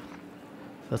out.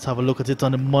 Let's have a look at it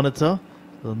on the monitor.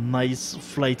 A nice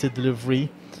flighted delivery.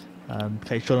 And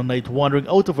Kaishona Knight wandering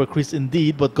out of her crease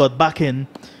indeed, but got back in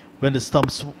when the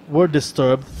stumps were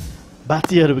disturbed.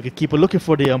 Bhatia, the wicketkeeper, looking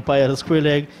for the umpire. The square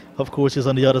leg, of course, is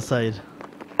on the other side.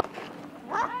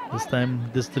 This time,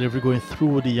 this delivery going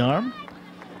through the arm.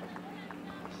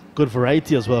 Good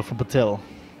variety as well from Patel.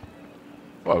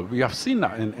 Well, we have seen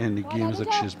that in the games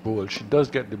that she's bowled. She does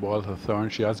get the ball to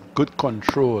third. She has good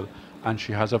control, and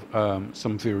she has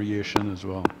some variation as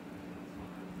well.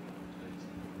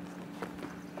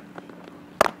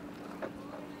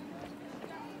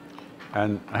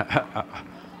 And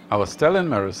I was telling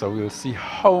Marissa, we'll see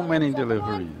how many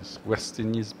deliveries West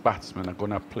Indies batsmen are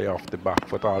going to play off the back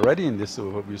foot. Already in this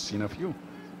over, we've seen a few.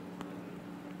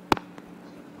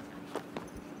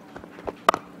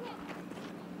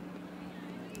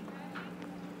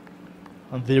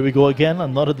 And there we go again,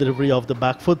 another delivery off the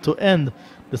back foot to end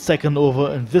the second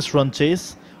over in this run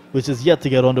chase, which is yet to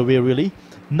get underway really.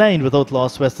 9 without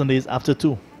loss, West Indies after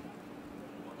 2.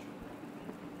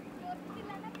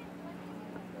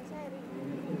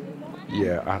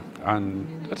 Yeah,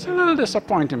 and it's a little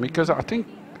disappointing because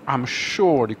I'm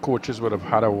sure the coaches would have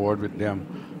had a word with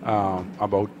them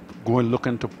about going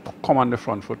looking to come on the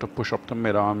front foot to push up to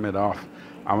mid-on, mid-off.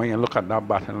 And when you look at that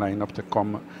batting lineup to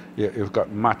come, you've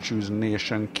got Matthews,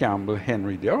 Nation, Campbell,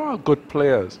 Henry. They're all good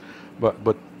players.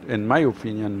 But in my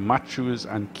opinion, Matthews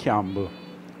and Campbell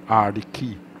are the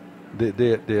key.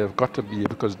 They've got to be,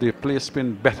 because they play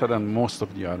spin better than most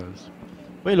of the others.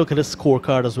 When you look at the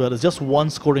scorecard as well, it's just one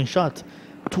scoring shot.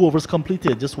 2 overs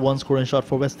completed, just one scoring shot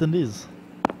for West Indies.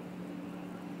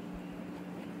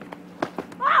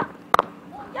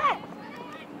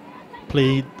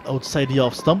 Played outside the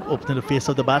off stump, opening the face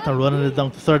of the bat and running it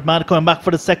down to third man. Coming back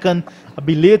for the second, a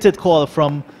belated call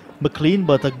from McLean,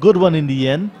 but a good one in the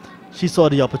end. She saw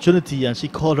the opportunity and she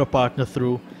called her partner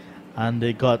through, and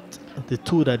they got the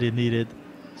 2 that they needed.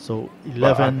 So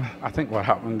 11. I think what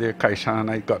happened there, Kaishan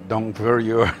and I got down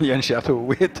very early, and she had to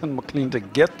wait on McLean to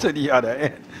get to the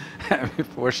other end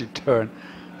before she turned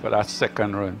for that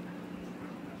second run.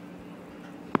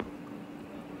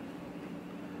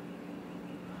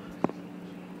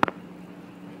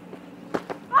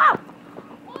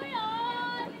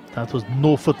 That was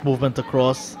no foot movement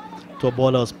across to a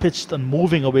ball that was pitched and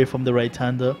moving away from the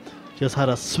right-hander. Just had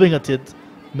a swing at it,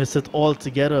 missed it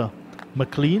altogether.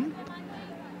 McLean.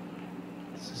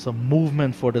 Some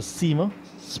movement for the seamer,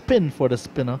 spin for the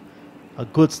spinner. A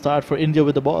good start for India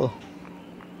with the ball.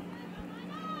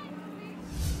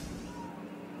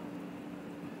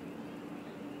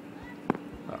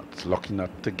 That's lucky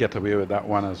not to get away with that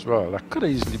one as well. That could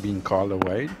have easily been called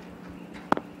away.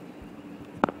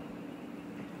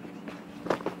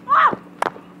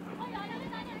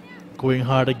 Going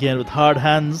hard again with hard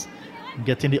hands,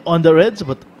 getting the under edge,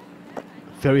 but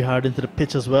very hard into the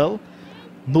pitch as well.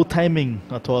 No timing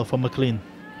at all for McLean.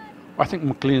 I think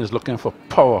McLean is looking for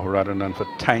power rather than for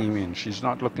timing. She's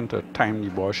not looking to time the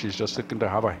ball. She's just looking to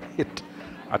have a hit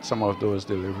at some of those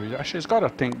deliveries. She's got to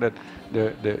think that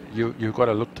you've got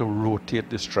to look to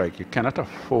rotate the strike. You cannot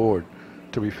afford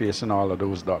to be facing all of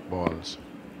those dot balls.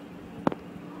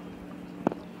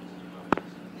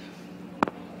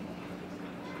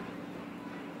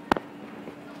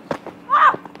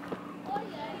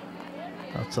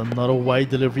 That's another wide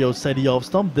delivery outside the off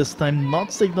stump. This time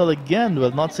not signal again.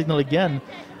 Well, not signal again.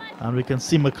 And we can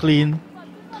see McLean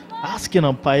asking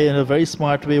umpire in a very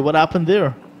smart way what happened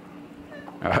there.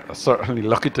 Certainly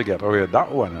lucky to get away with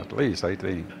that one, at least, I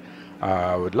think.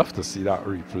 I would love to see that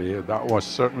replay. That was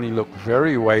certainly looked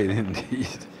very wide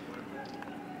indeed.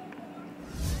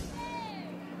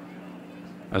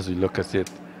 As we look at it.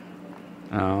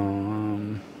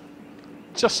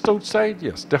 Just outside,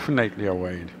 yes, definitely a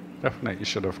wide. Definitely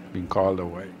should have been called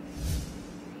away.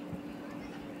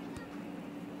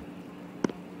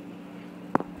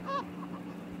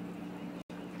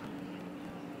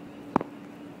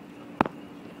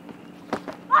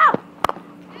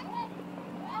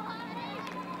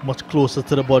 Much closer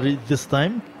to the body this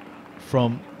time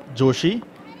from Joshi.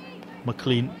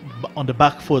 McLean on the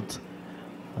back foot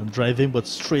and driving, but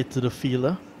straight to the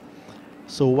fielder.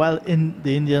 So while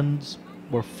the Indians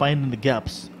were finding the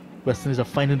gaps, West Indies are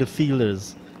finding the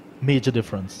fielders. Major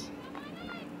difference.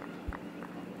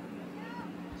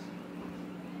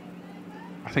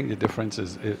 I think the difference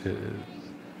is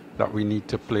that we need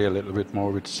to play a little bit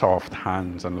more with soft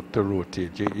hands and look to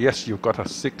rotate. Yes, you've got a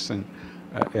 6 in,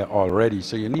 already,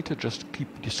 so you need to just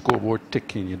keep the scoreboard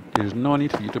ticking. There's no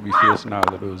need for you to be facing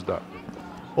all of those dots.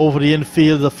 Over the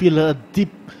infield, the fielder a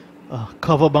deep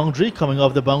cover boundary, coming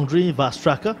off the boundary, vast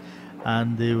tracker.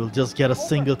 And they will just get a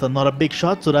single to not a big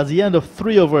shot. So that's the end of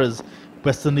 3 overs.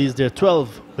 West Indies, they're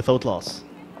 12 without loss.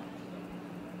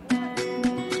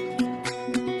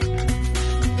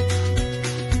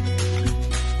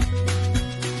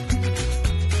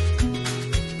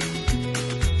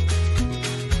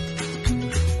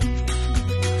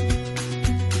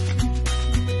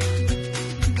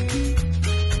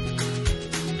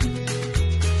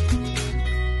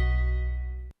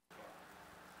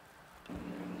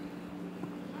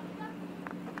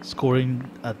 Scoring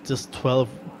at just 12,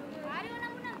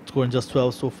 scoring just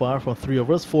 12 so far from 3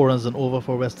 overs, 4 runs and over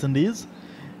for West Indies,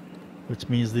 which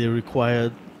means they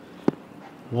required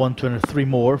 123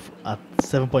 more at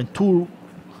 7.2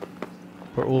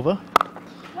 per over.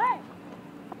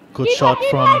 Good shot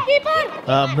from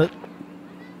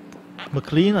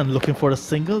McLean, and looking for a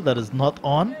single that is not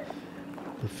on.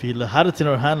 The fielder had it in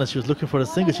her hand and she was looking for a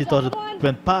single. She thought it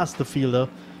went past the fielder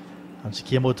and she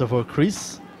came out of her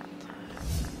crease.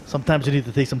 Sometimes you need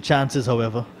to take some chances,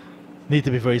 however. Need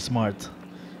to be very smart.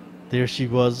 There she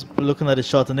was looking at the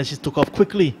shot, and then she took off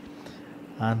quickly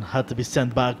and had to be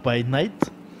sent back by Knight.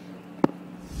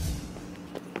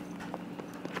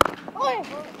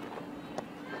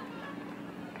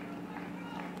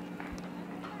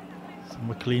 So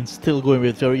McLean still going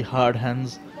with very hard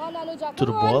hands to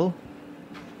the ball.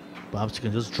 Perhaps she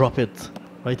can just drop it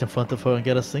right in front of her and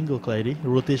get a single, Clyde.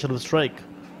 Rotation of strike.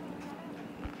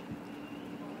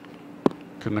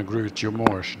 Couldn't agree with you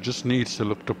more. She just needs to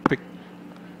look to pick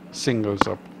singles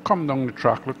up. Come down the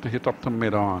track, look to hit up the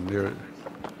mid-on. There.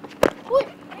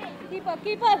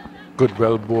 Keep up. Good,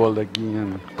 well bowled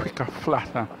again. Quicker,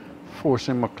 flatter,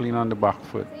 forcing McLean on the back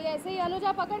foot.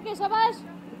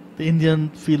 The Indian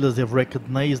fielders have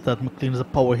recognized that McLean is a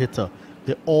power hitter.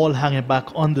 They're all hanging back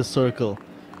on the circle.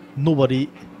 Nobody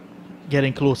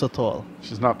getting close at all.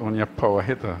 She's not only a power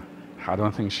hitter. I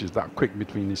don't think she's that quick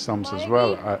between the stumps as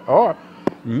well. Or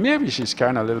maybe she's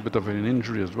carrying a little bit of an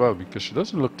injury as well, because she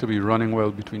doesn't look to be running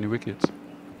well between the wickets.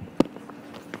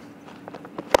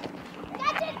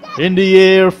 In the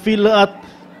air, fielder at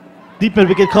deep mid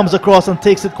wicket comes across and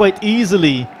takes it quite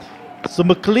easily. So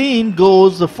McLean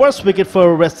goes the first wicket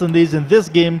for West Indies in this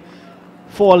game,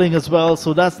 falling as well.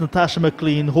 So that's Natasha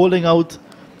McLean holding out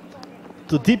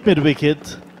to deep mid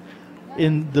wicket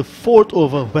in the 4th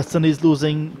over. West Indies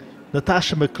losing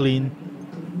Natasha McLean,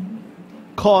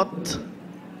 caught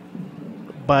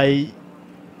by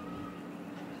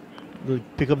the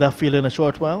pick up that field in a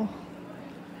short while.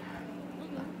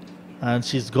 And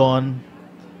she's gone.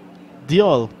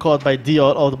 Diol, caught by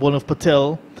Diol out the ball of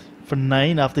Patel for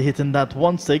 9 after hitting that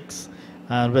 1-6.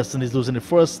 And West Indies losing the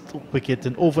first wicket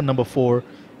in over number 4,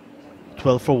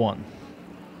 12 for 1.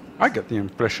 I get the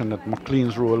impression that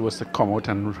McLean's role was to come out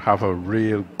and have a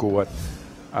real go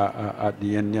at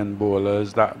the Indian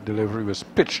bowlers. That delivery was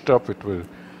pitched up,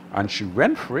 and she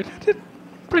went for it. Did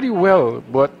pretty well,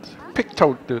 but picked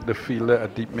out the fielder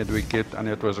at deep mid wicket, and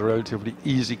it was a relatively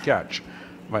easy catch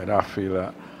by that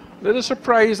fielder. Little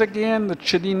surprise again, the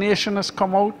Chidi Nation has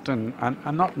come out and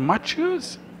not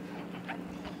Matthews.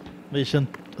 Nation,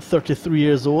 33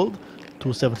 years old,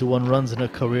 271 runs in her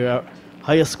career,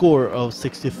 highest score of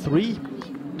 63,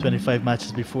 25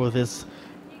 matches before this.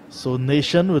 So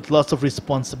Nation, with lots of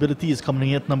responsibility, is coming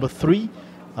in at number 3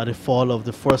 at the fall of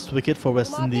the first wicket for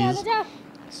West Indies.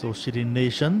 So Chidi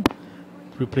Nation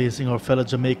replacing our fellow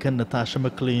Jamaican Natasha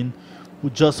McLean, who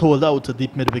just hold out a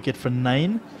deep mid wicket for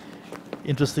 9.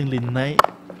 Interestingly,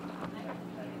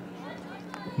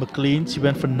 McLean, she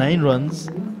went for 9 runs,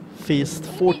 faced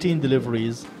 14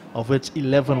 deliveries, of which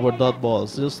 11 were dot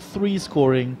balls. Just 3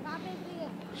 scoring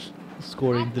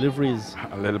deliveries.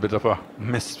 A little bit of a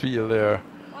misfield there,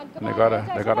 and they got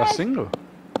a single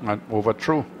and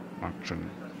overthrow actually.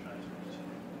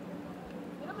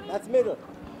 That's middle.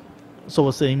 So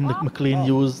we're saying McLean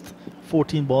used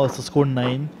 14 balls to score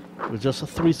 9 with just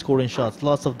 3 scoring shots,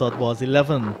 lots of dot balls,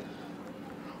 11.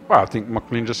 Well, I think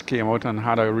McLean just came out and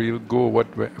had a real go.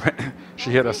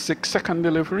 She had a 6-second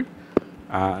delivery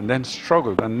and then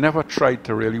struggled and never tried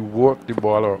to really work the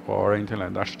ball or anything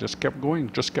like that. She just kept going,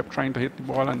 just kept trying to hit the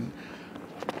ball. And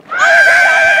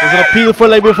there's an appeal for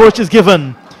leg before she's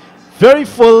given. Very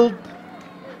full.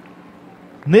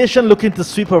 Nation looking to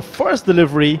sweep her first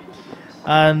delivery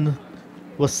and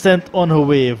was sent on her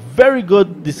way. Very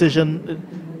good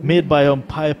decision made by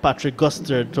umpire Patrick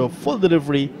Gustard to a full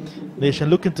delivery. Nation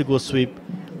looking to go sweep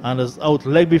and is out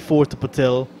leg before to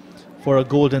Patel for a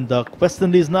golden duck. West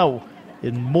Indies now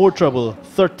in more trouble,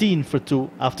 13 for 2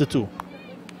 after 2.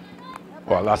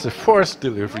 Well, that's the first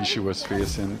delivery she was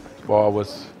facing. Ball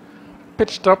was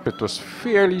pitched up, it was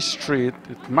fairly straight.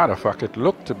 Matter of fact, it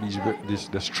looked to be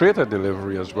the straighter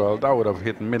delivery as well. That would have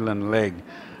hit middle and leg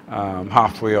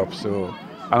halfway up. So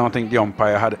I don't think the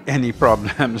umpire had any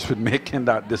problems with making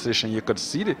that decision. You could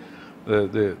see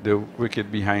the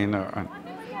wicket behind her.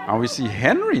 And we see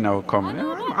Henry now coming.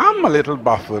 I'm a little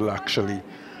baffled actually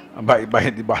by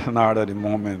the batting order at the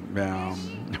moment.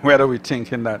 Whether we're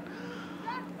thinking that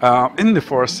in the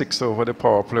first 6 over the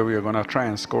power play we're going to try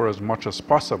and score as much as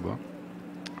possible.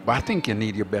 But I think you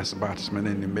need your best batsman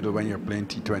in the middle when you're playing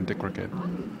T20 cricket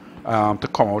to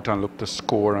come out and look to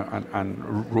score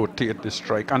and rotate the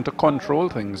strike and to control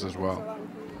things as well.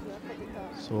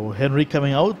 So Henry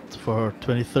coming out for her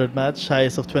 23rd match,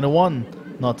 highest of 21.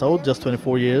 Not out, just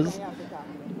 24 years.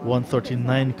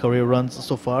 139 career runs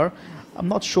so far. I'm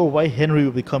not sure why Henry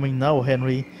will be coming now.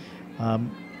 Henry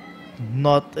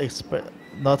not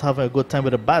having a good time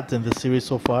with a bat in the series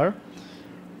so far.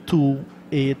 2,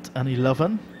 8 and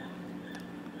 11.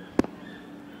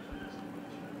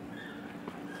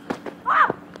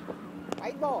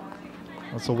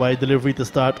 That's a wide delivery to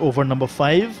start over number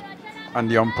 5. And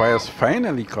the umpires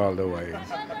finally called a wide.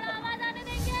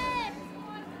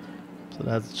 So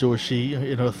that's Joshi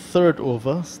in her 3rd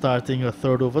over. Starting her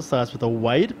 3rd over, starts with a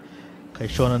wide.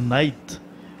 Kaishona Knight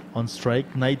on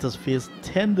strike. Knight has faced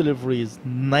 10 deliveries,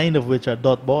 9 of which are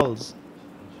dot balls.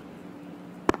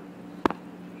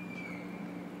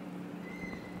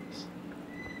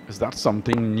 that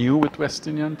something new with West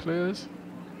Indian players?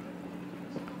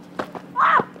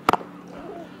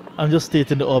 I'm just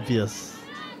stating the obvious.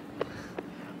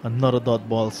 Another dot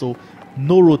ball. So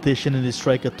no rotation in the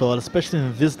strike at all, especially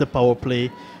in this, the power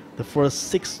play. The first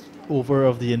 6 over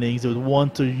of the innings, they would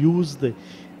want to use the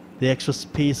extra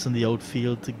space in the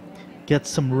outfield to get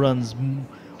some runs,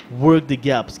 work the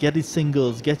gaps, get the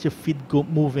singles, get your feet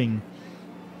moving.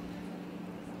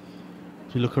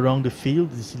 If you look around the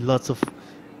field, you see lots of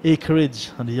acreage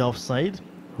on the offside.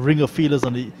 Ring of fielders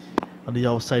on the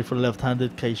outside for the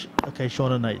left-handed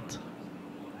Guyana Knight.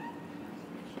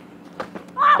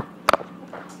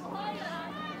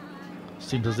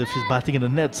 Seems as if she's batting in the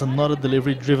nets. Another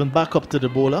delivery driven back up to the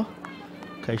bowler,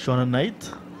 Guyana Knight.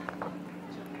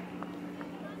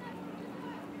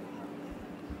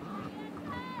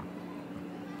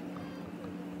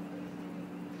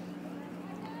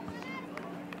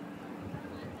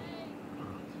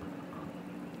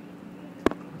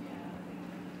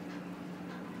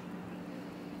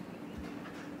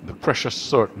 The pressure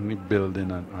certainly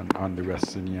building on the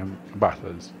West Indian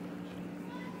batters.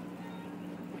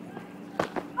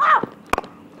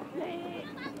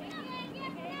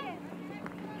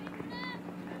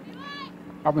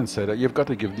 Having said that, you've got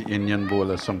to give the Indian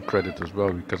bowlers some credit as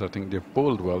well, because I think they've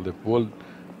bowled well. They've bowled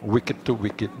wicket to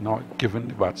wicket, not giving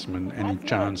the batsmen any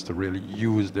chance to really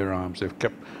use their arms. They've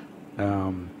kept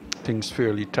things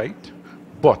fairly tight.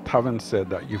 But having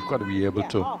said that, you've got to be able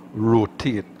to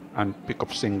rotate and pick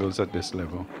up singles at this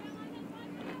level.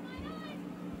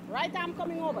 Right arm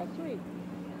coming over, 3.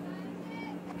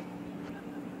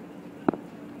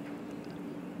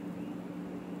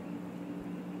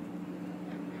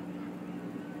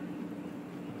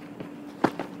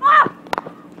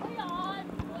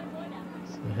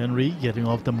 Henry getting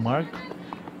off the mark,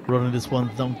 running this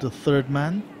one down to third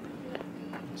man.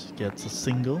 She gets a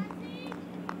single.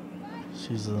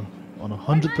 She's on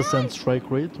 100% strike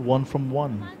rate, 1 from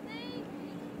 1.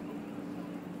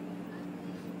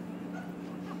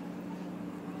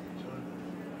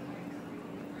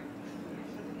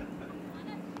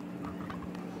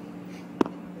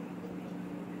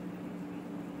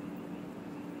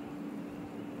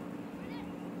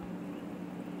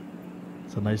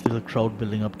 It's a nice little crowd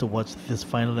building up to watch this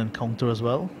final encounter as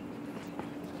well.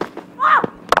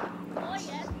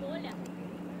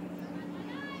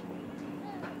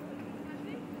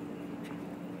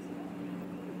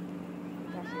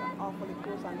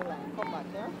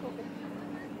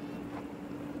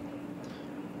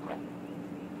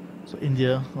 So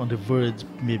India on the verge,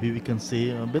 maybe we can say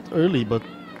a bit early, but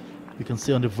we can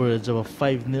say on the verge of a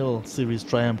 5-0 series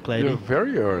triumph, Clyde. They're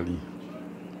very early.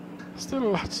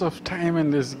 Still lots of time in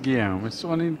this game. It's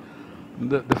only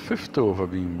the 5th over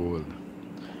being bowled.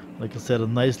 Like I said, a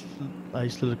nice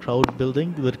little crowd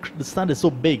building. The stand is so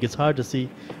big, it's hard to see.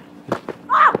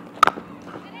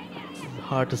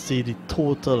 Hard to see the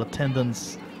total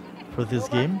attendance for this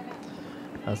game.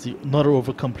 As another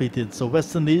over completed. So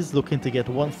West Indies looking to get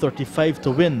 135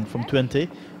 to win from 20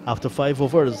 after 5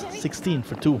 overs, 16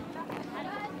 for 2.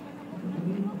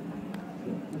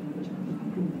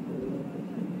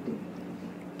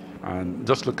 And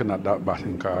just looking at that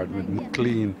batting card with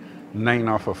McLean 9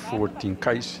 off of 14.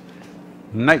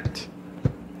 Knight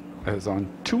is on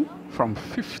 2 from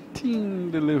 15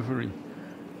 delivery.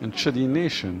 And Chadi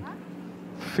Nation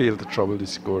failed to trouble the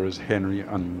scorers, Henry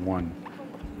on 1.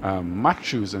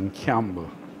 Matthews and Campbell,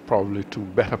 probably 2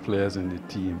 better players in the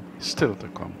team, still to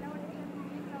come.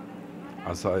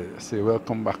 As I say,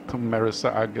 welcome back to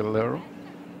Marissa Aguilera.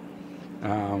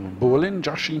 Bowling,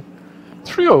 Joshi,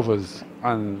 3 overs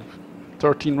and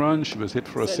 13 runs. She was hit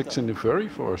for a 6 in the very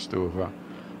first over.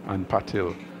 And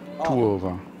Patil, 2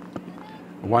 over.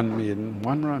 1 maiden,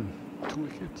 1 run, 2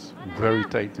 wickets. Very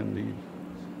tight indeed.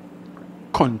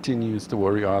 Continues to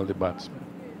worry all the batsmen.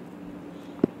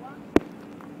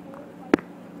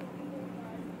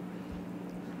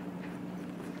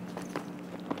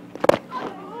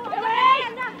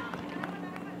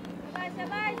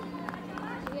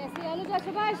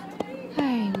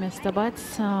 Hi, Mr.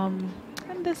 Butts. And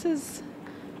this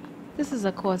is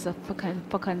a cause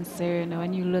for concern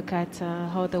when you look at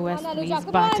how the West Indies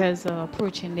batters are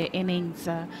approaching their innings.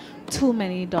 Too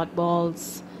many dot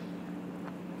balls.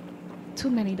 Too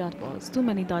many dot balls.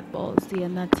 They are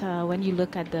not, when you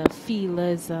look at the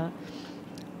fielders in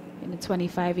the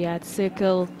 25-yard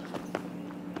circle,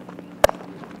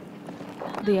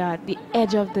 they are at the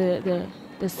edge of the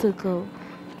circle.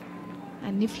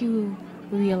 And if you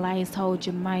realized how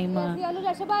Jemima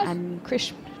and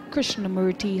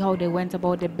Krishnamurti, how they went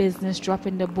about their business,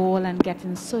 dropping the ball and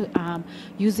getting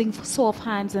using soft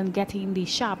hands and getting the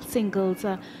sharp singles,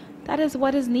 That is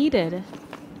what is needed.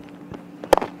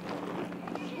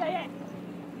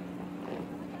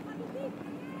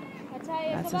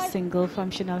 That's a single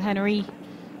from Chanel Henry.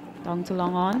 Down to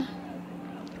long on.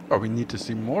 Oh, we need to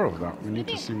see more of that. We need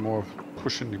to see more of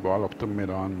pushing the ball up to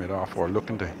mid-on, mid-off, or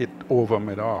looking to hit over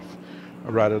mid-off,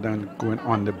 rather than going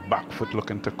on the back foot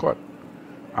looking to cut.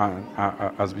 And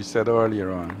as we said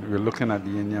earlier on, we're looking at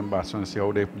the Indian batsmen and see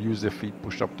how they use their feet,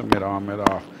 push up to mid-on,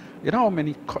 mid-off. You know how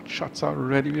many cut shots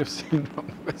already we've seen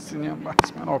from West Indian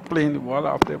batsmen or playing the ball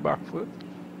off their back foot?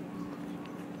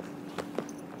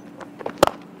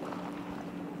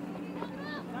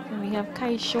 And we have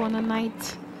Kaishona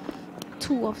Knight,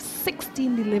 2 of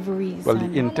 16 deliveries. Well,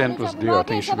 the intent was there. I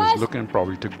think she was looking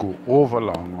probably to go over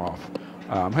long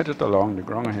off, hit it along the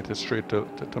ground and hit it straight to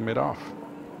mid-off.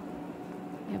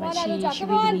 Yeah, but she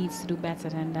really needs to do better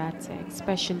than that,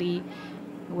 especially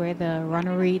where the run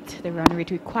rate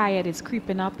required is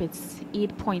creeping up. It's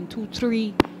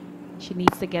 8.23. She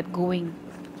needs to get going.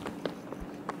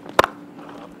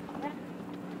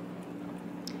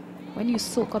 When you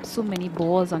soak up so many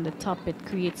balls on the top, it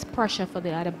creates pressure for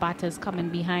the other batters coming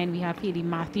behind. We have Haley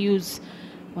Matthews,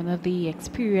 one of the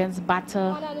experienced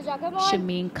batter,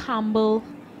 Shemaine Campbell.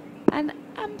 And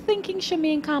I'm thinking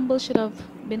Shemaine Campbell should have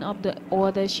been up the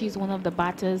order. She's one of the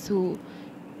batters who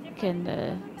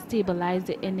can stabilize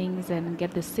the innings and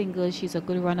get the singles. She's a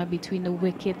good runner between the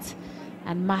wickets.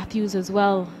 And Matthews as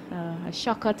well, a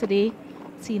shocker today.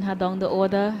 Seen her down the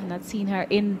order, not seen her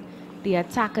in the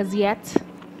attack as yet.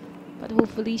 But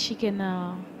hopefully she can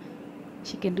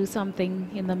do something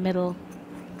in the middle.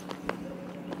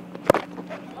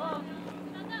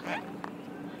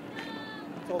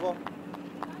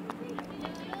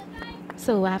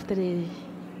 So after the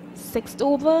 6th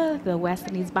over, the West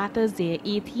Indies batters, they're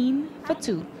 18 for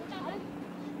 2.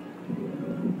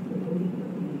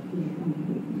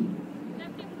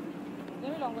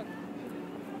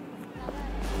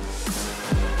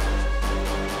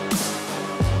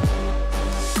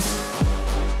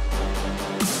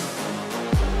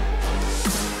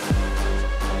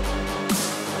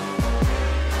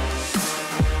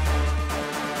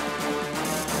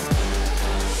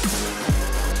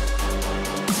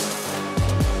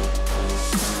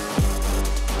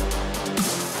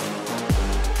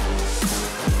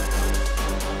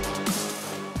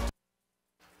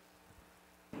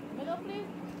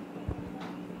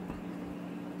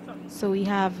 So we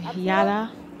have Yadav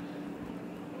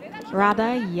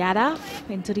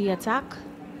into the attack.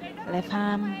 Left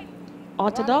arm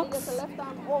orthodox.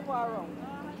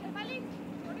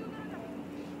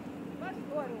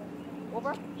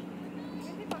 Over.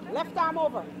 Left arm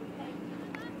over.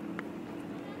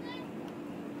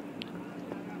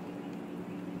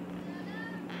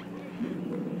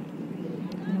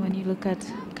 And when you look at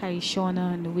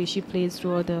Kaishona and the way she plays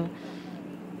throughout the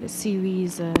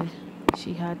series,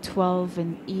 she had 12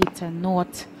 and 8 and 0.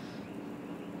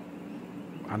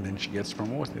 And then she gets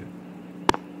promoted.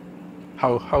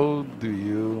 How do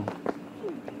you...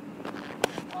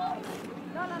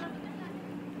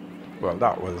 Well,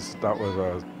 that was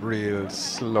a real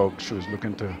slug. She was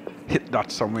looking to hit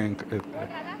that somewhere in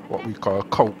what we call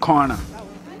cow corner.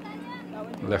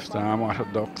 Left arm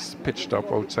orthodox, pitched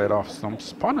up outside off stump,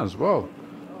 spun as well,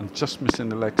 and just missing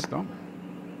the leg stump.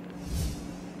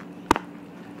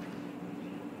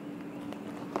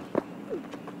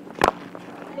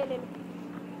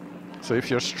 So if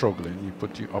you're struggling, you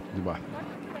put you up the bat.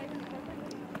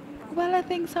 Well, I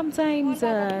think sometimes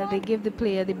they give the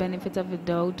player the benefit of the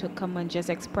doubt to come and just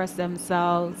express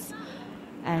themselves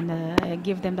and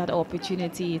give them that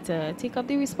opportunity to take up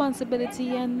the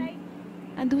responsibility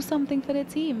and do something for the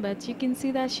team. But you can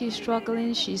see that she's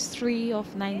struggling. She's 3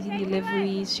 of 19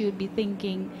 deliveries. She would be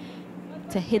thinking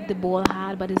to hit the ball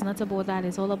hard, but it's not about that.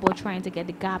 It's all about trying to get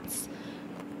the gaps.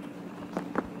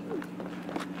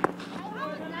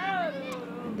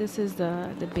 This is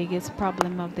the biggest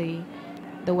problem of the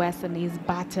West Indies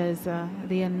batters.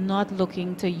 They are not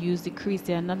looking to use the crease.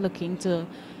 They are not looking to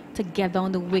get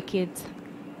down the wicket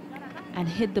and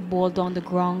hit the ball down the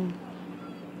ground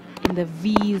in the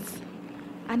V's.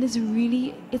 And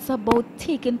it's about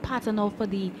taking pattern off for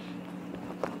the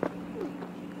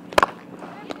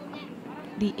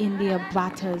India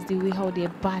batters, the way how they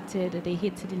batted, they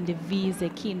hit it in the V's, they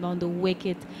came down the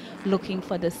wicket looking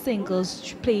for the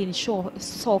singles, playing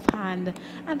soft hand,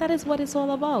 and that is what it's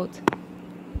all about.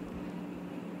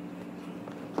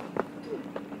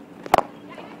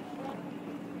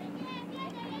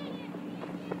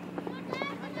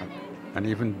 And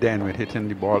even then, with hitting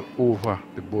the ball over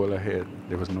the bowler head,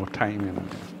 there was no timing.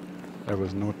 There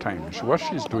was no timing. What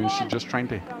she's doing, she's just trying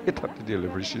to hit at the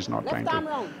delivery. She's not trying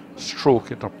to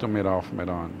stroke it up to mid-off,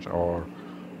 mid-on, or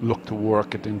look to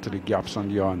work it into the gaps on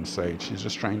the onside. She's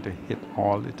just trying to hit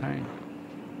all the time.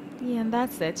 Yeah, and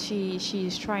that's it.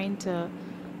 She's trying to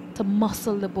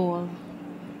muscle the ball,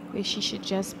 where she should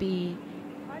just be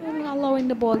allowing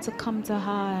the ball to come to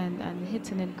her and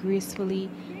hitting it gracefully.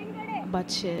 But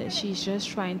she's just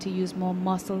trying to use more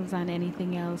muscles than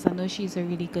anything else. I know she's a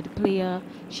really good player.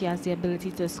 She has the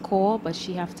ability to score, but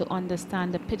she has to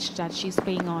understand the pitch that she's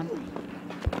playing on.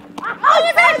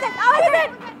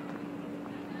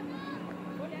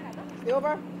 Stay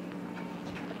over.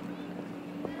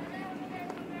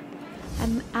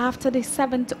 And after the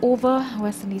 7th over,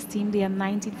 West Indies team, they are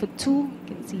 19 for 2. You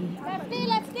can see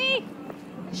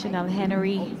Chanel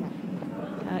Henry,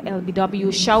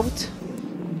 LBW shout.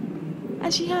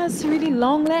 And she has really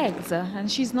long legs,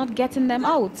 and she's not getting them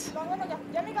out.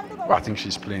 I think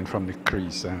she's playing from the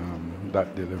crease.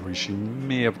 That delivery, she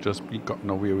may have just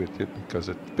gotten away with it because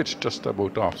it pitched just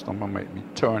about off stump and might be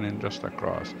turning just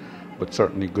across. But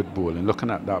certainly good bowling.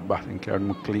 Looking at that batting card,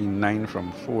 McLean 9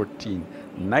 from 14.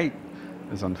 Knight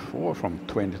is on 4 from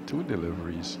 22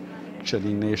 deliveries.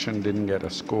 Chile Nation didn't get a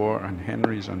score, and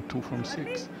Henry's on 2 from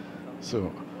 6.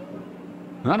 So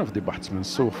none of the batsmen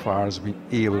so far has been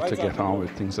able to get on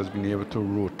with things, has been able to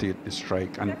rotate the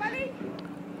strike. And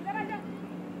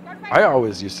I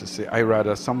always used to say, I'd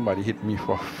rather somebody hit me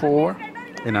for 4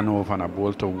 in an over and a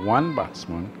bowl to 1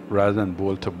 batsman rather than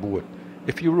bowl to both.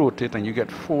 If you rotate and you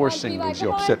get 4 singles,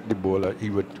 you upset the bowler. He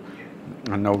would,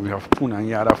 and now we have Poona and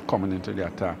Yadav coming into the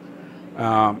attack.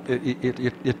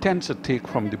 It tends to take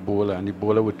from the bowler, and the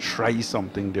bowler would try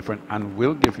something different and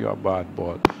will give you a bad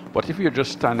ball. But if you're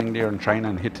just standing there and trying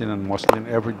and hitting and muscling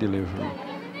every delivery,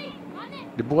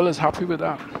 the bowler's happy with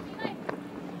that.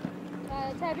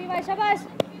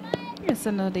 Yes,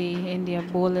 I know the India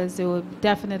bowlers, they will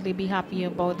definitely be happy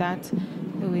about that.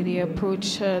 The way they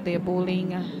approach their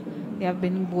bowling. They have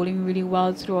been bowling really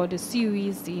well throughout the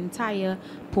series, the entire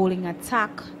bowling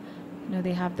attack. You know,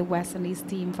 they have the West Indies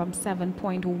team from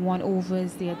 7.1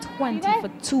 overs. They are 20 for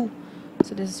 2.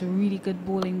 So this is really good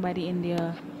bowling by the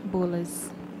India bowlers.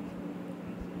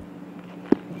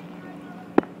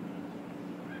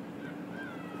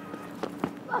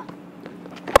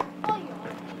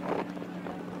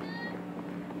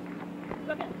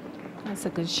 That's a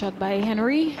good shot by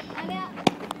Henry.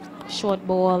 Short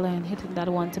ball and hitting that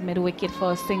one to mid wicket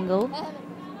for a single.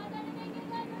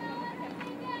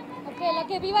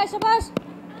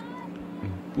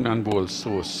 Poonan bowls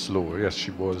so slow. Yes,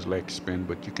 she bowls like spin,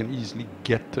 but you can easily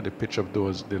get to the pitch of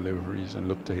those deliveries and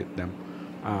look to hit them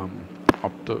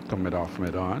up to mid-off,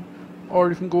 mid-on, or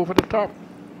you can go over the top.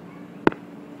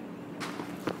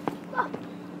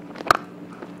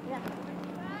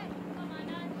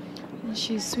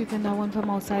 She's sweeping that one from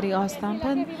outside the off stump.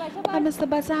 And Mr.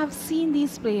 Butts, I have seen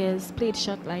these players play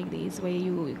shot like these, where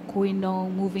you going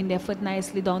down, moving their foot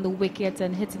nicely down the wicket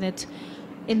and hitting it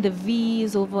in the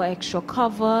V's over extra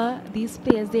cover. These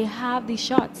players, they have the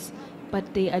shots,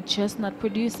 but they are just not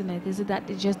producing it. Is it that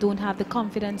they just don't have the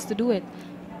confidence to do it?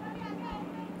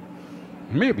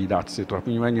 Maybe that's it. I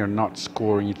mean, when you're not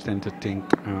scoring, you tend to think,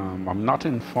 I'm not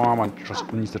in form, I just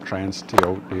need to try and stay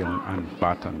out there and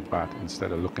bat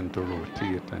instead of looking to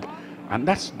rotate. And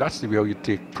that's the way you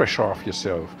take pressure off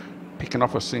yourself. Picking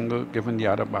up a single, giving the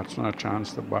other batsman a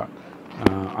chance to bat,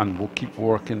 and we'll keep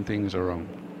working things around.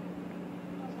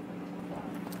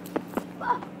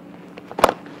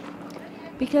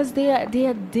 Because they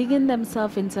are digging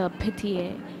themselves into a pit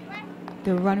here.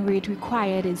 The run rate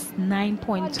required is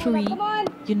 9.3.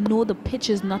 You know the pitch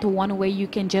is not one where you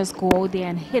can just go out there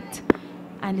and hit.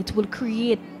 And it will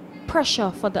create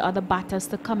pressure for the other batters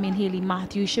to come in. Haley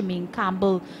Matthews, Shameen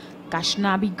Campbell,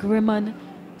 Gashnabi Grimman.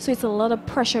 So it's a lot of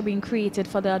pressure being created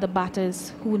for the other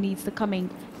batters who needs to come in.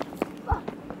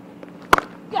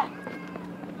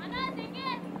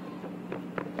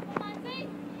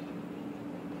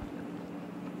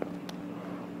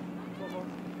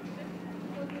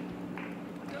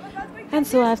 And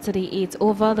so after the 8th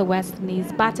over, the West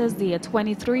Indies batters, they are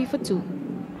 23 for 2.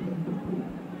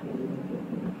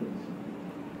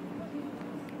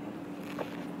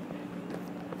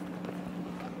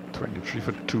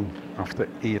 For 2 after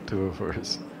 8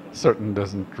 overs. Certain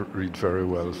doesn't read very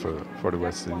well for the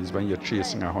West Indies when you're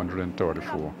chasing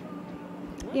 134.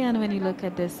 Yeah, and when you look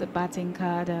at this batting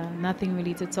card, nothing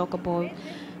really to talk about.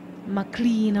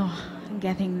 McLean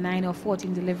getting 9 or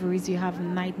 14 deliveries. You have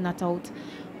Knight not out.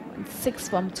 6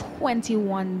 from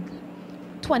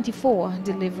 24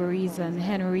 deliveries, and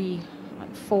Henry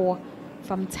 4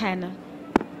 from 10.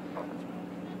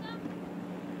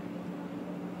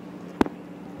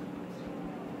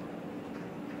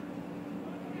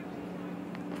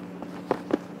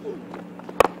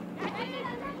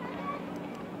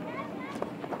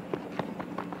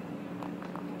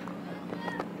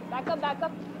 Back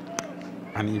up.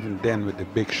 And even then with the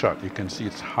big shot, you can see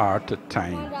it's hard to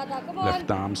time. Left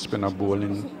arm spinner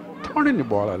bowling, turning the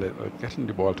ball a little, getting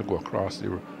the ball to go across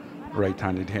the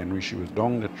right-handed Henry. She was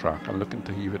down the track and looking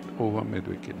to heave it over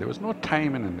mid-wicket. There was no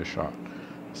timing in the shot,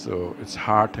 so it's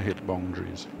hard to hit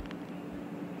boundaries.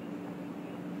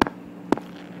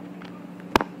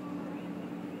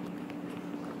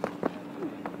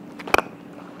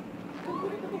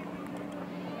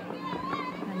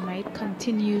 And Knight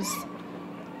continues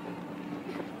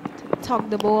to tug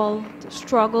the ball, to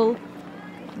struggle,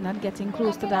 not getting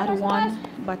close to that one,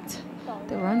 but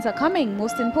the runs are coming,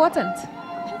 most important.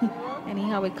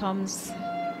 Anyhow it comes,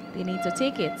 they need to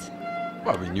take it.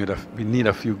 Well, we need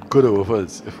a few good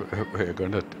overs if we're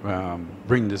going to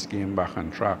bring this game back on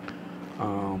track.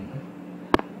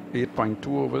 8.2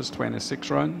 overs, 26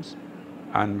 runs,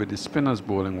 and with the spinners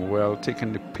bowling well,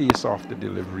 taking the pace off the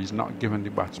deliveries, not giving the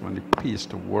batsman the pace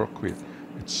to work with,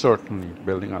 it's certainly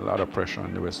building a lot of pressure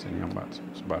on the West Indian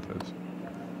batters.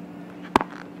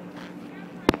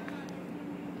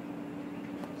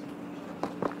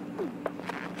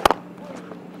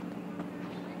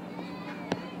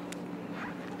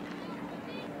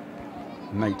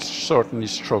 Knight's certainly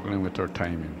struggling with her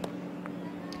timing.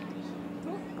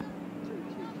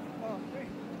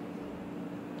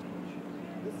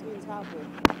 This means halfway.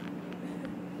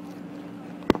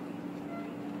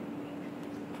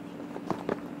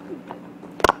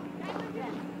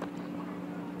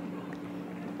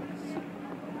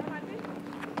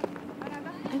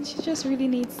 And she just really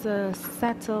needs to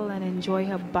settle and enjoy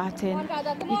her batting.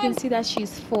 You can see that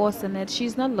she's forcing it.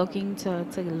 She's not looking to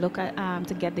look at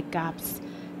to get the gaps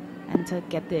and to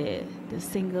get the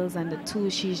singles and the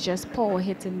twos. She's just power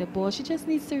hitting the ball. She just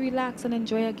needs to relax and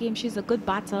enjoy her game. She's a good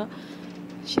batter.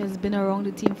 She has been around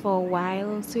the team for a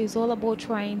while, so it's all about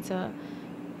trying to,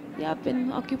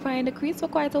 been occupying the crease for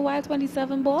quite a while.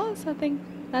 27 balls. I think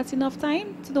that's enough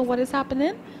time to know what is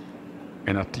happening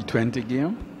In a T20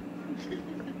 game?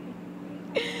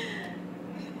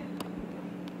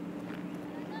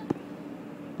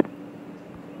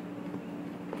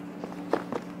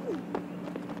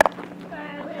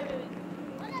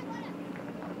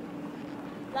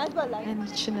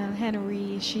 And Chanel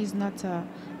Henry, she's not a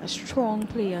strong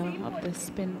player of the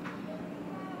spin,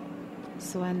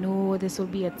 so I know this will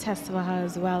be a test for her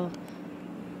as well.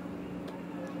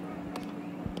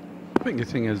 I think the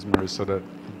thing is, Marissa, that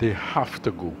they have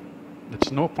to go.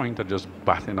 It's no point of just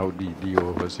batting out the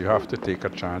overs. You have to take a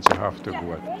chance. You have to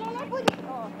go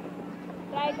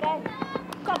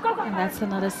And that's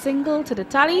another single to the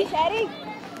tally.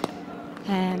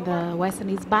 And West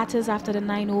Indies batters after the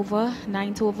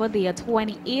ninth over, they are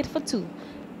 28 for 2.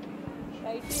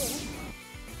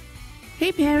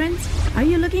 Hey parents, are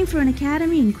you looking for an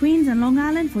academy in Queens and Long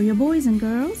Island for your boys and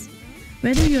girls?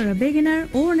 Whether you're a beginner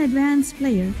or an advanced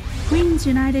player, Queens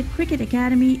United Cricket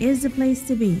Academy is the place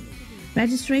to be.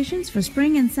 Registrations for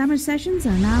spring and summer sessions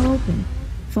are now open.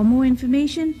 For more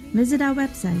information, visit our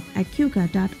website at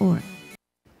qca.org.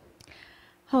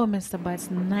 Oh, Mr. Butts,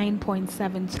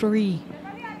 9.73.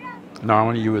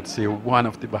 Normally you would say one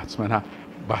of the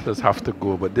batters have to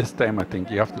go, but this time I think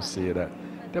you have to say that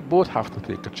they both have to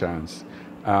take a chance.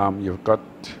 You've got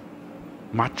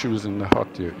Matthews in the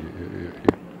hot,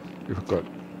 you've got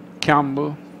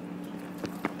Campbell,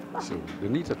 so they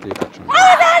need to take a chance.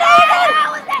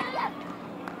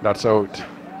 That's out.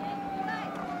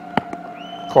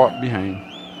 Caught behind.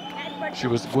 She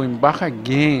was going back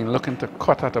again, looking to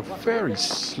cut at a very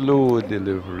slow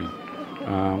delivery.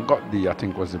 Got I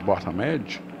think was the bottom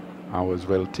edge. I was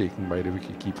well taken by the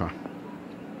wicketkeeper.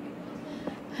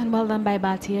 And well done by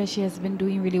Batia. She has been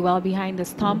doing really well behind the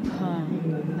stump.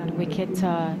 That wicket,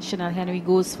 Chanel Henry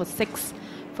goes for 6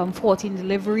 from 14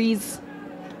 deliveries.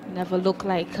 Never looked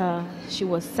like she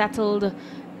was settled. And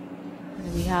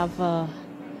we have,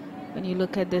 when you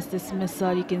look at this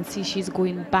dismissal, you can see she's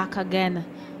going back again.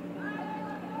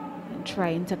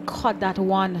 Trying to cut that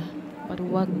one, but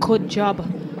what good job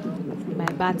by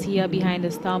Batia behind the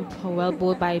stump. Well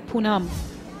bowled by Poonam.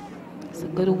 It's a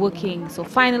good working. So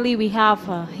finally we have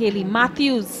Hayley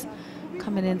Matthews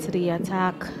coming into the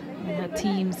attack, and her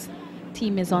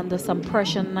team is under some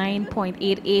pressure.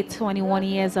 9.88, 21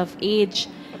 years of age,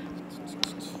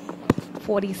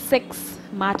 46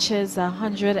 matches,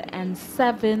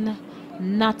 107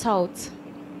 not out.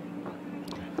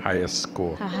 Highest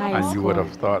score. Highest and you would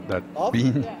have thought that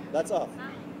being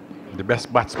the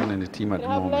best batsman in the team at the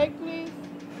moment,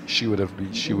 she would have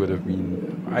been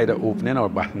either opening or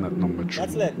batting at number 3.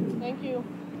 That's it. Thank you.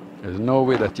 There's no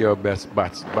way that your best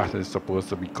batter is supposed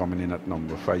to be coming in at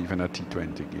number 5 in a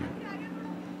T20 game.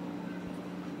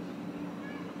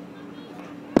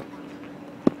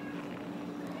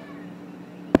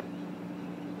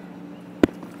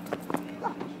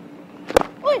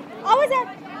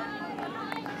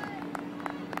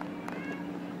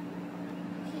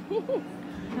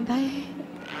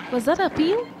 Was that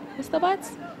appeal, Mr.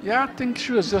 Butts? Yeah, I think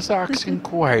she was just asking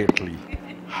quietly,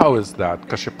 how is that?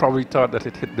 Because she probably thought that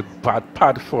it hit the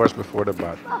pad first before the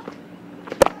bat.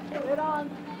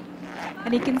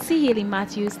 And you can see Haley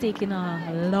Matthews taking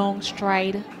a long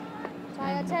stride.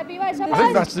 I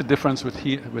think that's the difference with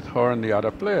her and the other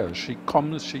players. She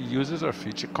uses her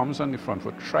feet, she comes on the front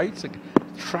foot, tries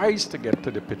to get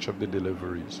to the pitch of the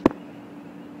deliveries.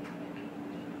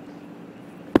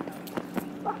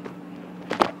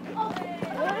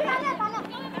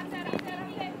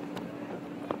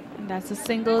 That's a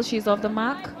single, she's off the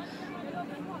mark.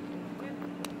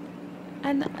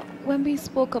 And when we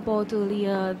spoke about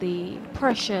earlier the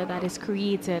pressure that is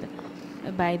created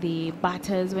by the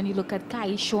batters, when you look at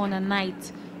Kai Shona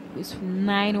Knight, who's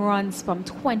 9 runs from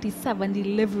 27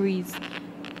 deliveries,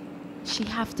 she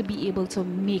have to be able to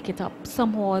make it up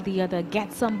somehow or the other,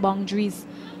 get some boundaries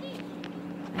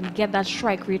and get that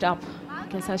strike rate up,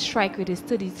 because her strike rate is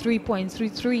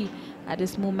 33.33 at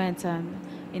this moment, and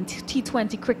in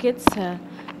T20 cricket,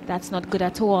 that's not good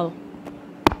at all.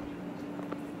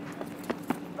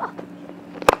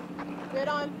 Get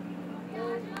on.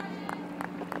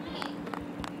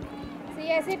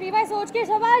 CSAP भाई सोच के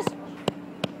शाबाश.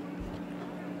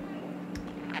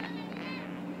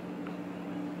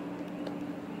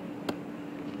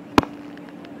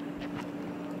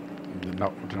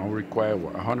 Do now require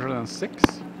what, 106?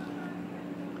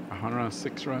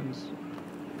 106 runs.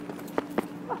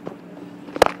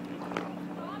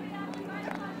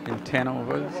 In 10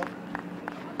 overs.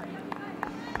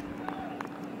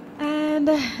 And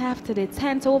after the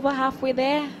 10th over, halfway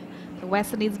there, the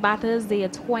West Indies batters, they are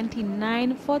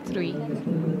 29 for 3.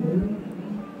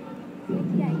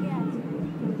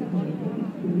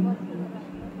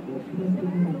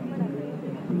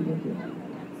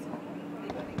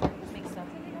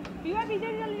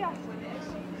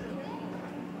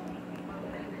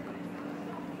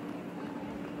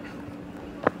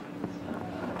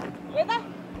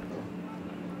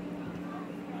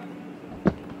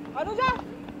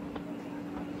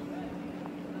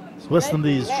 West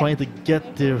Indies trying to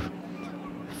get their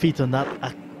feet on that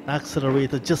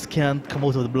accelerator, just can't come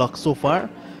out of the block so far.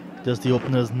 Just the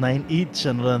openers 9 each,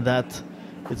 and other than that,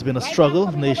 it's been a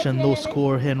struggle. Nation no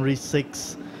score, Henry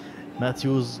 6,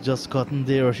 Matthews just gotten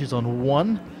there, she's on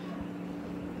 1.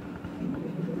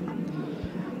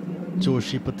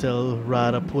 Joshi Patel,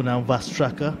 Radha Poonam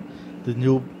Vastraka, the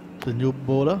new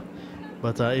bowler.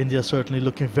 But India certainly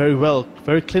looking very well,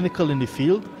 very clinical in the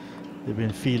field. They've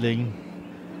been feeling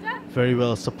very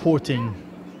well, supporting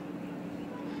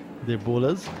their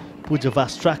bowlers. Pooja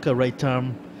Vastraka, right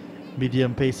arm,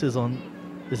 medium pace is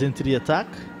into the attack.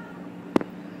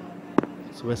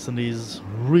 So West Indies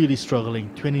really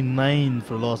struggling. 29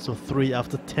 for a loss of 3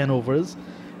 after 10 overs.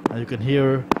 And you can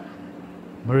hear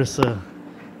Marissa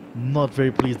not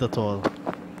very pleased at all.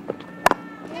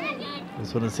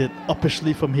 This one is hit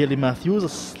uppishly from Haley Matthews, a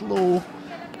slow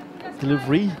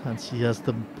delivery, and she has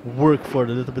to work for a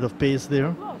little bit of pace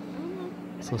there.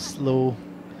 So slow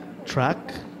track.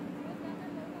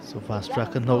 So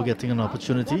Vastraka now getting an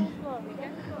opportunity.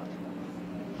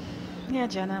 Yeah,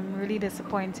 Jen, I'm really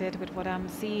disappointed with what I'm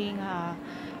seeing.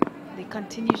 They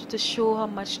continue to show how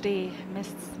much they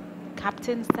missed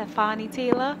Captain Stephanie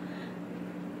Taylor.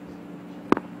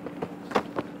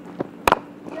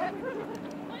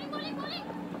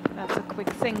 That's a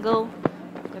quick single.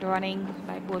 Good running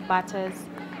by both batters.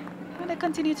 And they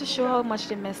continue to show how much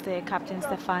they missed their captain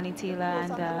Stephanie Taylor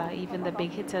and even the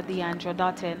big hitter Deandra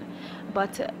Dottin.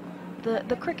 But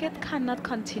the cricket cannot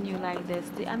continue like this.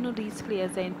 I know these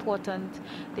players are important.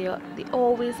 They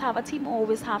always have, a team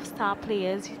always have star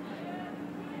players.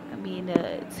 I mean,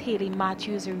 it's Haley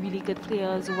Matthews, a really good player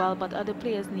as well, but other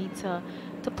players need to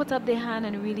put up their hand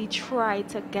and really try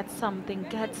to get something,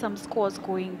 get some scores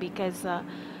going, because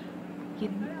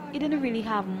he didn't really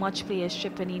have much players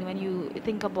chipping in. When you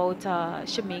think about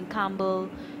Shemaine Campbell,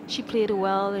 she played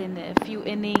well in a few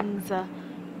innings.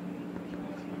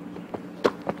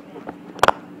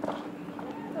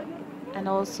 And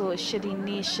also Shadeen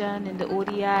Nation in the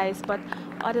ODIs. But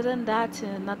other than that,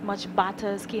 not much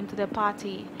batters came to the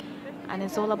party. And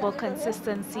it's all about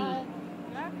consistency.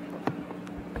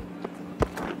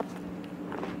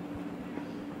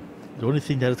 The only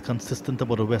thing that is consistent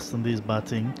about the West Indies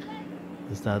batting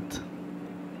is that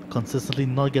consistently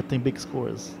not getting big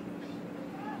scores.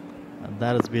 And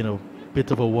that has been a bit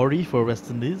of a worry for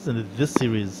West Indies in this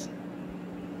series.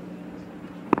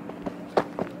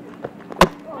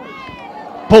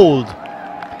 Bowled.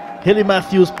 Haley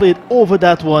Matthews played over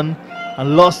that one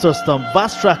and lost her stump.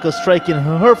 Vastraka striking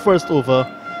her first over.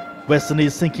 West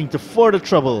Indies sinking to further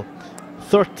trouble.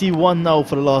 31 now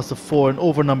for the loss of 4 in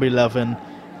over number 11.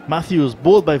 Matthews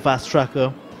bowled by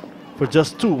Vastraka for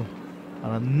just 2.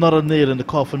 And another nail in the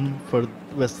coffin for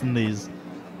West Indies.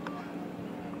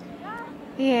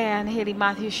 Yeah, and Haley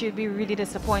Matthews should be really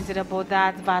disappointed about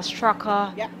that.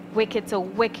 Vastraka, wicket to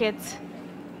wicket.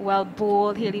 Well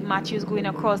bowled. Haley Matthews going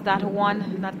across that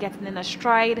one, not getting in a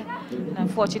stride. And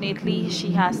unfortunately,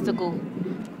 she has to go.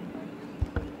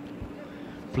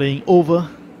 Playing over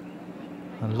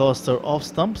and lost her off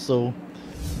stump, so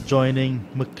joining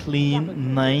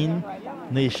McLean 9,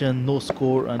 Nation no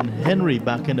score, and Henry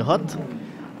back in the hut.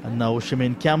 And now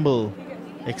Shemaine Campbell,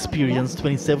 experienced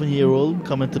 27-year-old,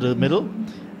 coming to the middle.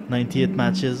 98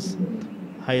 matches,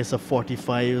 highest of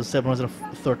 45,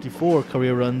 734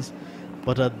 career runs,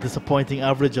 but a disappointing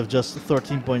average of just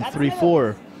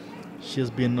 13.34. She has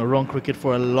been around cricket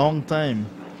for a long time.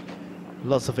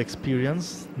 Lots of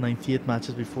experience, 98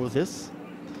 matches before this.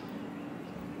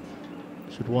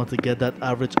 Should want to get that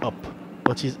average up.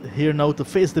 But she's here now to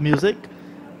face the music.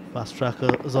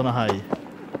 Vastraka is on a high.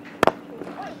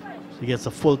 She gets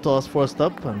a full toss first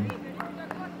up and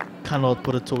cannot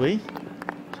put it away.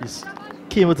 She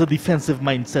came with a defensive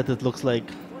mindset, it looks like.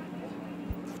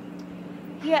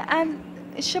 Yeah, and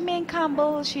Shemaine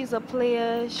Campbell, she's a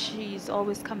player. She's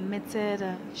always committed.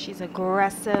 She's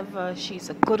aggressive. She's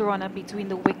a good runner between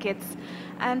the wickets.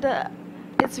 And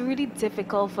it's really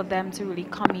difficult for them to really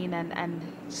come in and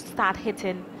start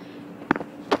hitting.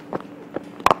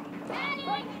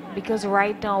 Because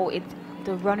right now,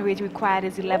 the run rate required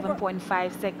is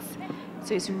 11.56.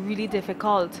 So it's really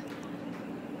difficult.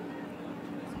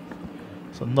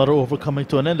 So another over coming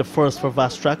to an end. The first for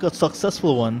Vastraka, a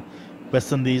successful one.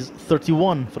 West Indies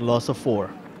 31 for the loss of 4.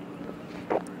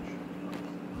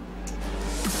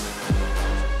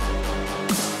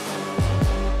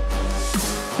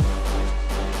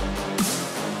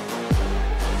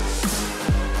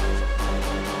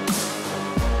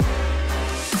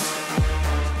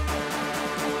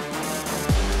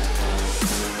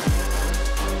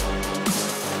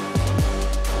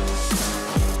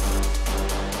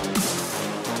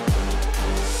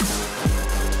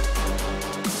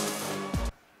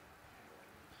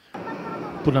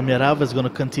 Poonam Yadav is going to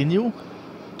continue.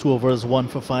 2 overs, 1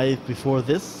 for 5 before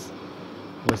this.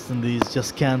 West Indies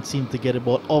just can't seem to get a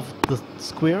ball off the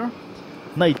square.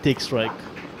 Knight takes strike.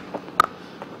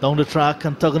 Down the track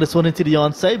and tugging this one into the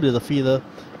onside. There's a fielder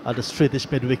at the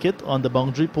straightish mid wicket on the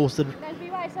boundary, posted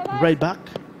right back.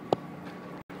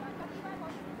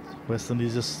 West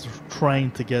Indies just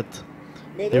trying to get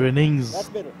their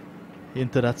innings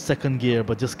into that second gear,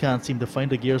 but just can't seem to find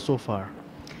the gear so far.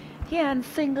 Yeah, and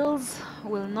singles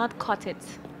will not cut it,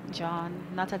 John.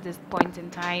 Not at this point in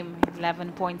time.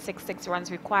 11.66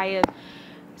 runs required.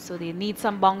 So they need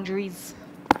some boundaries.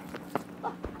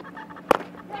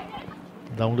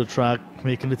 Down the track,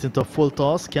 making it into a full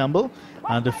toss, Campbell.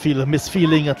 And the fielder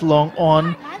misfeeling at long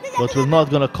on, but will not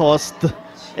going to cost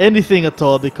anything at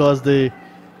all because the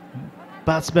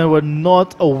batsmen were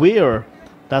not aware.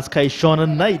 That's Kaishona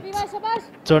Knight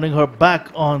turning her back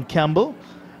on Campbell.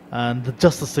 And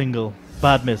just a single.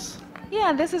 Bad miss.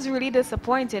 Yeah, this is really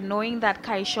disappointing, knowing that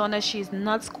Kaishona, she's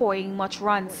not scoring much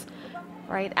runs,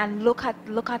 right? And look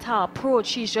at her approach.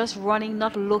 She's just running,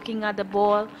 not looking at the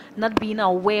ball, not being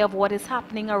aware of what is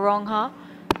happening around her.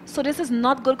 So this is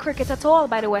not good cricket at all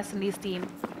by the West Indies team.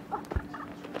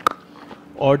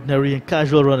 Ordinary and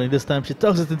casual running. This time she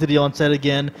tugs it into the onside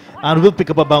again and will pick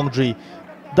up a boundary.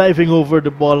 Diving over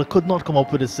the ball, could not come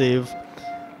up with a save.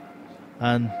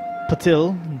 And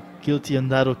Patil, guilty on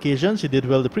that occasion. She did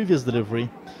well the previous delivery,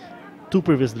 2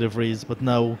 previous deliveries, but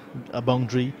now a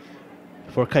boundary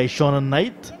for Kaishona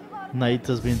Knight. Knight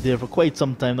has been there for quite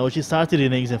some time now. She started the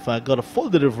innings, in fact, got a full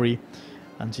delivery,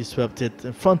 and she swept it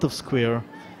in front of square.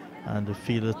 And the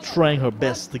fielder trying her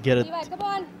best to get it,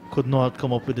 could not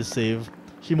come up with a save.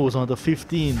 She moves on to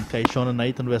 15. Kaishona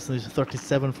Knight and West Indies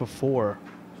 37 for 4.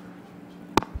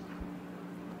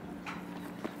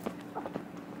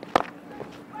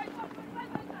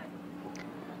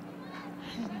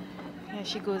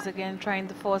 She goes again, trying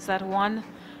to force that one.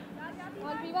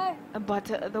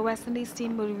 But the West Indies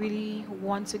team will really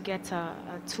want to get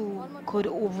 2 good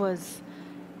overs.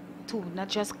 2, not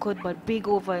just good, but big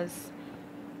overs.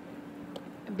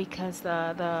 Because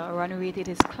the run rate, it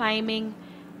is climbing.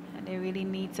 And they really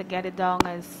need to get it down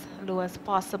as low as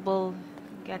possible,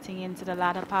 getting into the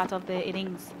latter part of the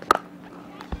innings.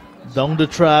 Down the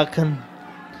track and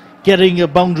getting a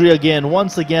boundary again.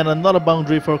 Once again, another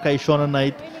boundary for Kaishona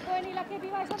Knight.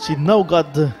 She now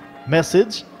got the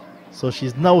message, so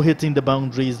she's now hitting the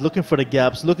boundaries, looking for the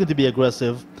gaps, looking to be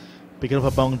aggressive, picking up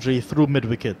a boundary through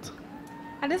mid-wicket.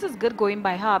 And this is good going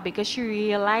by her because she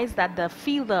realized that the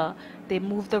fielder, they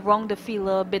moved around the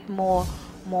fielder a bit more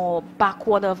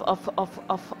backward of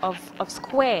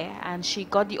square, and she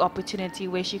got the opportunity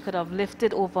where she could have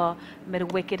lifted over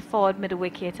mid-wicket, forward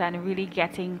mid-wicket, and really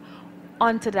getting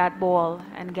onto that ball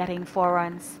and getting 4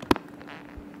 runs.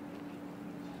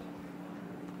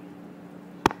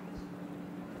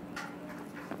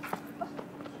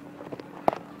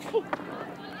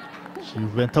 She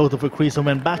went out of her crease and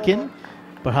went back in.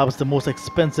 Perhaps the most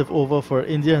expensive over for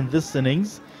India in this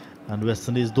innings. And West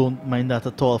Indies don't mind that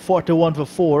at all. 41 for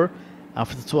 4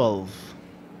 after 12.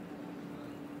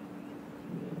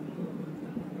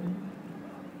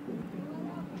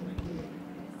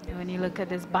 When you look at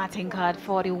this batting card,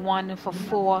 41 for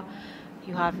 4.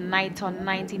 You have Knight on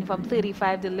 19 from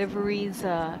 35 deliveries.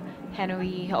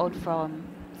 Henry out from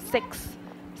 6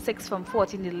 from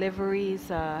 14 deliveries.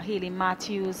 Haley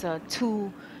Matthews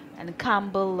 2, and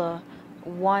Campbell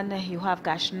 1. You have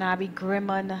Gashnabi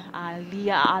Grimman,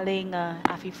 Leah Alling,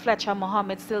 Afi Fletcher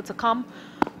Mohammed still to come.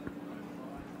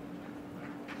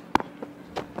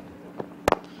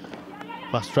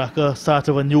 Vastraka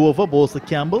started a new over, bowls to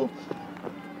Campbell.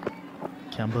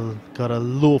 Campbell got a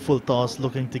low full toss,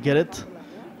 looking to get it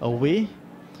away.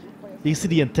 You see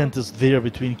the intent is there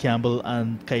between Campbell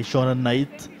and Kaishona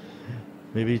Knight.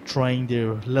 Maybe trying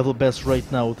their level best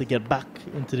right now to get back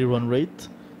into the run rate.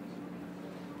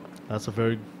 That's a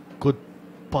very good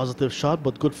positive shot,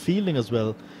 but good fielding as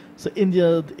well. So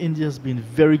India's been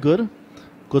very good.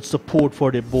 Good support for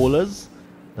their bowlers.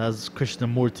 That's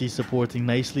Krishnamurti supporting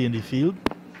nicely in the field.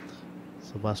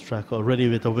 So Vastraka already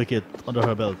with a wicket under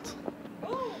her belt.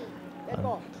 And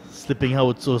slipping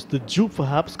out, so the juke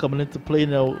perhaps coming into play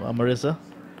now, Marissa.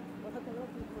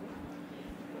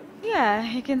 Yeah,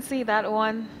 you can see that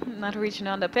one not reaching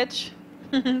on the pitch.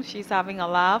 She's having a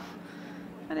laugh,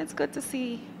 and it's good to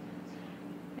see.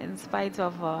 In spite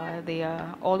of the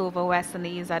all over West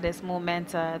Indies at this moment,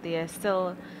 they are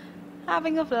still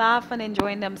having a laugh and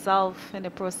enjoying themselves in the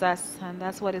process, and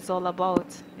that's what it's all about,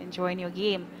 enjoying your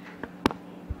game.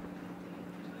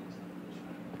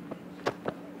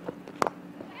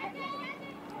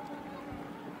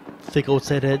 Thick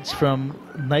outside edge from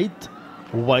Knight,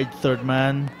 wide third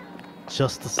man,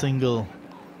 just a single.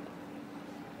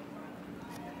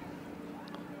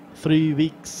 3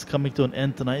 weeks coming to an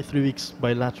end tonight. 3 weeks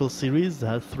bilateral series. They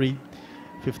had 3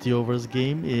 50 overs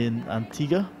game in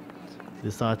Antigua. They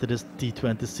started this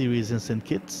T20 series in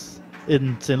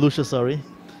St. Lucia, sorry,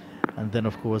 and then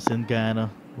of course in Guyana,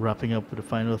 wrapping up with the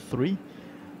final 3.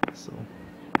 So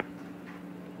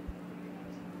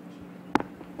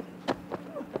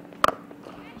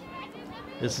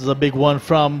this is a big one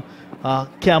from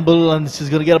Campbell, and she's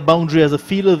going to get a boundary as a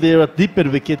fielder there at deep mid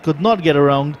wicket. Could not get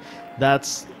around.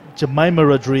 That's Jemima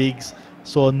Rodriguez.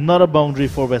 So another boundary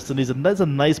for West Indies, and that's a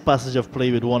nice passage of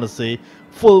play, we'd want to say.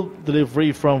 Full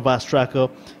delivery from Vastraka.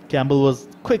 Campbell was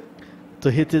quick to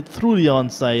hit it through the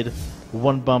onside.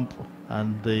 One bump,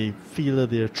 and the fielder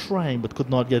there trying but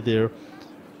could not get there.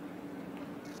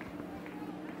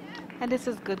 And this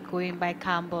is good going by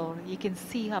Campbell. You can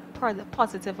see her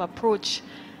positive approach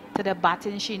to the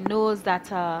batting. She knows that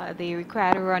the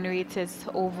required run rate is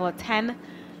over 10.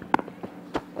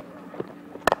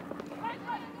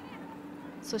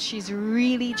 So she's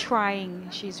really trying.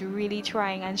 She's really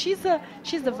trying, and she's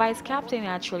the vice captain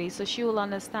actually. So she will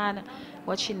understand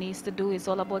what she needs to do. It's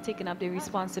all about taking up the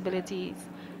responsibilities.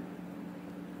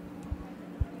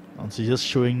 And she's just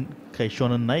showing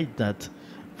Kaishona Knight that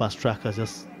Vastraka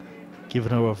just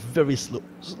giving her a very slow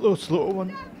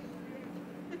one.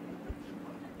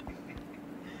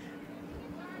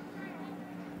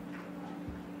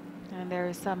 And there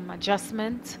is some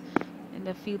adjustment in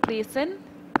the field placing.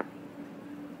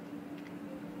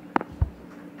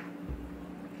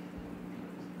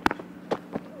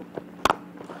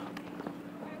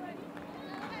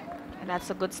 And that's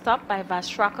a good stop by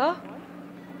Vastraka.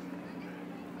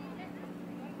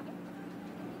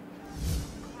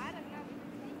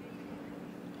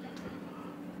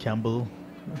 Campbell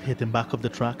hitting back of the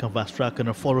track, and Vastraka and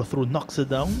a follow through knocks it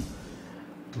down.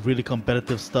 Really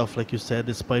competitive stuff, like you said,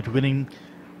 despite winning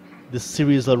this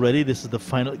series already. This is the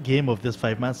final game of this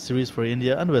 5-match series for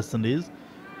India and West Indies.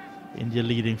 India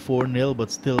leading 4-0,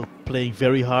 but still playing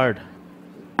very hard.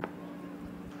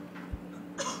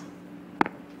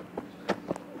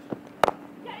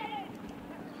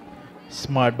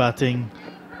 Smart batting,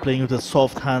 playing with the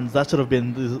soft hands. That should have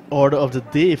been the order of the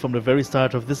day from the very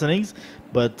start of this innings,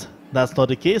 but that's not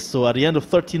the case. So at the end of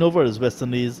 13 overs, West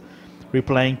Indies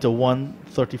replying to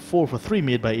 134 for 3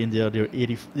 made by India.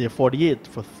 They're 48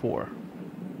 for 4.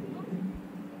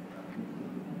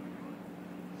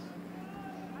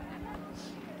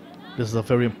 This is a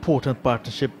very important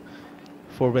partnership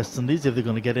for West Indies if they're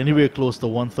going to get anywhere close to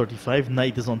 135.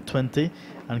 Knight is on 20,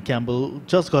 and Campbell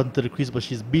just got into the crease, but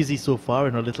she's busy so far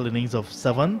in her little innings of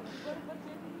 7.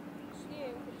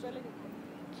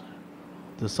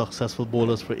 The successful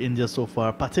bowlers for India so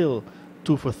far: Patil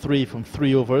 2 for 3 from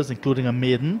 3 overs, including a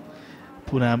maiden.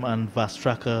 Poonam and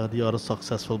Vastraka, the other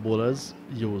successful bowlers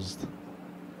used.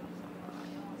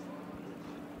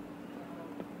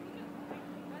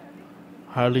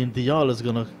 Harleen Dial is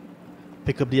going to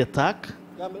pick up the attack.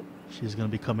 She's going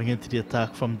to be coming into the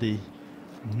attack from the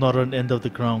northern end of the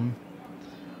ground,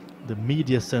 the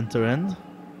media center end.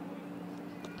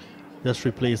 Just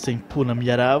replacing Poonam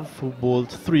Yadav, who bowled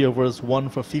 3 overs, 1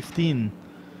 for 15.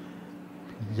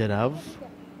 Yadav.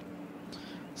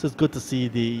 So it's good to see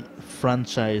the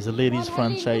franchise, the ladies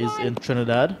franchise in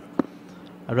Trinidad.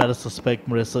 I rather suspect,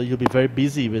 Marissa, you'll be very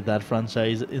busy with that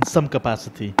franchise in some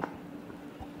capacity.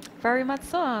 Very much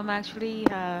so. I'm actually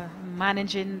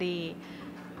managing the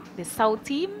South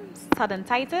team, Southern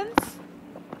Titans.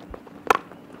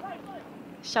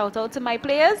 Shout out to my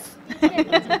players.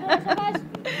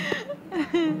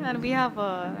 And we have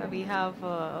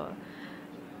our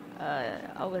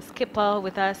skipper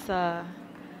with us.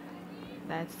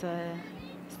 That's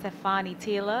Stephanie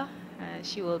Taylor.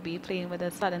 She will be playing with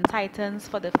the Southern Titans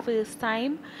for the first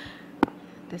time.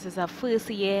 This is her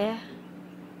first year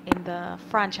in the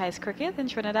franchise cricket in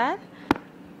Trinidad.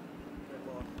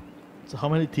 So how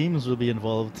many teams will be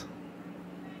involved?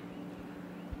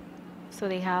 So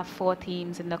they have 4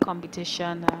 teams in the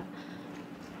competition.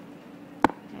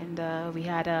 And we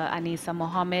had Anisa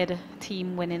Mohammed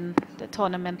team winning the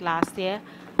tournament last year.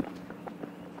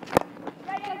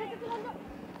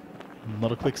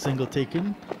 Not a quick single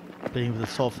taken. Playing with the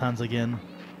soft hands again.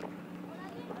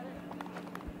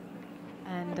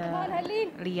 And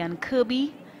Leanne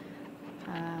Kirby,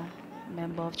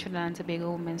 member of Trinidad and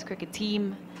Tobago women's cricket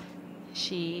team.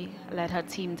 She led her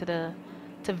team to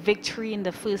victory in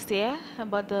the first year,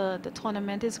 but the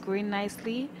tournament is growing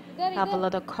nicely. Have a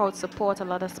lot of crowd support, a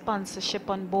lot of sponsorship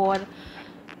on board,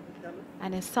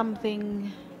 and it's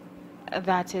something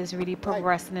that is really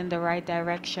progressing in the right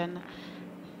direction.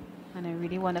 And I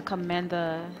really want to commend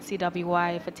the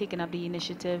CWI for taking up the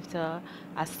initiative to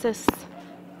assist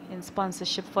in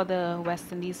sponsorship for the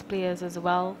West Indies players as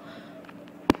well.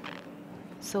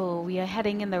 So we are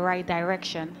heading in the right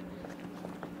direction.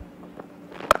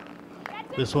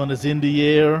 This one is in the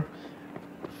air.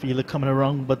 Feel it coming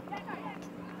around, but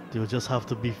they'll just have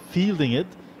to be fielding it,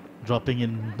 dropping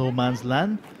in no man's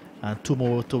land. And 2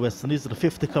 more to West Indies. The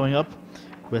 50 coming up.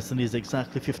 West Indies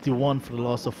exactly 51 for the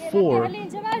loss of 4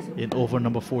 in over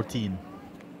number 14.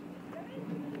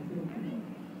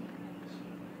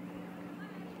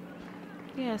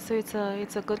 Yeah, so it's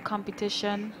a good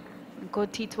competition,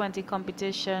 good T20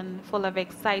 competition, full of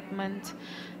excitement.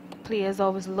 Players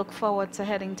always look forward to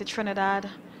heading to Trinidad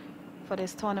for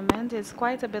this tournament. It's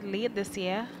quite a bit late this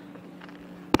year.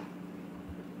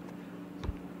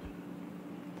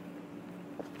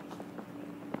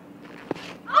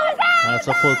 That's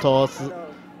a full toss.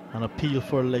 An appeal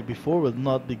for a leg before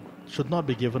should not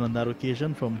be given on that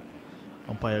occasion from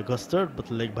umpire Gustard, but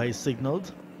the leg by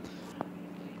signaled.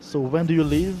 So when do you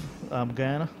leave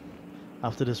Guyana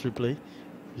after this replay?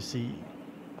 You see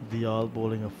Dial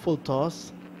bowling a full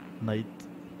toss. Knight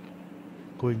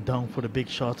going down for the big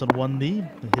shot on one knee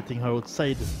and hitting her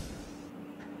outside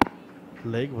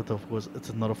leg, but of course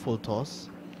it's not a full toss.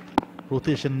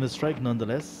 Rotation in the strike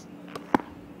nonetheless.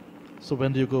 So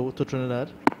when do you go to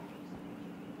Trinidad?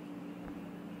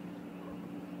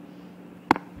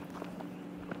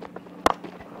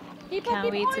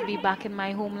 Can't wait to be back in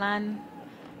my homeland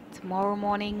tomorrow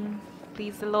morning.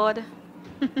 Please the Lord.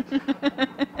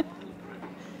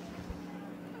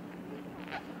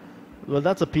 Well,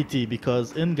 that's a pity,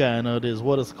 because in Guyana there's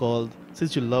what is called,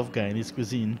 since you love Guyanese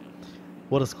cuisine,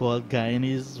 what is called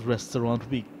Guyanese Restaurant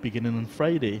Week beginning on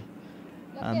Friday.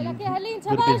 And we'd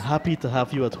have been happy to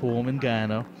have you at home in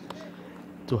Guyana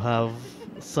to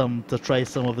try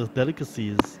some of the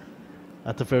delicacies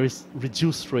at a very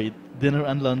reduced rate, dinner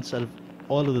and lunch at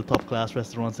all of the top class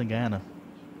restaurants in Guyana.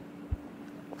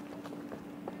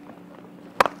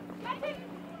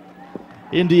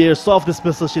 In the air, soft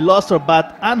dismissal. She lost her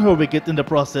bat and her wicket in the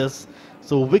process.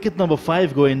 So wicket number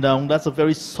 5 going down. That's a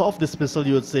very soft dismissal,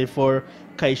 you would say, for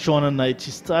Guyana Knight.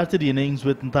 She started the innings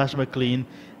with Natasha McLean,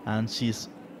 and she's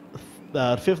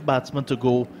 5th batsman to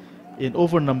go in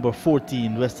over number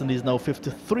 14. West Indies now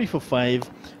 53 for 5,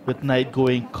 with Knight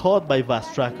going caught by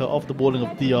Vastraka off the bowling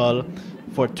of Dial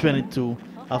for 22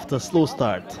 after a slow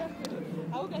start.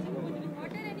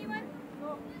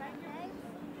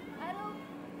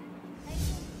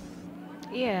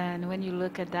 Yeah, and when you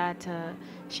look at that,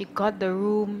 she got the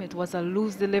room. It was a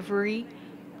loose delivery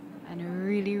and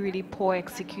really, really poor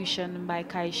execution by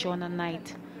Guyana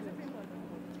Knight.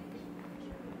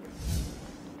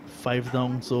 5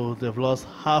 down, so they've lost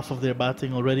half of their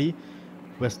batting already,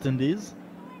 West Indies,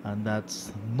 and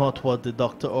that's not what the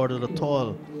doctor ordered at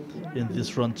all in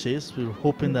this run chase. We were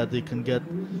hoping that they can get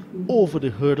over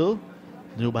the hurdle.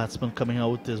 The new batsman coming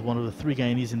out is one of the 3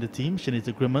 Guyanese in the team,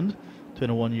 Shanita Grimmond,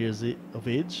 21 years of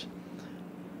age,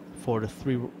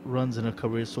 43 runs in her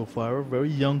career so far. Very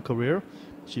young career.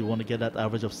 She want to get that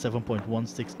average of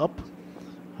 7.16 up,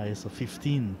 highest of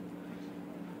 15.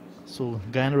 So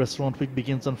Guyana Restaurant Week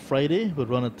begins on Friday. We'll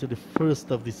run until the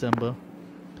 1st of December.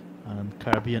 And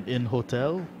Caribbean Inn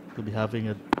Hotel will be having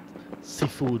a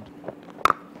seafood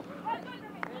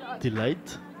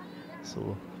delight.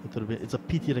 So it's a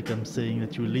pity that I'm saying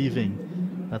that you're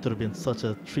leaving. That would have been such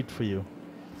a treat for you.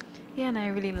 Yeah, and I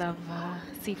really love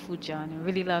seafood, John. I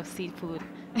really love seafood.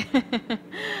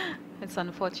 It's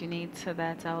unfortunate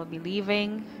that I will be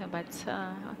leaving, but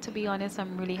to be honest,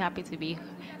 I'm really happy to be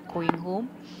going home.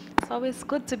 It's always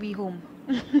good to be home.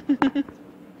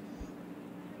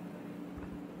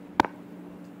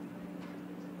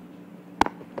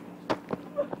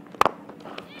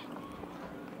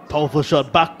 Powerful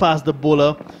shot back past the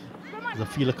bowler. There's a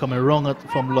fielder coming wrong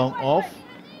from long off.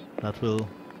 That will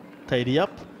tidy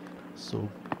up. So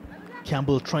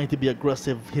Campbell trying to be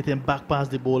aggressive, hitting back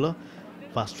past the bowler.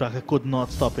 Vastraka could not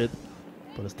stop it,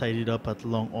 but it's tidied up at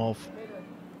long off.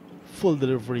 Full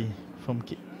delivery from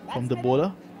the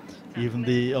bowler. Even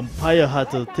the umpire had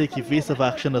to take evasive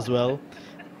action as well,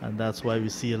 and that's why we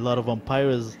see a lot of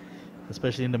umpires,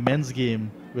 especially in the men's game,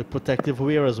 with protective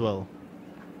wear as well.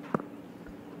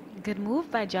 Good move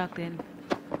by Jacqueline.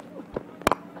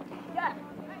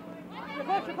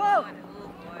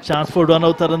 Chance for a run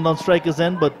out at the non-striker's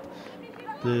end, but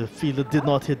the fielder did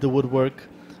not hit the woodwork.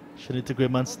 Shanita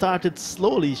Grimmond started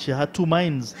slowly. She had 2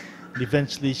 minds, and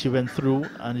eventually she went through,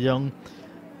 and young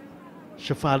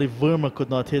Shafali Verma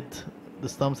could not hit the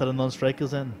stumps at the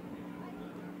non-striker's end.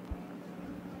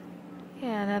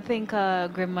 Yeah, and I think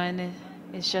Grimmond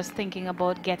is just thinking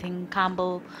about getting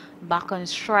Campbell back on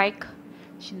strike.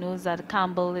 She knows that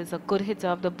Campbell is a good hitter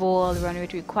of the ball. Run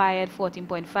rate required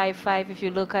 14.55. If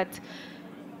you look at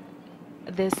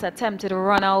this attempted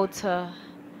run out,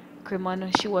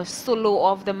 Grimmond, she was so low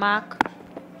off the mark.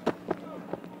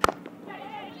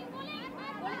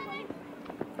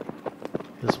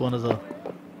 This one is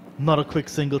not a quick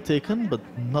single taken, but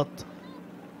not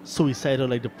suicidal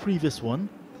like the previous one.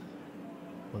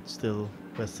 But still,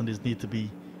 West Indies need to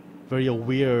be very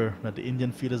aware that the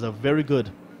Indian fielders are very good.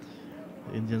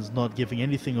 The Indians not giving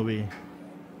anything away.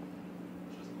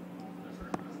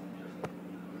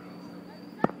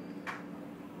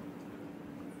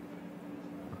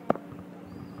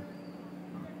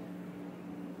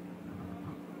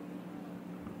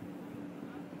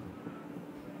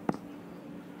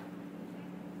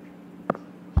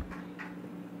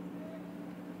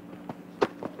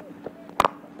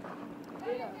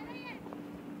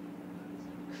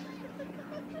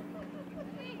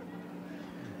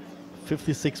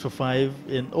 .56 for 5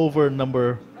 in over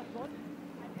number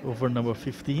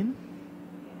 15.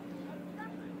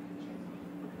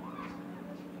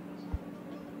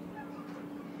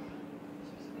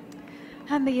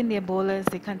 And the India bowlers,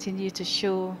 they continue to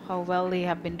show how well they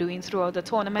have been doing throughout the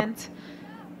tournament.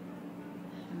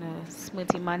 And,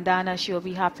 Smriti Mandana, she will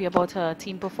be happy about her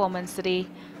team performance today.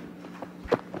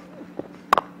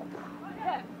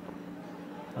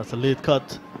 That's a late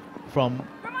cut from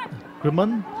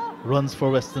Grimmond. Runs for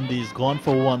West Indies, gone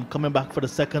for 1, coming back for the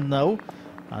second now,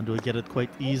 and we'll get it quite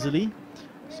easily.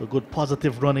 So good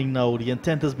positive running now. The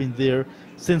intent has been there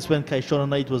since when Guyana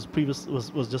Knight was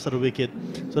just at the wicket.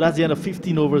 So that's the end of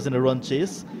 15 overs in a run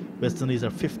chase. West Indies are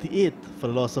 58 for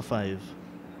the loss of 5.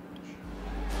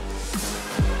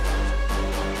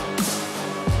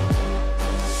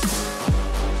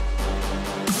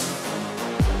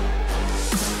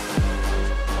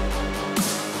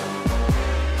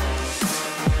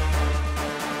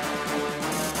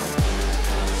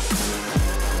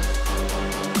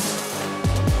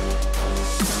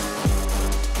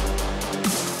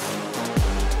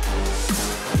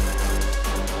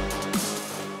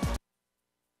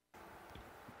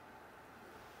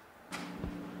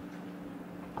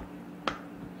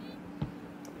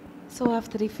 So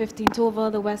after the 15th over,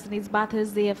 the West Indies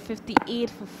batters, they have 58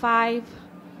 for 5.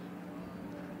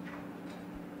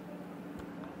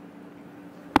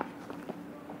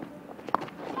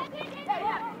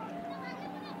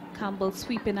 Campbell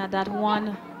sweeping at that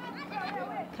one.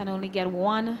 Can only get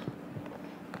 1.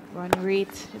 Run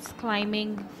rate is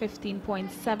climbing,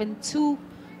 15.72.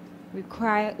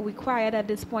 Required at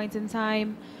this point in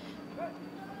time.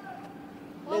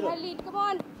 Lead, come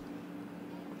on.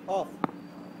 Off.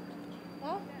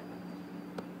 Huh?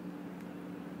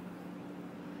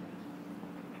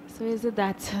 So is it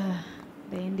that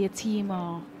the India team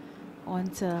are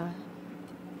onto a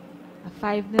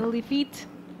 5-0 defeat?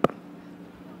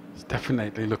 It's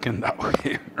definitely looking that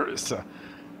way, Marissa.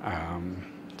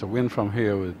 To win from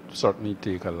here would certainly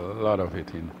take a lot of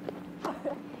hitting.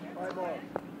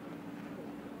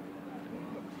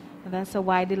 And that's a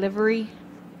wide delivery.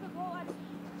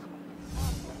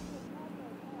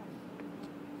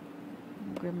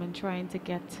 Grimman trying to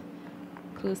get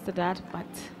close to that, but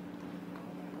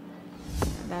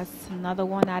that's another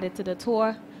one added to the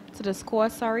score,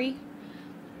 sorry.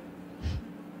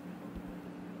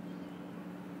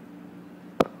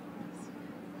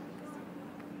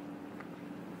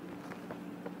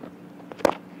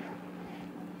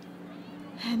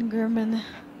 And Gurman,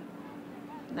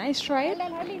 nice try.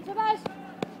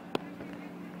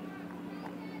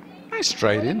 Nice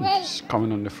striding, just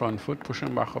coming on the front foot,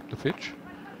 pushing back up the pitch.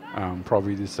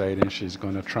 Probably deciding she's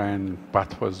going to try and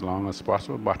bat for as long as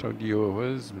possible, bat out the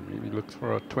overs, maybe look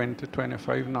for a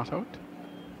 20-25 not out.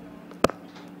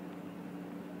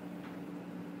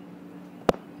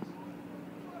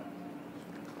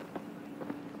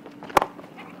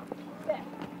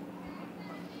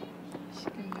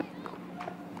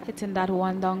 Hitting that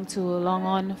one down to long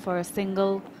on for a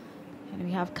single. And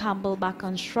we have Campbell back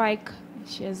on strike.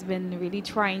 She has been really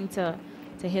trying to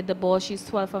hit the ball. She's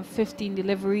 12 from 15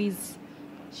 deliveries.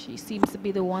 She seems to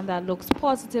be the one that looks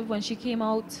positive when she came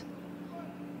out.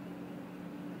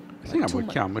 I think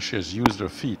about Campbell, she has used her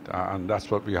feet, and that's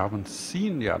what we haven't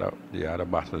seen the other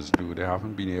batters do. They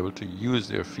haven't been able to use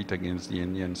their feet against the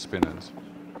Indian spinners.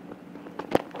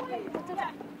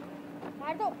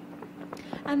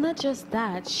 And not just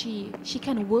that, she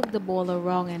can work the ball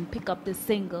around and pick up the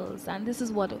singles. And this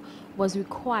is what was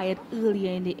required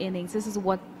earlier in the innings. This is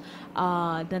what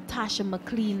Natasha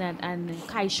McLean and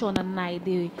Kaishon and I,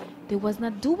 they was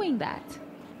not doing that.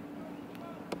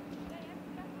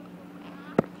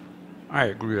 I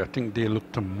agree. I think they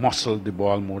looked to muscle the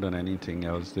ball more than anything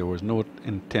else. There was no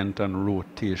intent on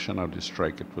rotation of the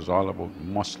strike. It was all about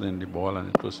muscling the ball, and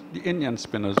it was the Indian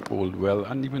spinners bowled well,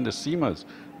 and even the seamers,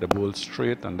 they bowled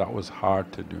straight, and that was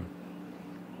hard to do.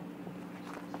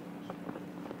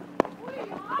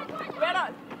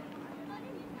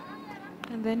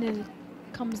 And then it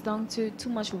comes down to too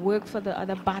much work for the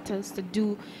other batters to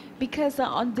do, because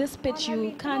on this pitch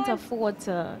you can't afford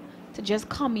to just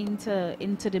come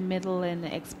into the middle and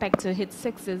expect to hit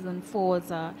 6s and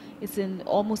 4s. It's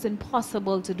almost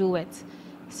impossible to do it.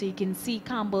 So you can see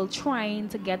Campbell trying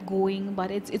to get going,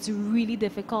 but it's really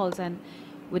difficult. And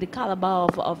with the caliber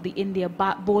of the India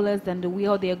bowlers and the way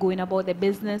how they're going about their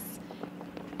business,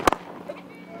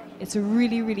 it's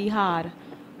really, really hard.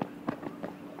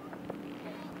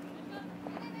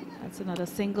 That's another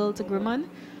single to Grimman.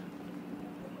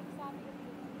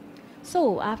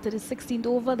 So after the 16th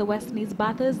over, the West Indies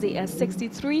batters, they are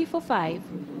 63 for 5.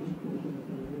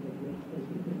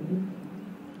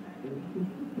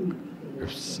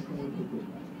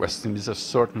 West Indies have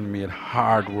certainly made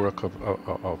hard work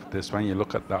of this. When you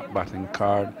look at that batting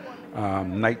card,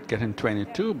 Knight getting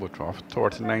 22, but off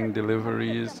 39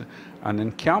 deliveries, and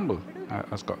then Campbell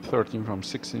has got 13 from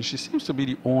 16. She seems to be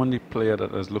the only player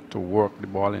that has looked to work the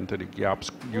ball into the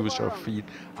gaps, use her feet,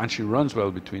 and she runs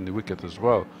well between the wickets as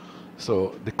well.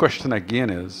 So the question again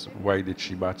is, why did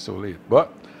she bat so late?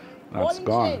 But that's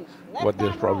gone. What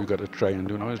they've probably got to try and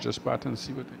do now is just bat and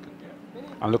see what they can get.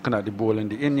 And looking at the bowling,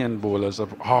 the Indian bowlers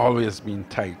have always been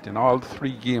tight. In all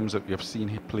 3 games that we have seen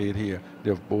he played here,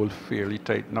 they've bowled fairly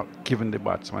tight, not giving the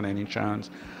batsman any chance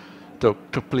to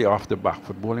play off the back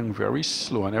foot, bowling very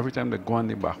slow, and every time they go on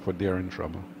the back foot, they're in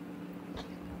trouble.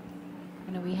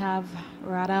 And we have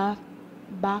Radha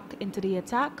back into the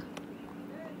attack.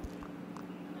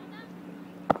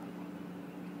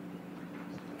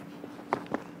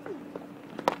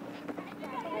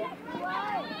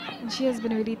 She has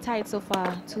been really tight so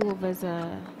far. 2 overs,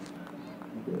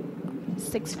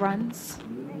 6 runs.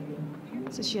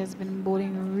 So she has been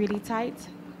bowling really tight.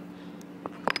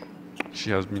 She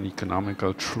has been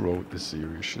economical throughout the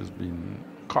series. She's been,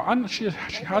 and she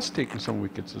has taken some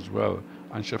wickets as well.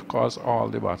 And she'll cause all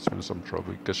the batsmen some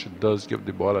trouble because she does give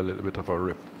the ball a little bit of a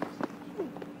rip.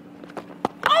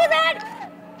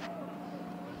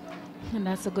 And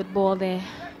that's a good ball there.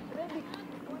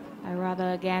 I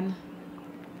rather again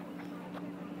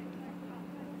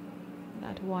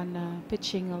that one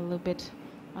pitching a little bit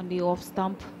on the off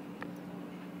stump.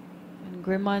 And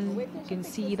Grimman, you can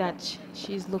see that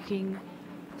she's looking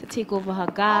to take over her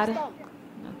guard.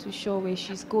 Not too sure where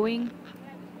she's going.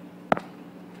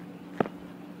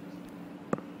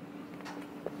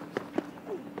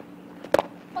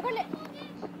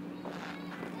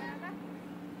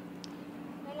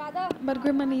 But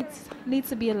Grimman needs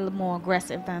to be a little more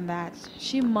aggressive than that.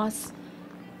 She must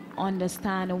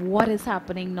understand what is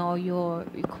happening now. Your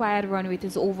required run rate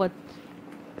is over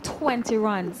 20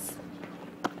 runs.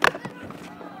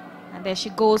 And there she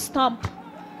goes, stump.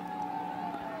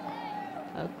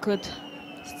 A good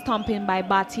stumping by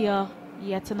Bhatia.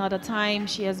 Yet another time.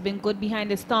 She has been good behind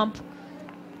the stump.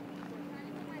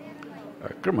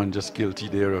 Grimman just guilty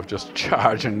there of just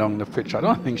charging down the pitch. I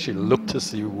don't think she looked to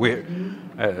see where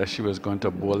she was going to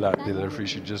bowl that delivery.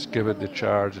 She just gave it the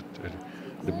charge.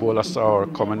 The bowler saw her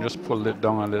come and just pulled it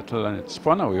down a little, and it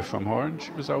spun away from her, and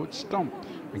she was out stumped.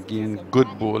 Again, good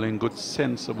bowling, good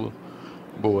sensible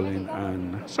bowling,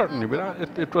 and certainly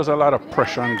but it was a lot of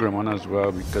pressure on Grimman as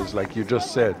well, because like you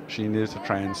just said, she needed to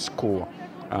try and score.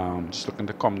 Just looking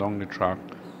to come down the track,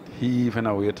 heaving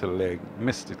away to leg,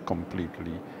 missed it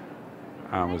completely.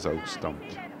 Was out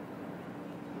stumped.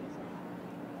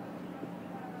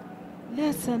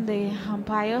 Yes, and the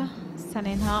umpire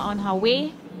sending her on her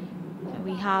way.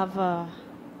 We have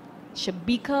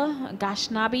Shabika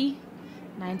Gashnabi,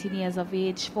 19 years of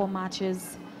age, 4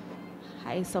 matches,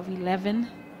 highest of 11.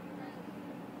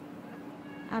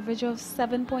 Average of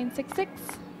 7.66.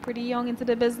 Pretty young into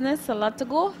the business, a lot to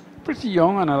go. Pretty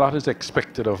young, and a lot is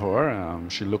expected of her.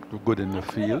 She looked good in the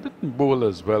field. Didn't bowl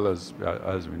as well as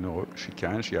we know she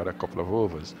can. She had a couple of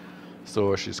overs.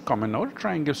 So she's coming out to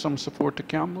try and give some support to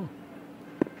Campbell.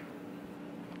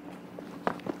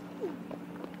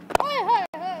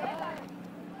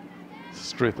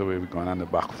 Straight away we're going on the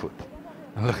back foot.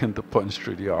 Looking to punch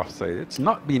through the offside. It's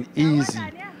not been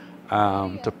easy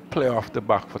to play off the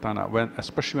back foot, and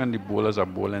especially when the bowlers are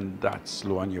bowling that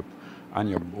slow and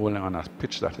you're bowling on a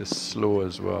pitch that is slow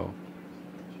as well.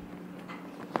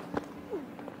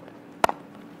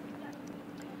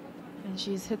 And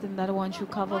she's hitting that one through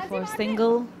cover for a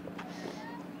single.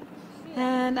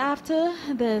 And after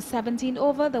the 17th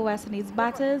over, the West Indies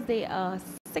batters, they are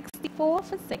 64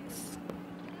 for 6.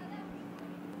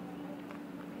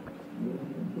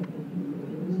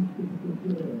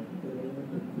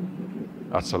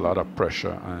 That's a lot of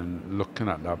pressure, and looking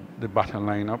at the batting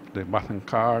lineup, the batting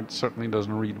card certainly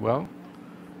doesn't read well.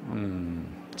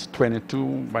 It's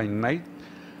 22 by Knight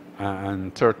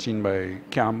and 13 by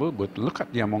Campbell, but look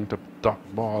at the amount of dot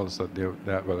balls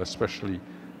that well, especially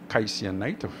Kaisi and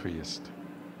Knight have faced.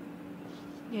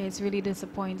 Yeah, it's really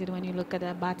disappointed when you look at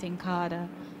that batting card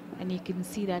and you can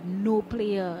see that no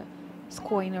player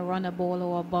scoring a run, a ball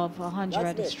or above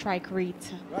 100 strike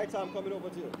rate. Right arm coming over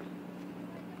to you.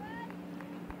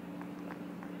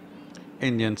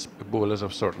 Indian bowlers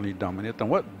have certainly dominated, and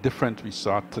what different we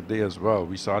saw today as well.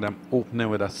 We saw them opening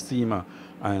with a seamer,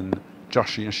 and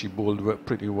Joshi, and she bowled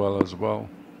pretty well as well.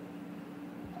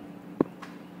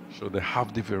 So they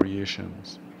have the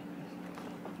variations.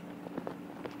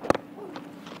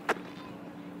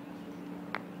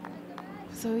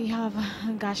 So we have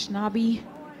Gashnabi.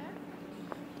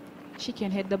 She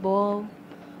can hit the ball.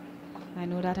 I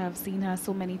know that I've seen her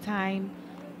so many times.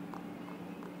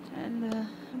 And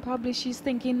probably she's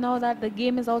thinking now that the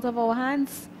game is out of our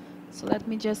hands. So let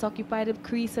me just occupy the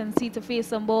crease and see to face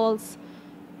some balls.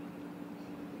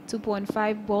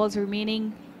 2.5 balls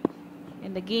remaining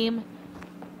in the game.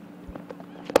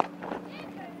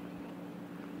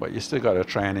 But you still got to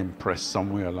try and impress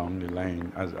somewhere along the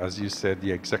line. As you said,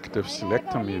 the executive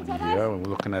selector may be here. We're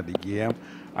looking at the game.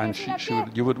 And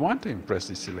you would want to impress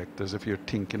the selectors if you're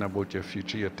thinking about your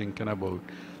future. You're thinking about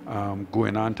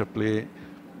going on to play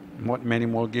many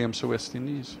more games for West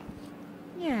Indies.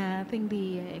 Yeah, I think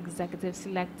the executive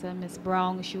selector, Miss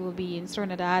Brown, she will be in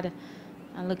Trinidad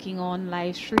and looking on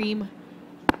live stream.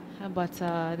 But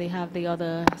they have the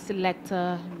other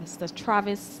selector, Mr.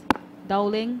 Travis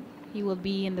Dowling. He will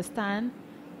be in the stand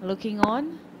looking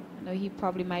on. I know he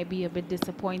probably might be a bit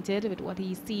disappointed with what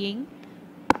he's seeing.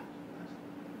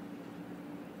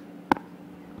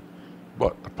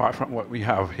 But apart from what we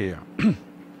have here,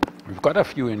 we've got a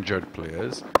few injured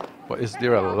players, but is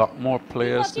there a lot more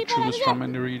players to choose from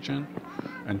in the region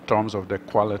in terms of their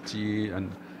quality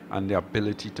and the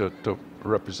ability to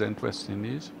represent West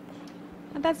Indies?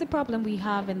 And that's the problem we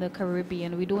have in the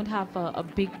Caribbean. We don't have a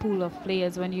big pool of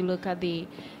players. When you look at the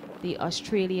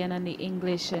Australian and the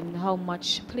English and how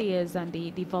much players and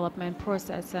the development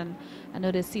process, and I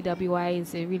know the CWI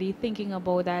is really thinking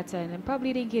about that, and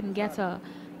probably they can get a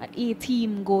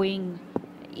team going,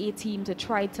 a team to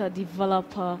try to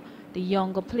develop the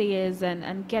younger players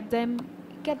and get them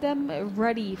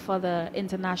ready for the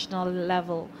international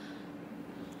level.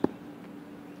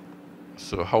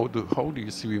 So how do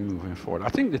you see we moving forward? I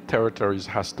think the territories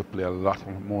has to play a lot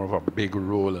more of a big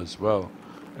role as well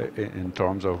in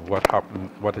terms of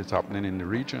what is happening in the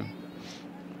region.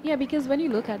 Yeah, because when you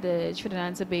look at the Trinidad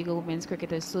and Tobago Women's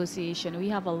Cricket Association, we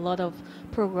have a lot of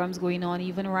programs going on.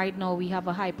 Even right now, we have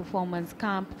a high performance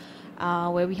camp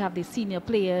where we have the senior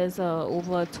players,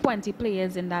 over 20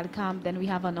 players in that camp. Then we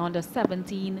have an under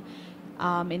 17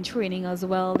 in training as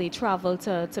well. They travel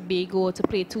to Tobago to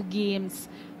play 2 games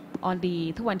on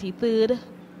the 23rd.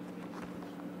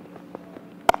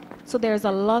 So there's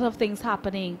a lot of things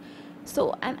happening.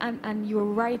 So, and you're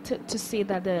right to say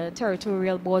that the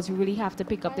territorial boards really have to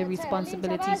pick up the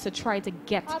responsibilities to try to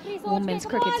get women's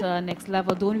cricket to the next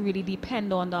level. Don't really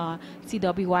depend on the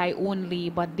CWI only,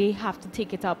 but they have to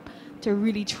take it up to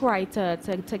really try to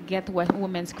get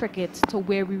women's cricket to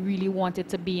where we really want it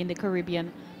to be in the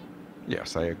Caribbean.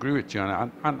 Yes, I agree with you.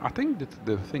 And I think that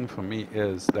the thing for me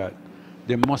is that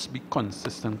there must be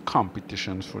consistent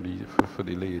competitions for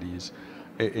the ladies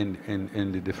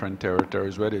in the different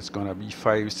territories, whether it's going to be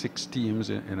 5, 6 teams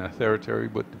in a territory,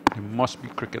 but there must be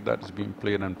cricket that is being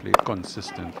played and played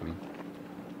consistently.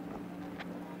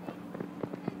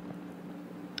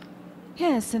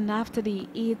 Yes, and after the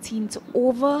 18th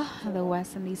over, the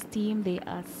West Indies team, they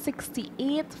are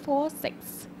 68 for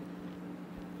 6.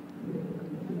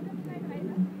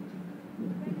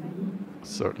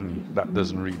 Certainly, that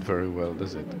doesn't read very well,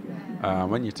 does it?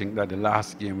 When you think that the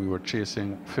last game we were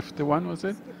chasing 51, was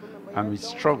it? And we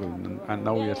struggled, and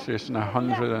now we are chasing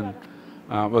 100. And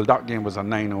well, that game was a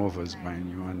 9 overs, mind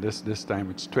you, and this time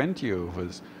it's 20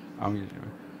 overs.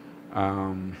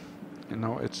 You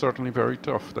know, it's certainly very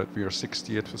tough that we are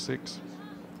 68 for 6.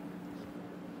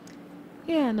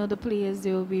 Yeah, no, the players,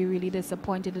 they will be really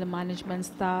disappointed. The management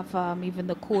staff, even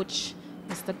the coach,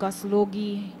 Mr. Gus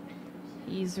Logie,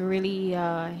 he's really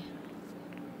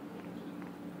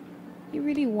he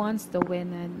really wants to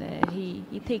win, and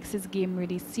he takes his game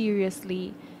really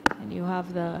seriously. And you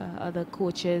have the other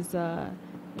coaches,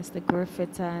 Mr.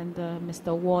 Griffith and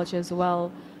Mr. Walsh as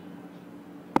well,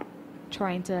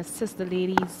 trying to assist the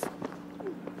ladies.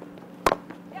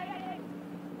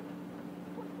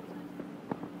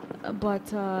 But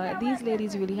these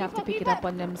ladies really have to pick it up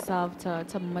on themselves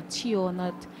to mature,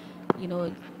 not, you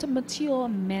know, to mature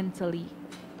mentally.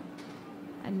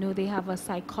 I know they have a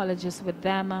psychologist with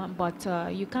them, but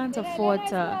you can't afford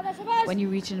to, when you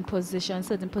reach in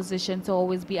certain position, to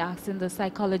always be asking the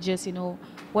psychologist, you know,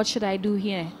 what should I do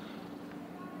here?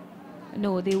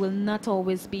 No, they will not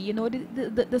always be. You know,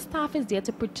 the staff is there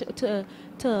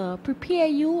to prepare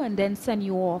you and then send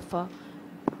you off.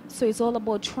 So it's all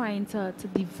about trying to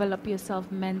develop yourself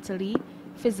mentally,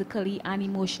 physically, and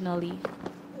emotionally.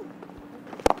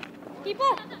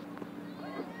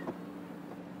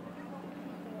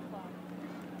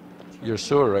 You're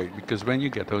so right, because when you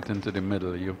get out into the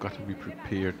middle, you've got to be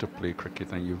prepared to play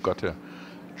cricket, and you've got to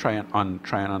try and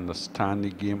understand the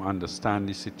game, understand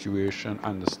the situation,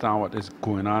 understand what is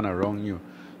going on around you,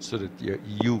 so that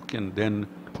you can then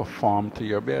perform to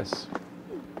your best.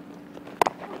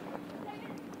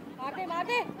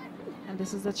 And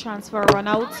this is a chance for a run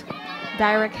out,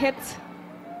 direct hit,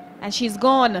 and she's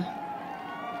gone.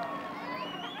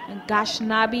 And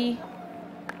Gashnabi,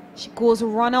 she goes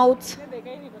run out,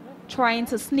 trying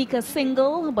to sneak a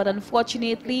single, but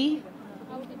unfortunately,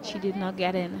 she did not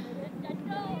get in.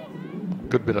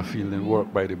 Good bit of fielding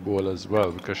work by the bowler as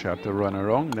well, because she had to run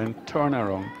around, then turn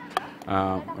around,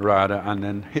 rather, and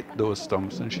then hit those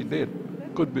stumps, and she did.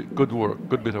 Good work,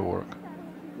 good bit of work.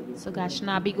 So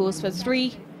Gashnabi goes for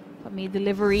 3 for made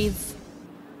deliveries.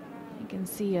 You can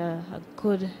see a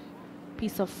good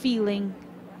piece of fielding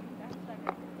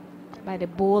by the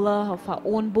bowler of her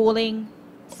own bowling,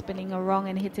 spinning around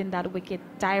and hitting that wicket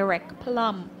direct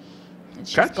plumb. And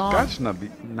she's gone.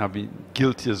 Gashnabi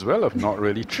guilty as well of not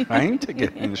really trying to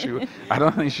get in. I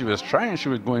don't think she was trying. She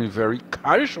was going very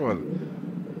casual.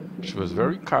 She was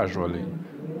very casually.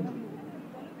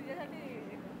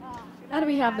 And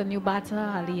we have the new batter,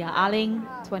 Aliyah Alling,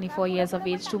 24 years of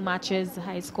age, 2 matches,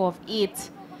 high score of 8.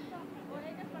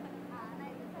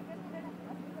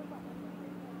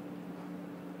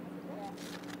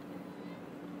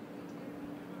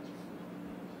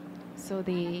 So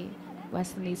the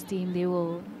West Indies team, they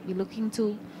will be looking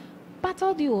to bat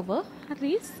out the over at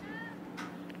least.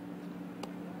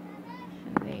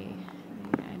 I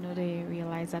know they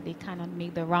realize that they cannot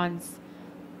make the runs.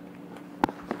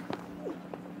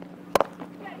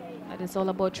 But it's all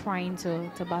about trying to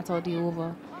bat out the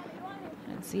over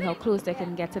and see how close they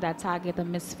can get to that target. A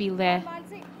misfield there. I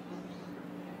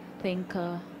think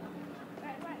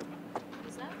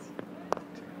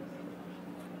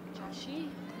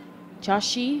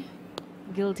Joshi,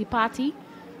 guilty party.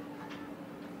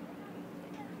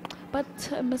 But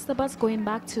Mr. Butts, going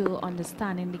back to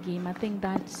understanding the game, I think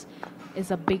that is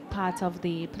a big part of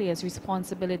the players'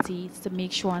 responsibilities to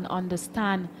make sure and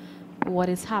understand what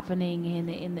is happening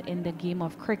in the game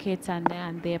of cricket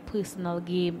and their personal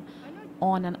game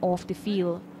on and off the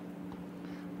field.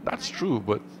 That's true,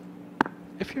 but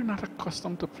if you're not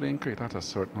accustomed to playing cricket at a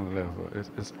certain level,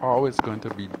 it's always going to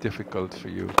be difficult for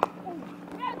you.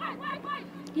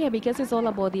 Yeah, because it's all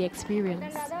about the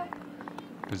experience.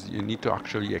 Because you need to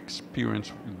actually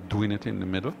experience doing it in the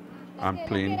middle and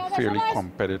playing fairly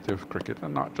competitive cricket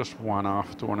and not just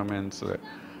one-off tournaments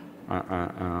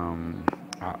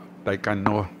like I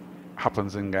know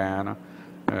happens in Guyana.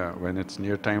 When it's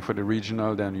near time for the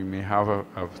regional, then you may have a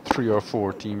 3 or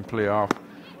 4 team playoff.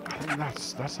 I think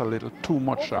that's a little too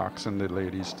much asking the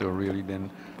ladies to really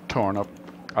then turn up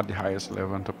at the highest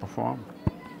level and to perform.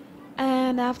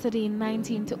 And after the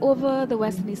 19th over, the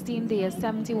West Indies team, they are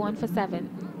 71 for 7.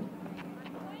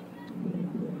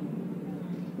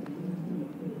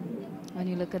 When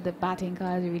you look at the batting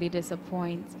cards, it really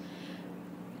disappoints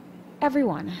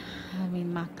everyone. I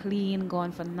mean, McLean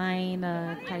gone for 9,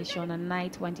 Kaishona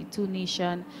Knight 22,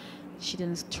 Nation. She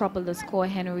didn't trouble the score.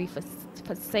 Henry for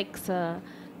 6,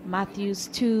 Matthews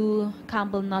 2,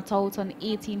 Campbell not out on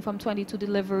 18 from 22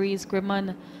 deliveries,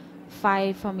 Grimman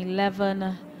 5 from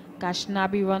 11,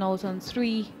 Gashnabi run out on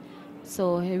 3.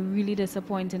 So a really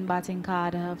disappointing batting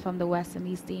card from the West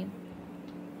Indies team.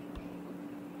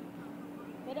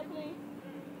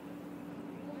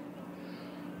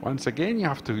 Once again, you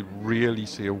have to really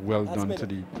say well done to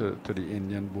the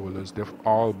Indian bowlers. They've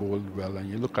all bowled well, and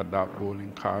you look at that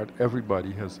bowling card,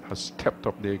 everybody has stepped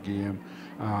up their game.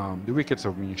 The wickets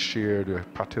have been shared,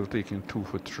 Patil taking 2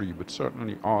 for 3, but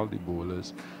certainly all the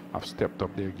bowlers have stepped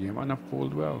up their game and have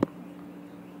bowled well.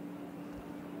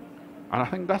 And I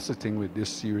think that's the thing with this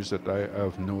series that I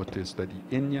have noticed, that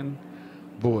the Indian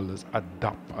bowlers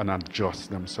adapt and adjust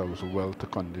themselves well to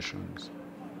conditions.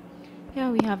 Yeah,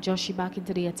 we have Joshi back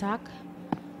into the attack.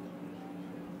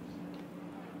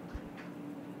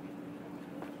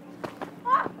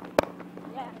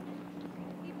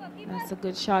 That's a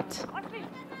good shot by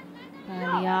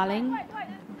Lialing,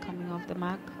 coming off the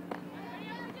mark.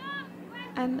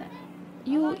 And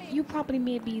you probably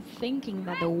may be thinking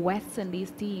that the West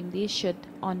Indies team, they should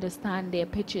understand their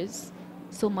pitches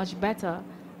so much better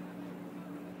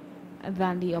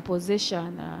than the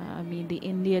opposition. I mean, the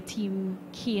India team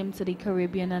came to the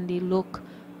Caribbean and they look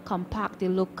compact. They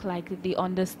look like they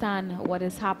understand what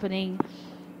is happening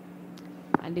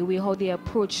and the way how they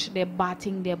approach their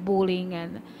batting, their bowling.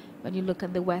 And when you look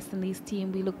at the West Indies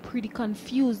team, we look pretty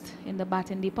confused in the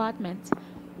batting department.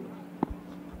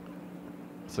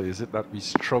 So is it that we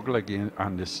struggle again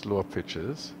on the slower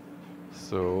pitches?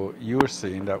 So you're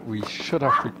saying that we should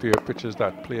have prepared pitches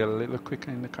that play a little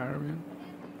quicker in the Caribbean?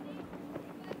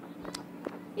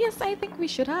 Yes, I think we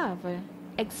should have,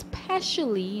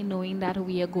 especially knowing that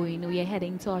we are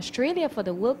heading to Australia for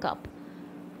the World Cup,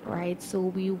 right? So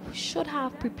we should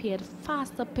have prepared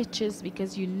faster pitches,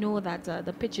 because you know that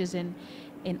the pitches in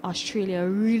Australia are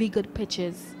really good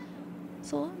pitches.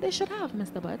 So they should have,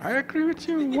 Mr. Butts. I agree with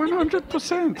you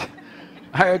 100%.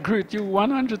 I agree with you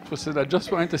 100%. I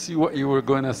just wanted to see what you were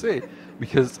going to say,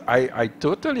 because I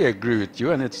totally agree with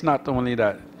you. And it's not only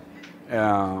that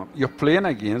you're playing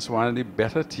against one of the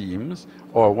better teams,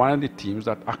 or one of the teams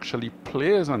that actually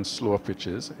plays on slower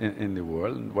pitches in the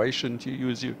world. And why shouldn't you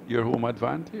use your home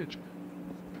advantage?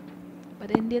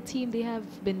 But India team, they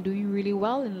have been doing really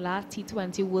well in the last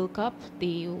T20 World Cup.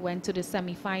 They went to the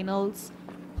semi-finals.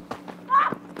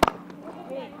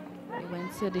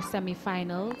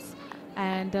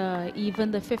 And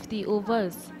even the 50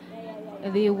 overs,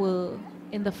 they were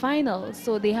in the finals.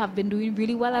 So they have been doing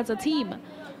really well as a team.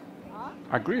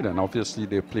 Agreed, and obviously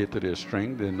they play to their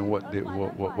strength. They know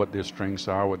what their strengths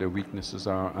are, what their weaknesses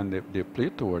are, and they play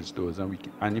towards those.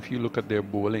 And if you look at their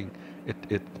bowling,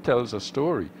 it tells a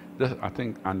story. I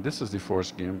think, and this is the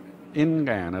first game in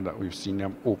Guyana that we've seen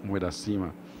them open with a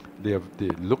seamer. They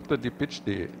looked at the pitch,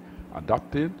 they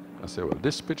adapted, and said, well,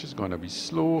 this pitch is going to be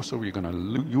slow, so we're going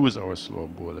to use our slow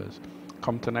bowlers.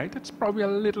 Come tonight, it's probably a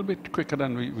little bit quicker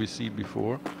than we see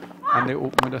before, and they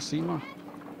open with a seamer.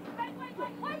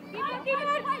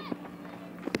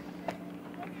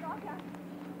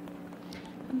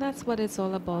 And that's what it's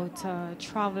all about,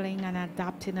 traveling and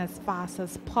adapting as fast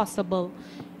as possible.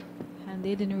 And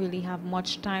they didn't really have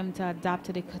much time to adapt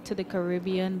to the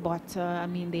Caribbean, but I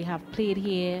mean, they have played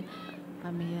here. I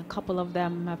mean, a couple of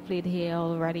them have played here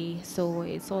already. So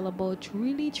it's all about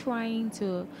really trying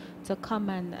to come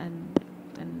and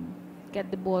get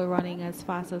the ball running as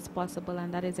fast as possible.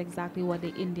 And that is exactly what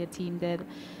the India team did.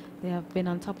 They have been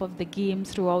on top of the game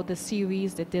throughout the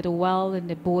series. They did well in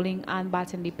the bowling and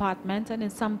batting department, and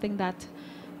it's something that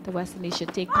the West Indies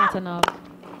should take pattern of.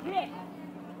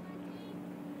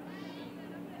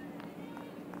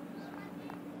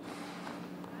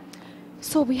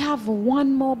 So we have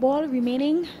one more ball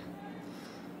remaining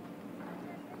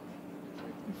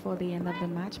before the end of the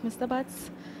match, Mr. Butts.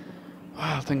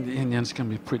 Well, I think the Indians can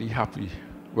be pretty happy.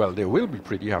 Well, they will be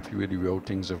pretty happy with the way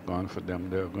things have gone for them.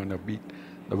 They're going to beat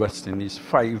the West Indies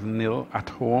 5-0 at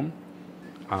home.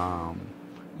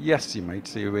 Yes, you might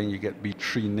say when you get beat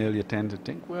 3-0, you tend to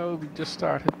think, well, we just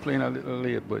started playing a little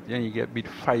late, but then you get beat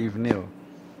 5-0,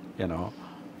 you know.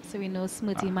 So we know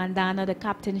Smriti Mandana, the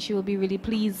captain, she will be really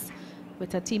pleased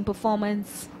with her team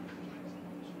performance.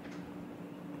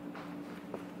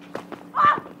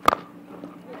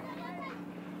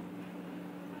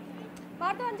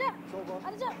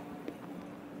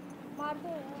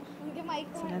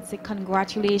 So that's it.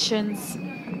 Congratulations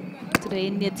to the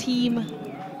India team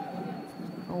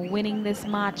for winning this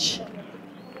match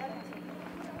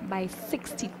by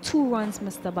 62 runs,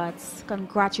 Mr. Butts.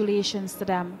 Congratulations to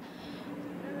them.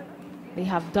 They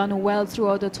have done well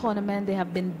throughout the tournament. They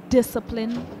have been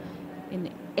disciplined in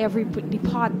every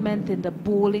department, in the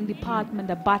bowling department,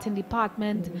 the batting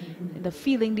department, in the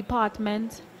fielding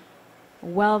department.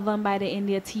 Well done by the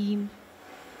India team.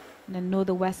 And I know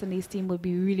the West Indies team will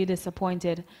be really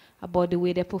disappointed about the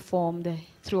way they performed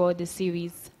throughout the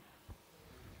series.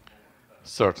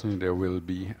 Certainly there will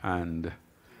be, and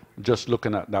just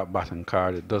looking at that batting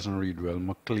card, it doesn't read well.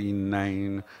 McLean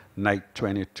 9, Knight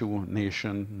 22,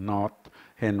 Nation not,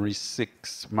 Henry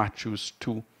 6, Matthews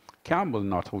 2, Campbell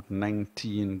not out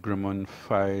 19, Grimmon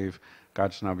 5,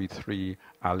 Gajnabi 3,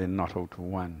 Allen not out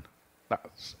 1.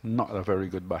 That's not a very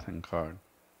good batting card.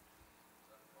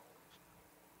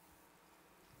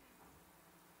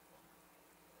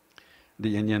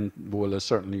 The Indian bowlers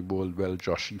certainly bowled well.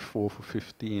 Joshi 4 for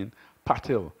 15.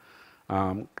 Patil,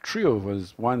 3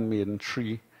 overs, 1 maiden,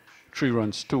 3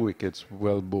 runs, 2 wickets,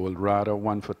 well bowled. Radha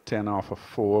 1 for 10 off of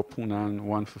 4. Poonan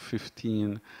 1 for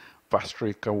 15.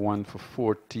 Vastrika 1 for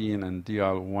 14. And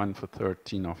Dial 1 for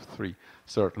 13 off 3.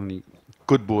 Certainly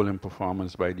good bowling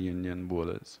performance by the Indian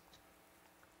bowlers.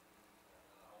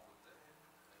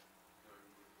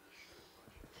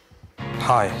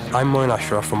 Hi, I'm Moin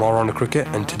Ashraf from All Rounder Cricket,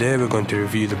 and today we're going to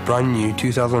review the brand new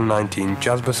 2019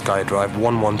 Jasper SkyDrive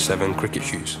 117 cricket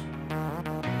shoes.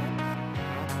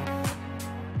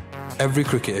 Every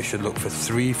cricketer should look for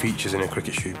 3 features in a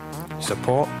cricket shoe: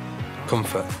 support,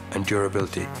 comfort and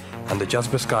durability, and the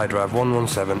Jasper SkyDrive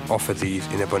 117 offer these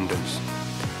in abundance.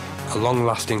 A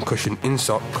long-lasting cushion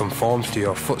insock conforms to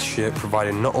your foot's shape,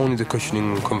 providing not only the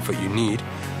cushioning and comfort you need,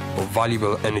 but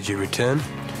valuable energy return,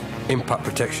 impact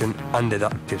protection and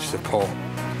adaptive support.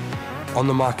 On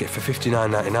the market for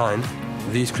 $59.99,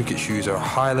 these cricket shoes are a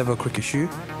high-level cricket shoe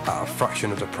at a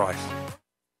fraction of the price.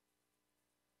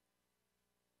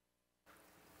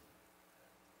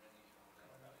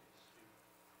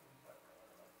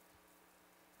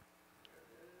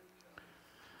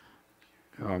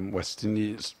 West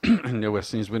Indies, India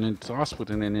West Indies winning toss,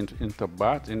 putting in into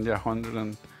bat. India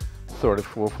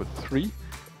 134 for 3.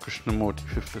 Krishnamurti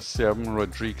 57,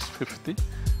 Rodriguez 50,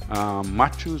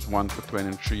 Matthews 1 for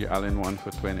 23, Allen 1 for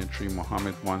 23,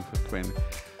 Mohammed 1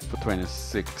 for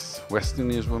 26. West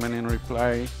Indies women in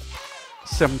reply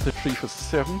 73 for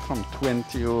 7 from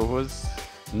 20 overs.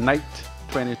 Knight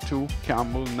 22,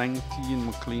 Campbell 19,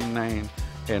 McLean 9,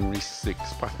 Henry 6,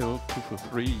 Patil 2 for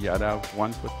 3, Yadav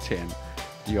 1 for 10,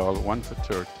 Dial 1 for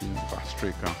 13,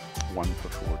 Vastrika 1 for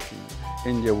 14.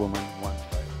 India women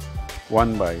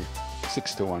won by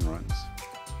 61 runs.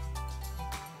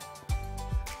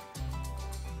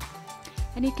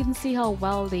 And you can see how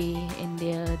well the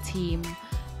India team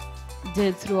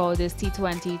did throughout this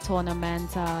T20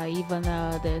 tournament. Even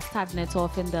the starting it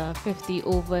off in the 50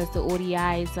 overs, the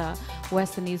ODIs,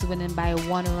 West Indies winning by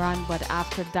 1 run, but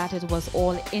after that it was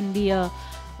all India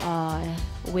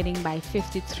winning by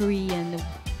 53 and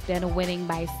then winning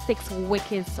by 6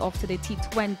 wickets after the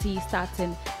T20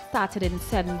 started in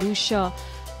St. Lucia.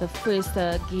 The first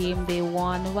game they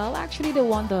won, well actually they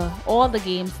won all the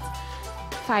games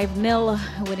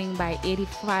 5-0, winning by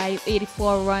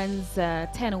 84 runs,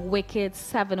 10 wickets,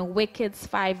 7 wickets,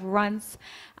 5 runs,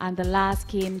 and the last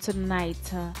game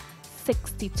tonight,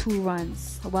 62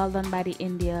 runs. Well done by the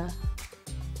India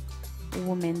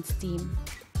women's team.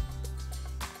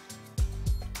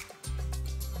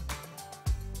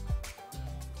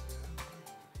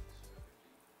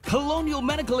 Colonial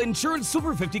Medical Insurance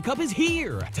Super 50 Cup is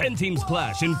here. 10 teams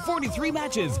clash in 43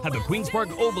 matches at the Queen's Park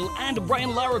Oval and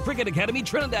Brian Lara Cricket Academy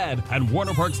Trinidad and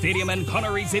Warner Park Stadium and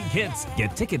Connery St. Kitts.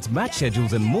 Get tickets, match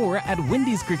schedules and more at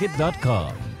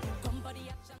windiescricket.com.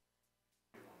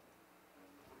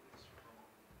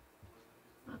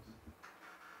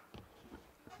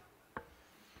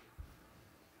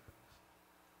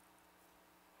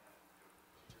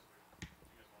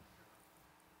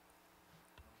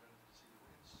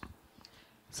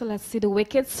 So let's see the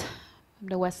wickets from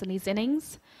the West Indies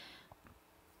innings.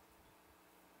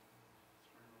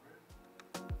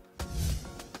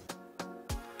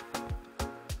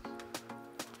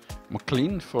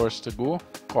 McLean first to go,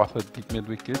 caught a deep mid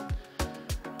wicket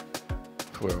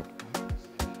for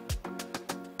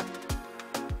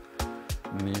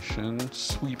Nation.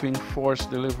 Sweeping force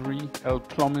delivery, L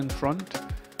Plum in front,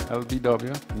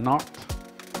 LBW, not.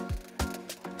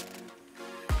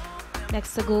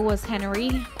 Next to go was Henry,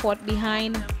 caught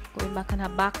behind, going back on her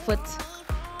back foot.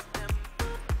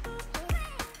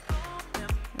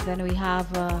 And then we have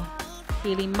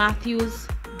Haley Matthews,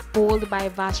 bowled by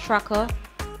Vastraka.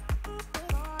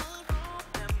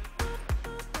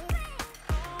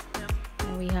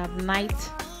 And we have Knight,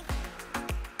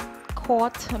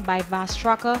 caught by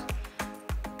Vastraka.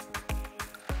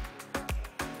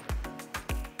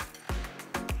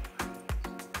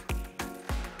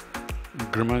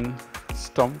 Grimman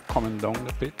stump coming down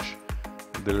the pitch.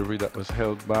 Delivery that was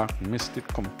held back, missed it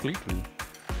completely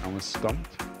and was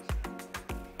stumped.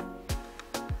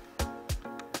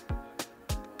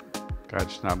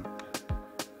 Gajnabi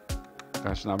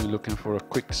looking for a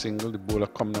quick single. The bowler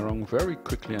coming around very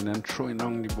quickly and then throwing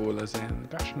down the bowler's end.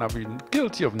 Gajnabi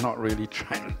guilty of not really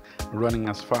trying, running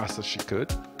as fast as she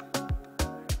could.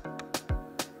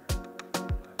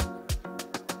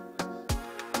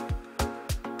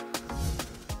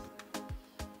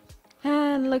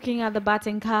 Looking at the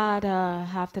batting card,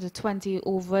 after the 20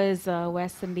 overs,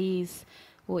 West Indies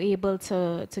were able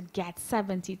to get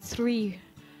 73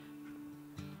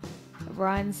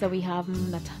 runs. So we have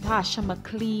Natasha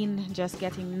McLean just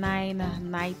getting 9,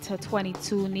 Knight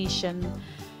 22, Nation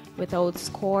without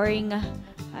scoring,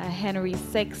 Henry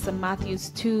 6,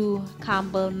 Matthews 2,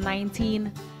 Campbell 19,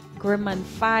 Grimman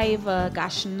 5,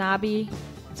 Gashnabi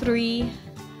 3,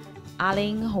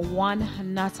 Alling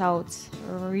 1 not out.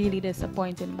 Really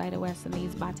disappointed by the West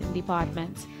Indies batting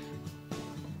department.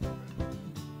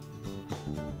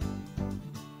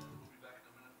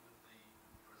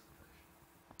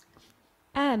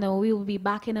 And we will be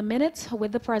back in a minute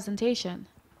with the presentation.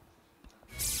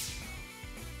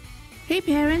 Hey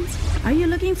parents, are you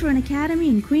looking for an academy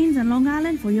in Queens and Long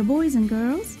Island for your boys and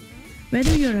girls?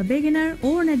 Whether you're a beginner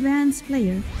or an advanced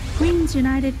player, Queens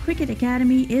United Cricket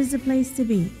Academy is the place to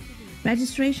be.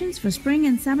 Registrations for spring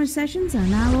and summer sessions are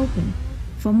now open.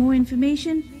 For more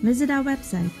information, visit our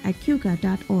website at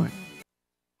cuca.org.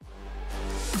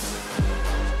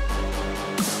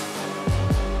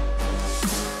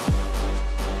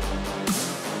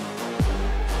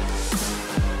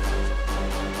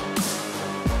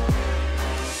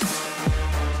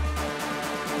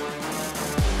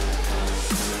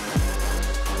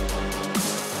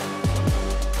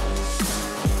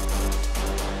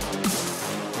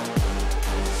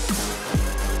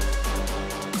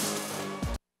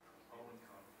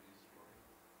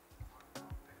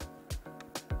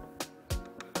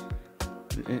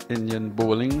 Indian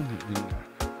bowling,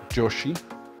 Joshi,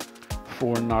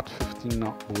 4 not 15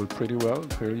 not bowled pretty well,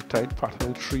 very tight.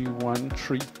 Patel 3-1,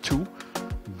 3-2,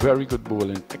 very good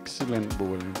bowling, excellent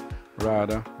bowling.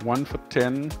 Radha 1 for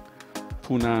 10,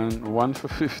 Punan 1 for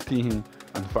 15,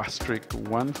 and Vastrik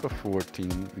 1 for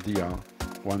 14, Dial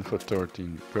 1 for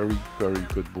 13. Very, very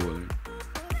good bowling.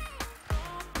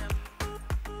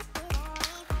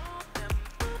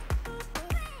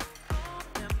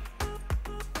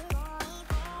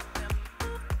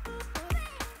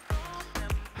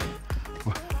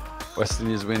 West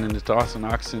Indies winning the toss and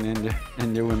asking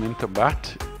India women to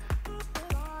bat.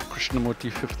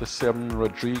 Krishnamurti 57,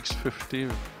 Rodriguez 50,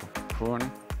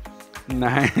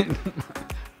 9,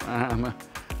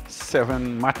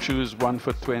 7, Matthews 1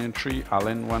 for 23,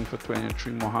 Allen 1 for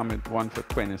 23, Mohammed 1 for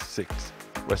 26.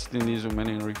 West Indies women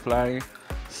in reply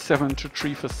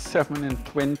 7-3 for 7 in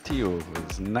 20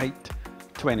 overs. Knight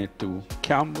 22,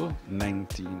 Campbell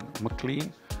 19,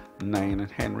 McLean 9,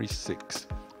 and Henry 6.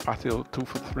 Patil 2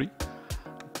 for 3.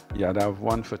 Yadav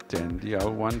 1 for 10.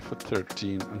 Dial 1 for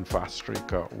 13. And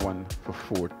Vastrika 1 for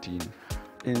 14.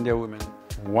 India women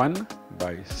won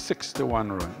by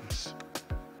 61 runs.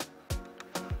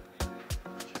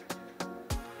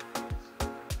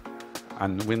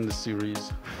 And win the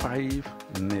series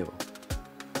 5-0.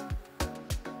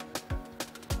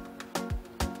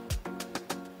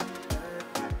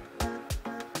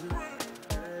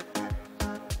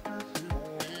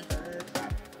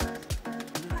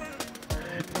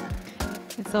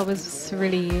 It's always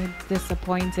really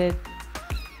disappointed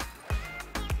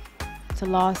to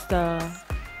lose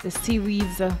the series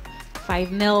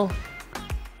 5-0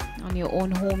 on your own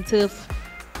home turf.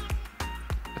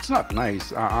 It's not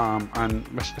nice, and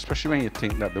especially when you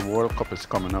think that the World Cup is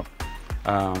coming up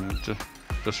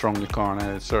just around the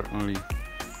corner. It's certainly.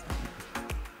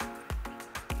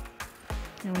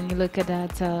 And when you look at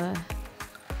that,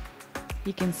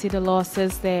 you can see the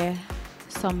losses there.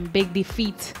 Some big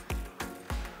defeat.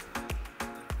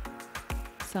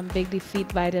 Some big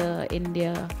defeat by the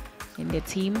India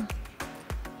team.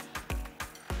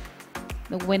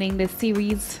 They're winning the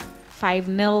series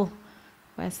 5-0.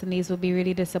 West Indies will be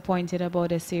really disappointed about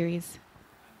this series.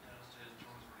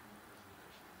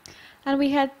 And we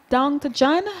head down to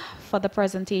John for the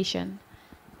presentation.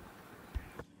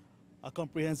 A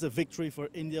comprehensive victory for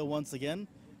India once again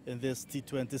in this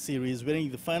T20 series, winning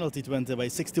the final T20 by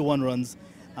 61 runs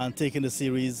and taking the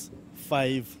series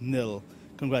 5-0.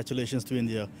 Congratulations to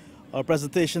India. Our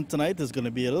presentation tonight is going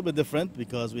to be a little bit different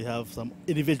because we have some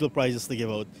individual prizes to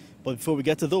give out. But before we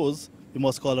get to those, we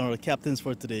must call on our captains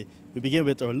for today. We begin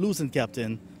with our losing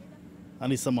captain,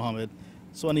 Anisa Mohammed.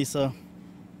 So Anisa,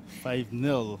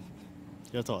 5-0.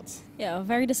 Your thoughts? Yeah, a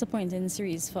very disappointing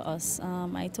series for us.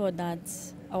 I thought that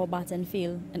our batting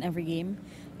failed in every game.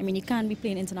 I mean, you can't be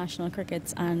playing international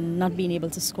cricket and not being able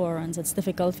to score runs. It's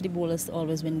difficult for the bowlers to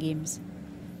always win games.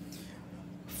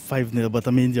 5-0, but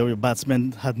I mean, your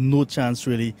batsmen had no chance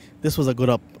really. This was a good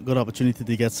opportunity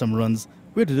to get some runs.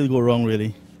 Where did it go wrong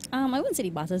really? I wouldn't say the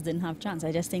batters didn't have chance.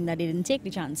 I just think that they didn't take the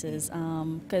chances.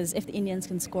 Because if the Indians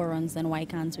can score runs, then why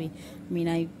can't we? I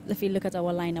mean, if you look at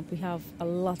our lineup, we have a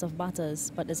lot of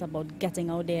batters, but it's about getting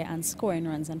out there and scoring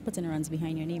runs and putting runs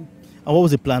behind your name. And what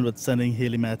was the plan with sending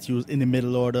Haley Matthews in the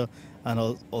middle order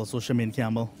and also Shameen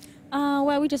Campbell?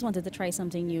 Well, we just wanted to try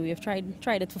something new. We've tried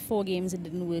it for 4 games, it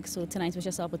didn't work, so tonight was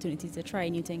just an opportunity to try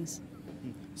new things.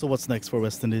 So what's next for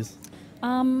West Indies?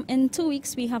 In 2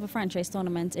 weeks, we have a franchise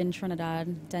tournament in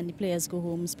Trinidad. Then the players go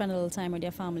home, spend a little time with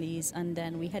their families, and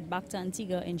then we head back to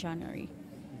Antigua in January.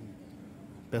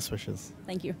 Best wishes.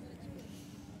 Thank you.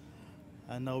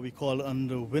 And now we call on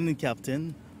the winning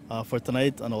captain for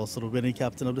tonight and also the winning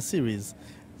captain of the series.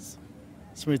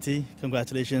 Smriti,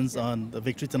 congratulations on the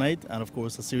victory tonight and of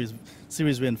course the series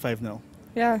win 5-0.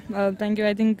 Yeah, thank you.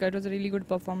 I think it was a really good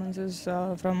performances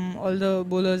from all the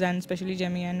bowlers and especially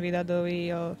Jemmy and Veda. The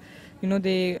way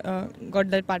they got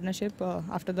that partnership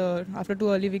after 2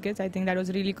 early wickets. I think that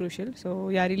was really crucial. So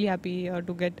yeah, really happy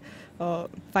to get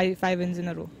 5 wins in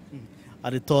a row.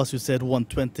 At the toss, you said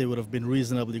 120 would have been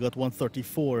reasonable. You got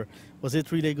 134. Was it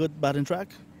really a good batting track?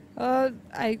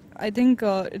 I think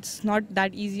it's not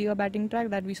that easy a batting track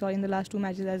that we saw in the last 2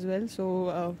 matches as well.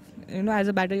 So as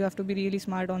a batter you have to be really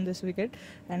smart on this wicket,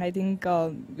 and I think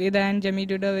Veda and Jemmy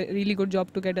did a really good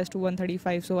job to get us to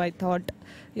 135. So I thought,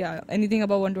 yeah, anything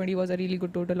above 120 was a really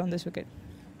good total on this wicket.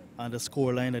 And the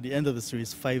score line at the end of the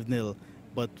series 5-0.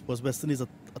 But was West Indies at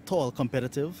all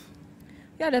competitive?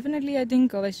 Yeah, definitely. I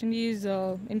think West Indies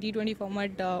in T20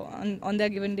 format on their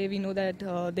given day, we know that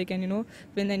they can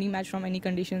win any match from any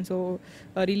condition. So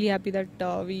really happy that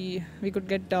we could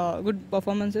get good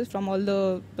performances from all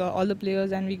the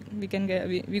players, and we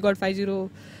got 5-0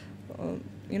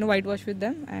 whitewash with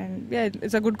them, and yeah,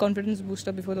 it's a good confidence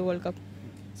booster before the World Cup.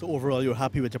 So overall, you're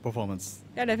happy with your performance?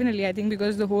 Yeah, definitely. I think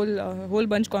because the whole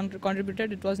bunch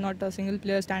contributed. It was not a single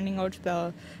player standing out.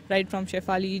 Right from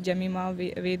Shefali, Jemima,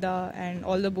 Veda, and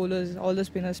all the bowlers, all the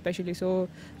spinners especially. So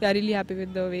yeah, really happy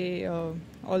with the way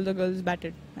all the girls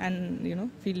batted and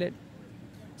fielded.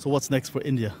 So what's next for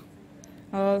India?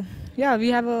 Yeah, we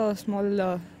have a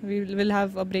small. We will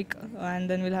have a break, and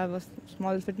then we'll have a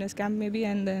small fitness camp maybe,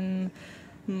 and then.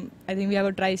 I think we have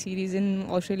a tri-series in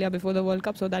Australia before the World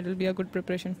Cup, so that will be a good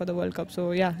preparation for the World Cup.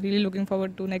 So yeah, really looking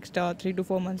forward to next 3 to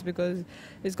 4 months because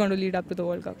it's going to lead up to the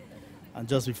World Cup. And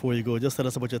just before you go, just tell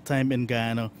us about your time in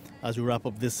Guyana as we wrap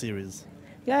up this series.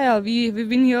 Yeah, we've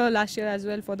been here last year as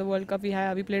well for the World Cup.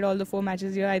 We played all the 4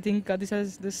 matches here. I think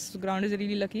this ground is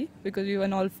really lucky because we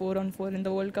won all 4 on 4 in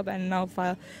the World Cup and now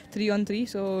 3 on 3.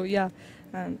 So yeah,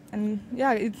 And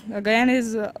yeah, Guyana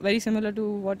is very similar to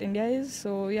what India is.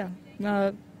 So yeah,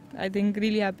 I think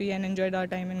really happy and enjoyed our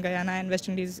time in Guyana and West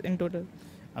Indies in total.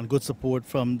 And good support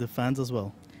from the fans as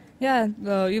well. Yeah,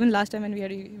 even last time when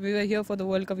we were here for the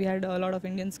World Cup, we had a lot of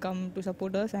Indians come to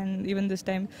support us, and even this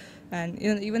time, and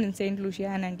even in Saint Lucia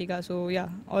and Antigua. So yeah,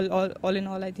 all in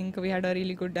all, I think we had a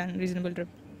really good and reasonable trip.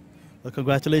 Well,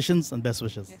 congratulations and best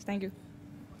wishes. Yes, thank you.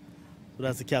 So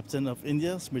that's the captain of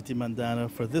India, Smriti Mandhana,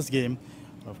 for this game.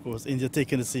 Of course, India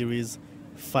taking the series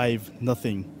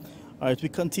 5-0. All right, we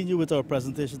continue with our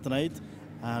presentation tonight,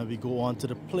 and we go on to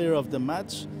the player of the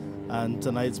match. And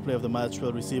tonight's player of the match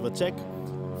will receive a check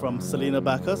from Selena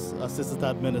Bacchus, Assistant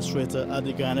Administrator at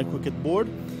the Guyana Cricket Board,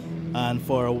 and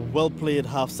for a well-played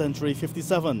half-century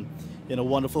 57 in a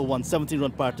wonderful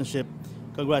 117-run partnership.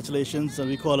 Congratulations, and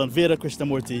we call on Vera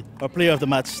Krishnamurthy, our player of the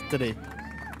match today.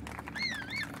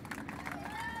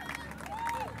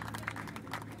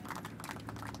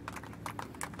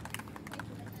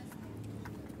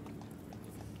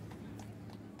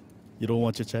 You don't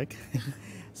want your check?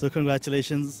 So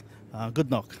congratulations, good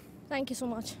knock. Thank you so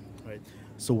much. Right.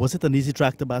 So was it an easy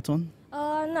track to bat on?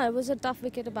 No, it was a tough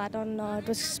wicket to bat on. It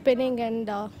was spinning and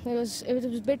it was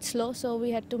a bit slow, so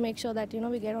we had to make sure that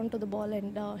we get onto the ball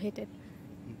and hit it.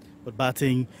 But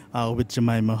batting with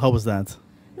Jemima, how was that?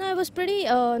 No, it was pretty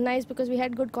nice because we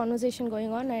had good conversation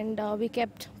going on, and we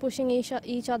kept pushing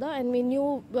each other, and we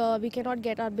knew we cannot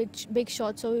get our big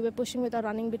shots, so we were pushing with our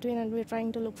running between, and we were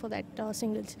trying to look for that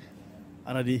singles.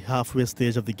 And at the halfway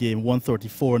stage of the game,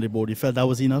 134 on the board, you felt that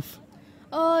was enough?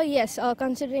 Yes,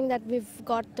 considering that we've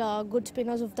got good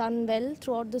spinners who've done well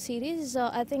throughout the series,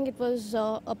 I think it was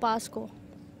a pass score.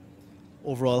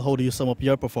 Overall, how do you sum up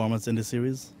your performance in the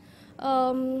series?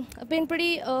 I've been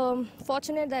pretty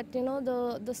fortunate that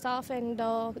the staff and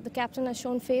the captain has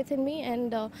shown faith in me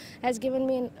and has given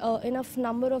me enough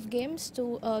number of games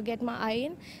to get my eye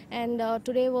in, and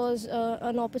today was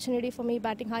an opportunity for me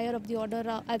batting higher up the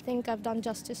order. I think I've done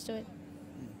justice to it.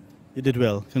 You did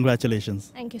well.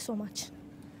 Congratulations. Thank you so much.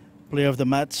 Player of the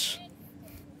match,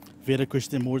 Vera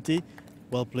Krishnamurthy.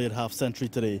 Well played half-century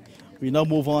today. We now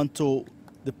move on to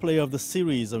the player of the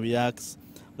series, and we ask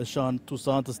LaShawn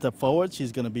Toussaint to step forward.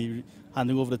 She's going to be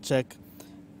handing over the check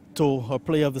to her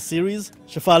player of the series,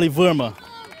 Shefali Verma.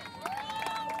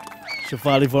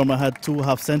 Shefali Verma had 2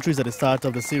 half-centuries at the start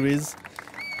of the series,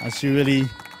 and she really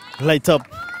light up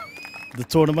the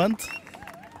tournament.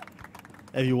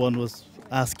 Everyone was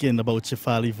asking about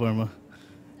Shefali Verma.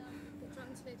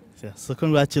 Yeah, so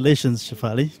congratulations,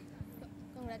 Shefali.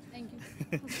 Congrats, thank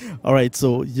you. All right,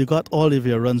 so you got all of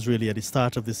your runs really at the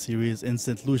start of the series in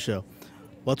St. Lucia.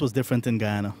 What was different in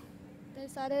Guyana?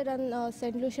 सारे run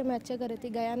Saint Lucia में अच्छे करे थे.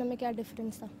 Guyana में क्या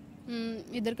difference था?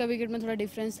 इधर का विकेट में थोड़ा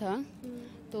डिफरेंस था,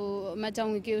 तो मैं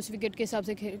चाहूँगी कि उस विकेट के हिसाब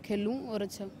से खेलूँ और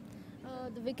अच्छा.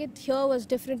 The wicket here was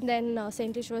different than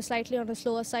St. Lucia. Was slightly on the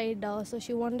slower side, so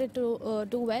she wanted to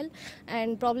do well,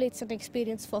 and probably it's an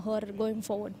experience for her going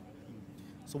forward.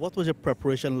 So what was your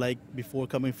preparation like before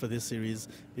coming for this series?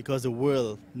 Because the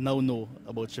world now know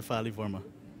about Shefali Verma.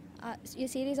 ये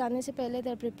series आने से पहले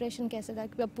तेरा preparation कैसे था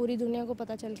कि अब पूरी दुनिया को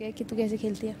पता चल गया कि तू कैसे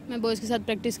खेलती है? मैं बॉयज़ के साथ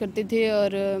प्रैक्टिस करती थी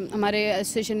और हमारे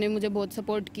एसोसिएशन ने मुझे बहुत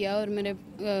सपोर्ट किया और मेरे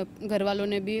घर वालों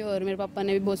ने भी और मेरे पापा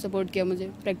ने भी बहुत सपोर्ट किया, मुझे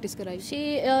प्रैक्टिस कराई.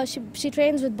 She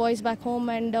trains with boys back home,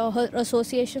 and her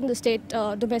association, the state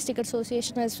domestic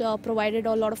association, has provided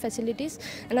a lot of facilities,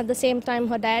 and at the same time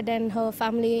her dad and her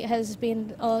family has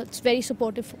been very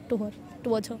supportive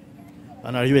towards her.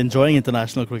 And are you enjoying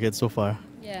international cricket so far?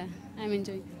 Yeah, I'm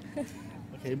enjoying.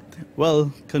 Okay,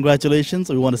 well, congratulations.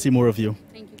 We want to see more of you.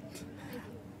 Thank you.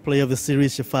 Player of the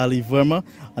series, Shefali Verma.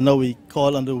 And now we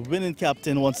call on the winning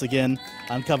captain once again,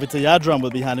 and Kavita Yadram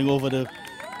will be handing over the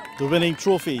winning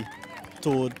trophy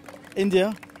to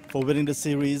India for winning the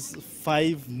series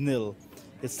 5-0.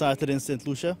 It started in St.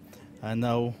 Lucia, and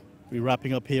now we're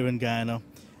wrapping up here in Guyana.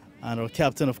 And our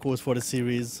captain, of course, for the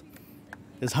series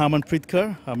is Harmanpreet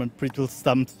Kaur. Harmanpreet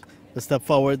will step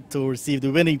forward to receive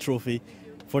the winning trophy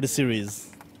for the series.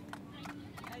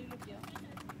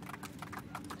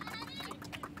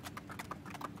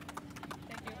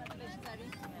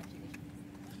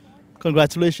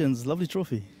 Congratulations, lovely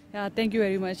trophy. Yeah, thank you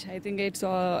very much. I think it's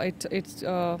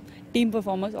team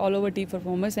performance, all over team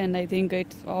performance, and I think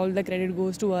all the credit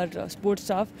goes to our sports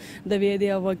staff, the way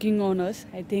they are working on us.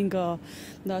 I think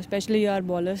especially our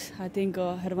bowlers. I think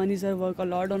Harvani sir work a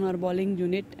lot on our bowling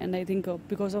unit, and I think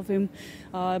because of him,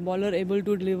 bowler able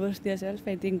to deliver themselves.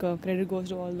 I think credit goes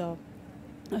to all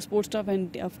the sports staff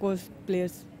and of course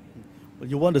players. Well,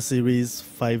 you won the series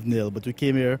 5-0, but you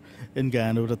came here in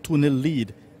Guyana with a 2-0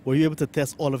 lead Were you able to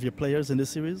test all of your players in this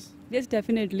series? Yes,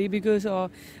 definitely, because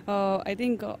I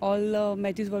think all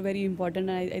matches were very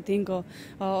important. I think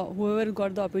whoever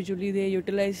got the opportunity, they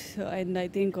utilized, and I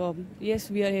think, yes,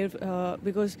 we are here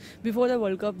because before the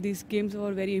World Cup, these games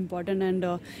were very important,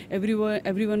 and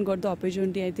everyone got the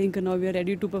opportunity. I think now we are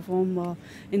ready to perform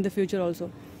in the future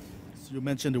also. So you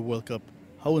mentioned the World Cup.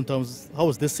 How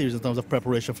was this series in terms of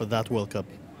preparation for that World Cup?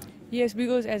 Yes,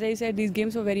 because as I said, these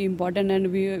games were very important,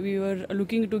 and we were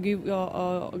looking to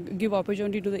give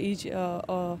opportunity to each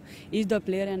the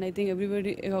player, and I think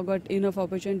everybody got enough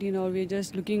opportunity. Now we're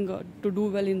just looking to do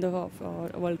well in the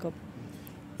World Cup.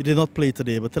 You did not play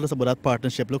today, but tell us about that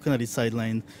partnership. Looking at the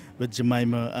sideline with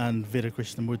Jemima and Vera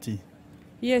Krishnamurti.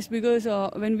 Yes, because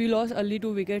when we lost early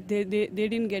 2 wickets, they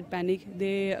didn't get panic.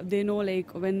 They know, like,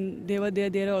 when they were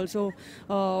there, they are also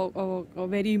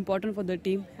very important for the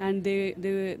team, and they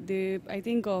I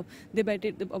think they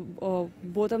batted,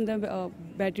 both of them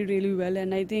batted really well,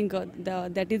 and I think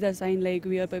that is a sign, like,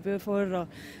 we are prepared for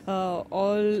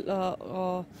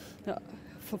all.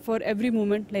 For every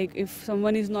moment, like if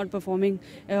someone is not performing,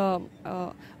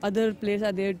 other players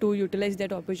are there to utilize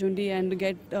that opportunity and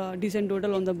get decent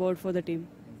total on the board for the team.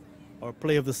 Our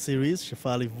player of the series,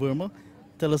 Shefali Verma,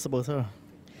 tell us about her.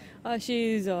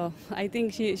 She is, I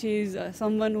think she is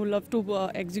someone who loves to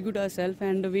execute herself,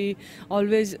 and we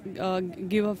always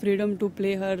give her freedom to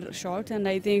play her shots, and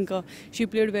I think she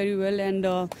played very well, and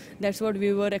that's what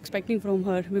we were expecting from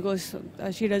her, because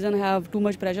she doesn't have too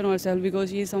much pressure on herself,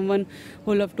 because she is someone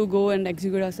who loves to go and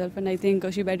execute herself, and I think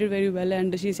she batted very well,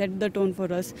 and she set the tone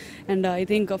for us, and I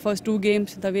think first 2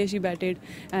 games, the way she batted,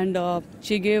 and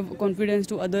she gave confidence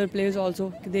to other players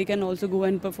also. They can also go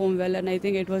and perform well, and I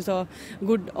think it was a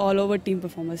good all-over team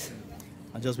performance.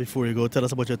 And just before you go, tell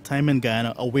us about your time in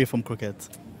Guyana away from cricket.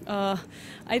 I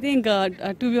think,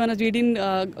 to be honest, we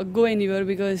didn't go anywhere,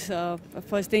 because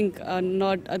first thing,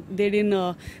 they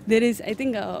didn't. There is, I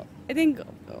think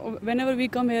whenever we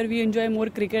come here, we enjoy more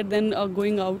cricket than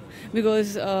going out,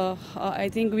 because I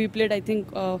think we played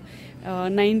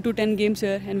 9 to 10 games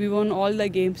here, and we won all the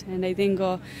games, and I think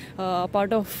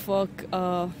part of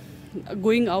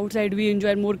going outside, we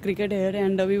enjoy more cricket here,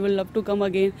 and we will love to come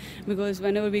again, because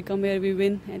whenever we come here, we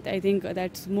win, and I think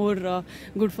that's more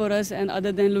good for us, and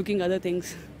other than looking other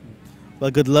things.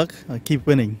 Well, good luck. Keep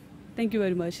winning. Thank you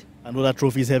very much. I know that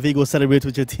trophy is heavy. Go celebrate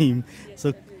with your team.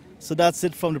 So that's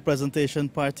it from the presentation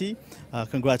party.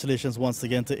 Congratulations once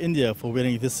again to India for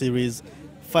winning this series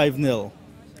 5-0.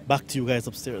 Back to you guys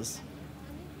upstairs.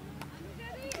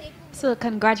 So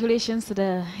congratulations to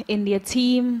the India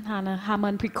team, Hannah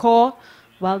Harmanpreet Kaur.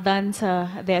 Well done to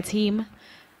their team.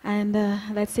 And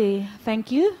let's say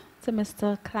thank you to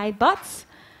Mr. Clyde Butts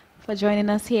for joining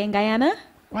us here in Guyana.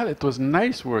 Well, it was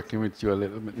nice working with you a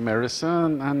little bit,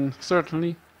 Marissa, and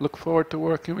certainly look forward to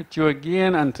working with you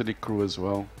again, and to the crew as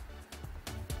well.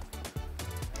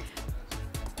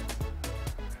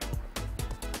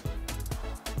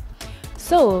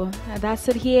 So that's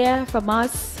it here from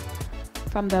us,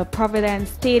 from the Providence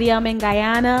Stadium in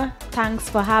Guyana. Thanks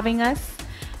for having us,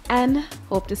 and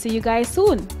hope to see you guys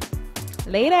soon.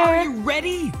 Later. Are you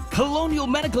ready? Colonial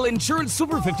Medical Insurance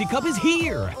Super 50 Cup is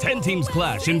here. 10 teams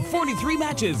clash in 43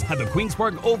 matches at the Queen's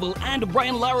Park Oval and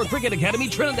Brian Lara Cricket Academy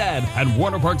Trinidad and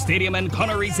Warner Park Stadium and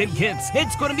Connery St. Kitts.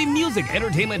 It's going to be music,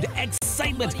 entertainment,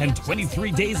 excitement, and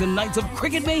 23 days and nights of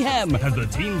cricket mayhem as the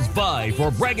teams vie for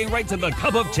bragging rights at the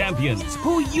Cup of Champions.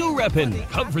 Who you reppin'?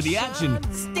 Come for the action.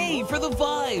 Stay for the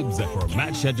vibes. For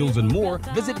match schedules and more,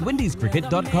 visit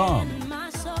windiescricket.com.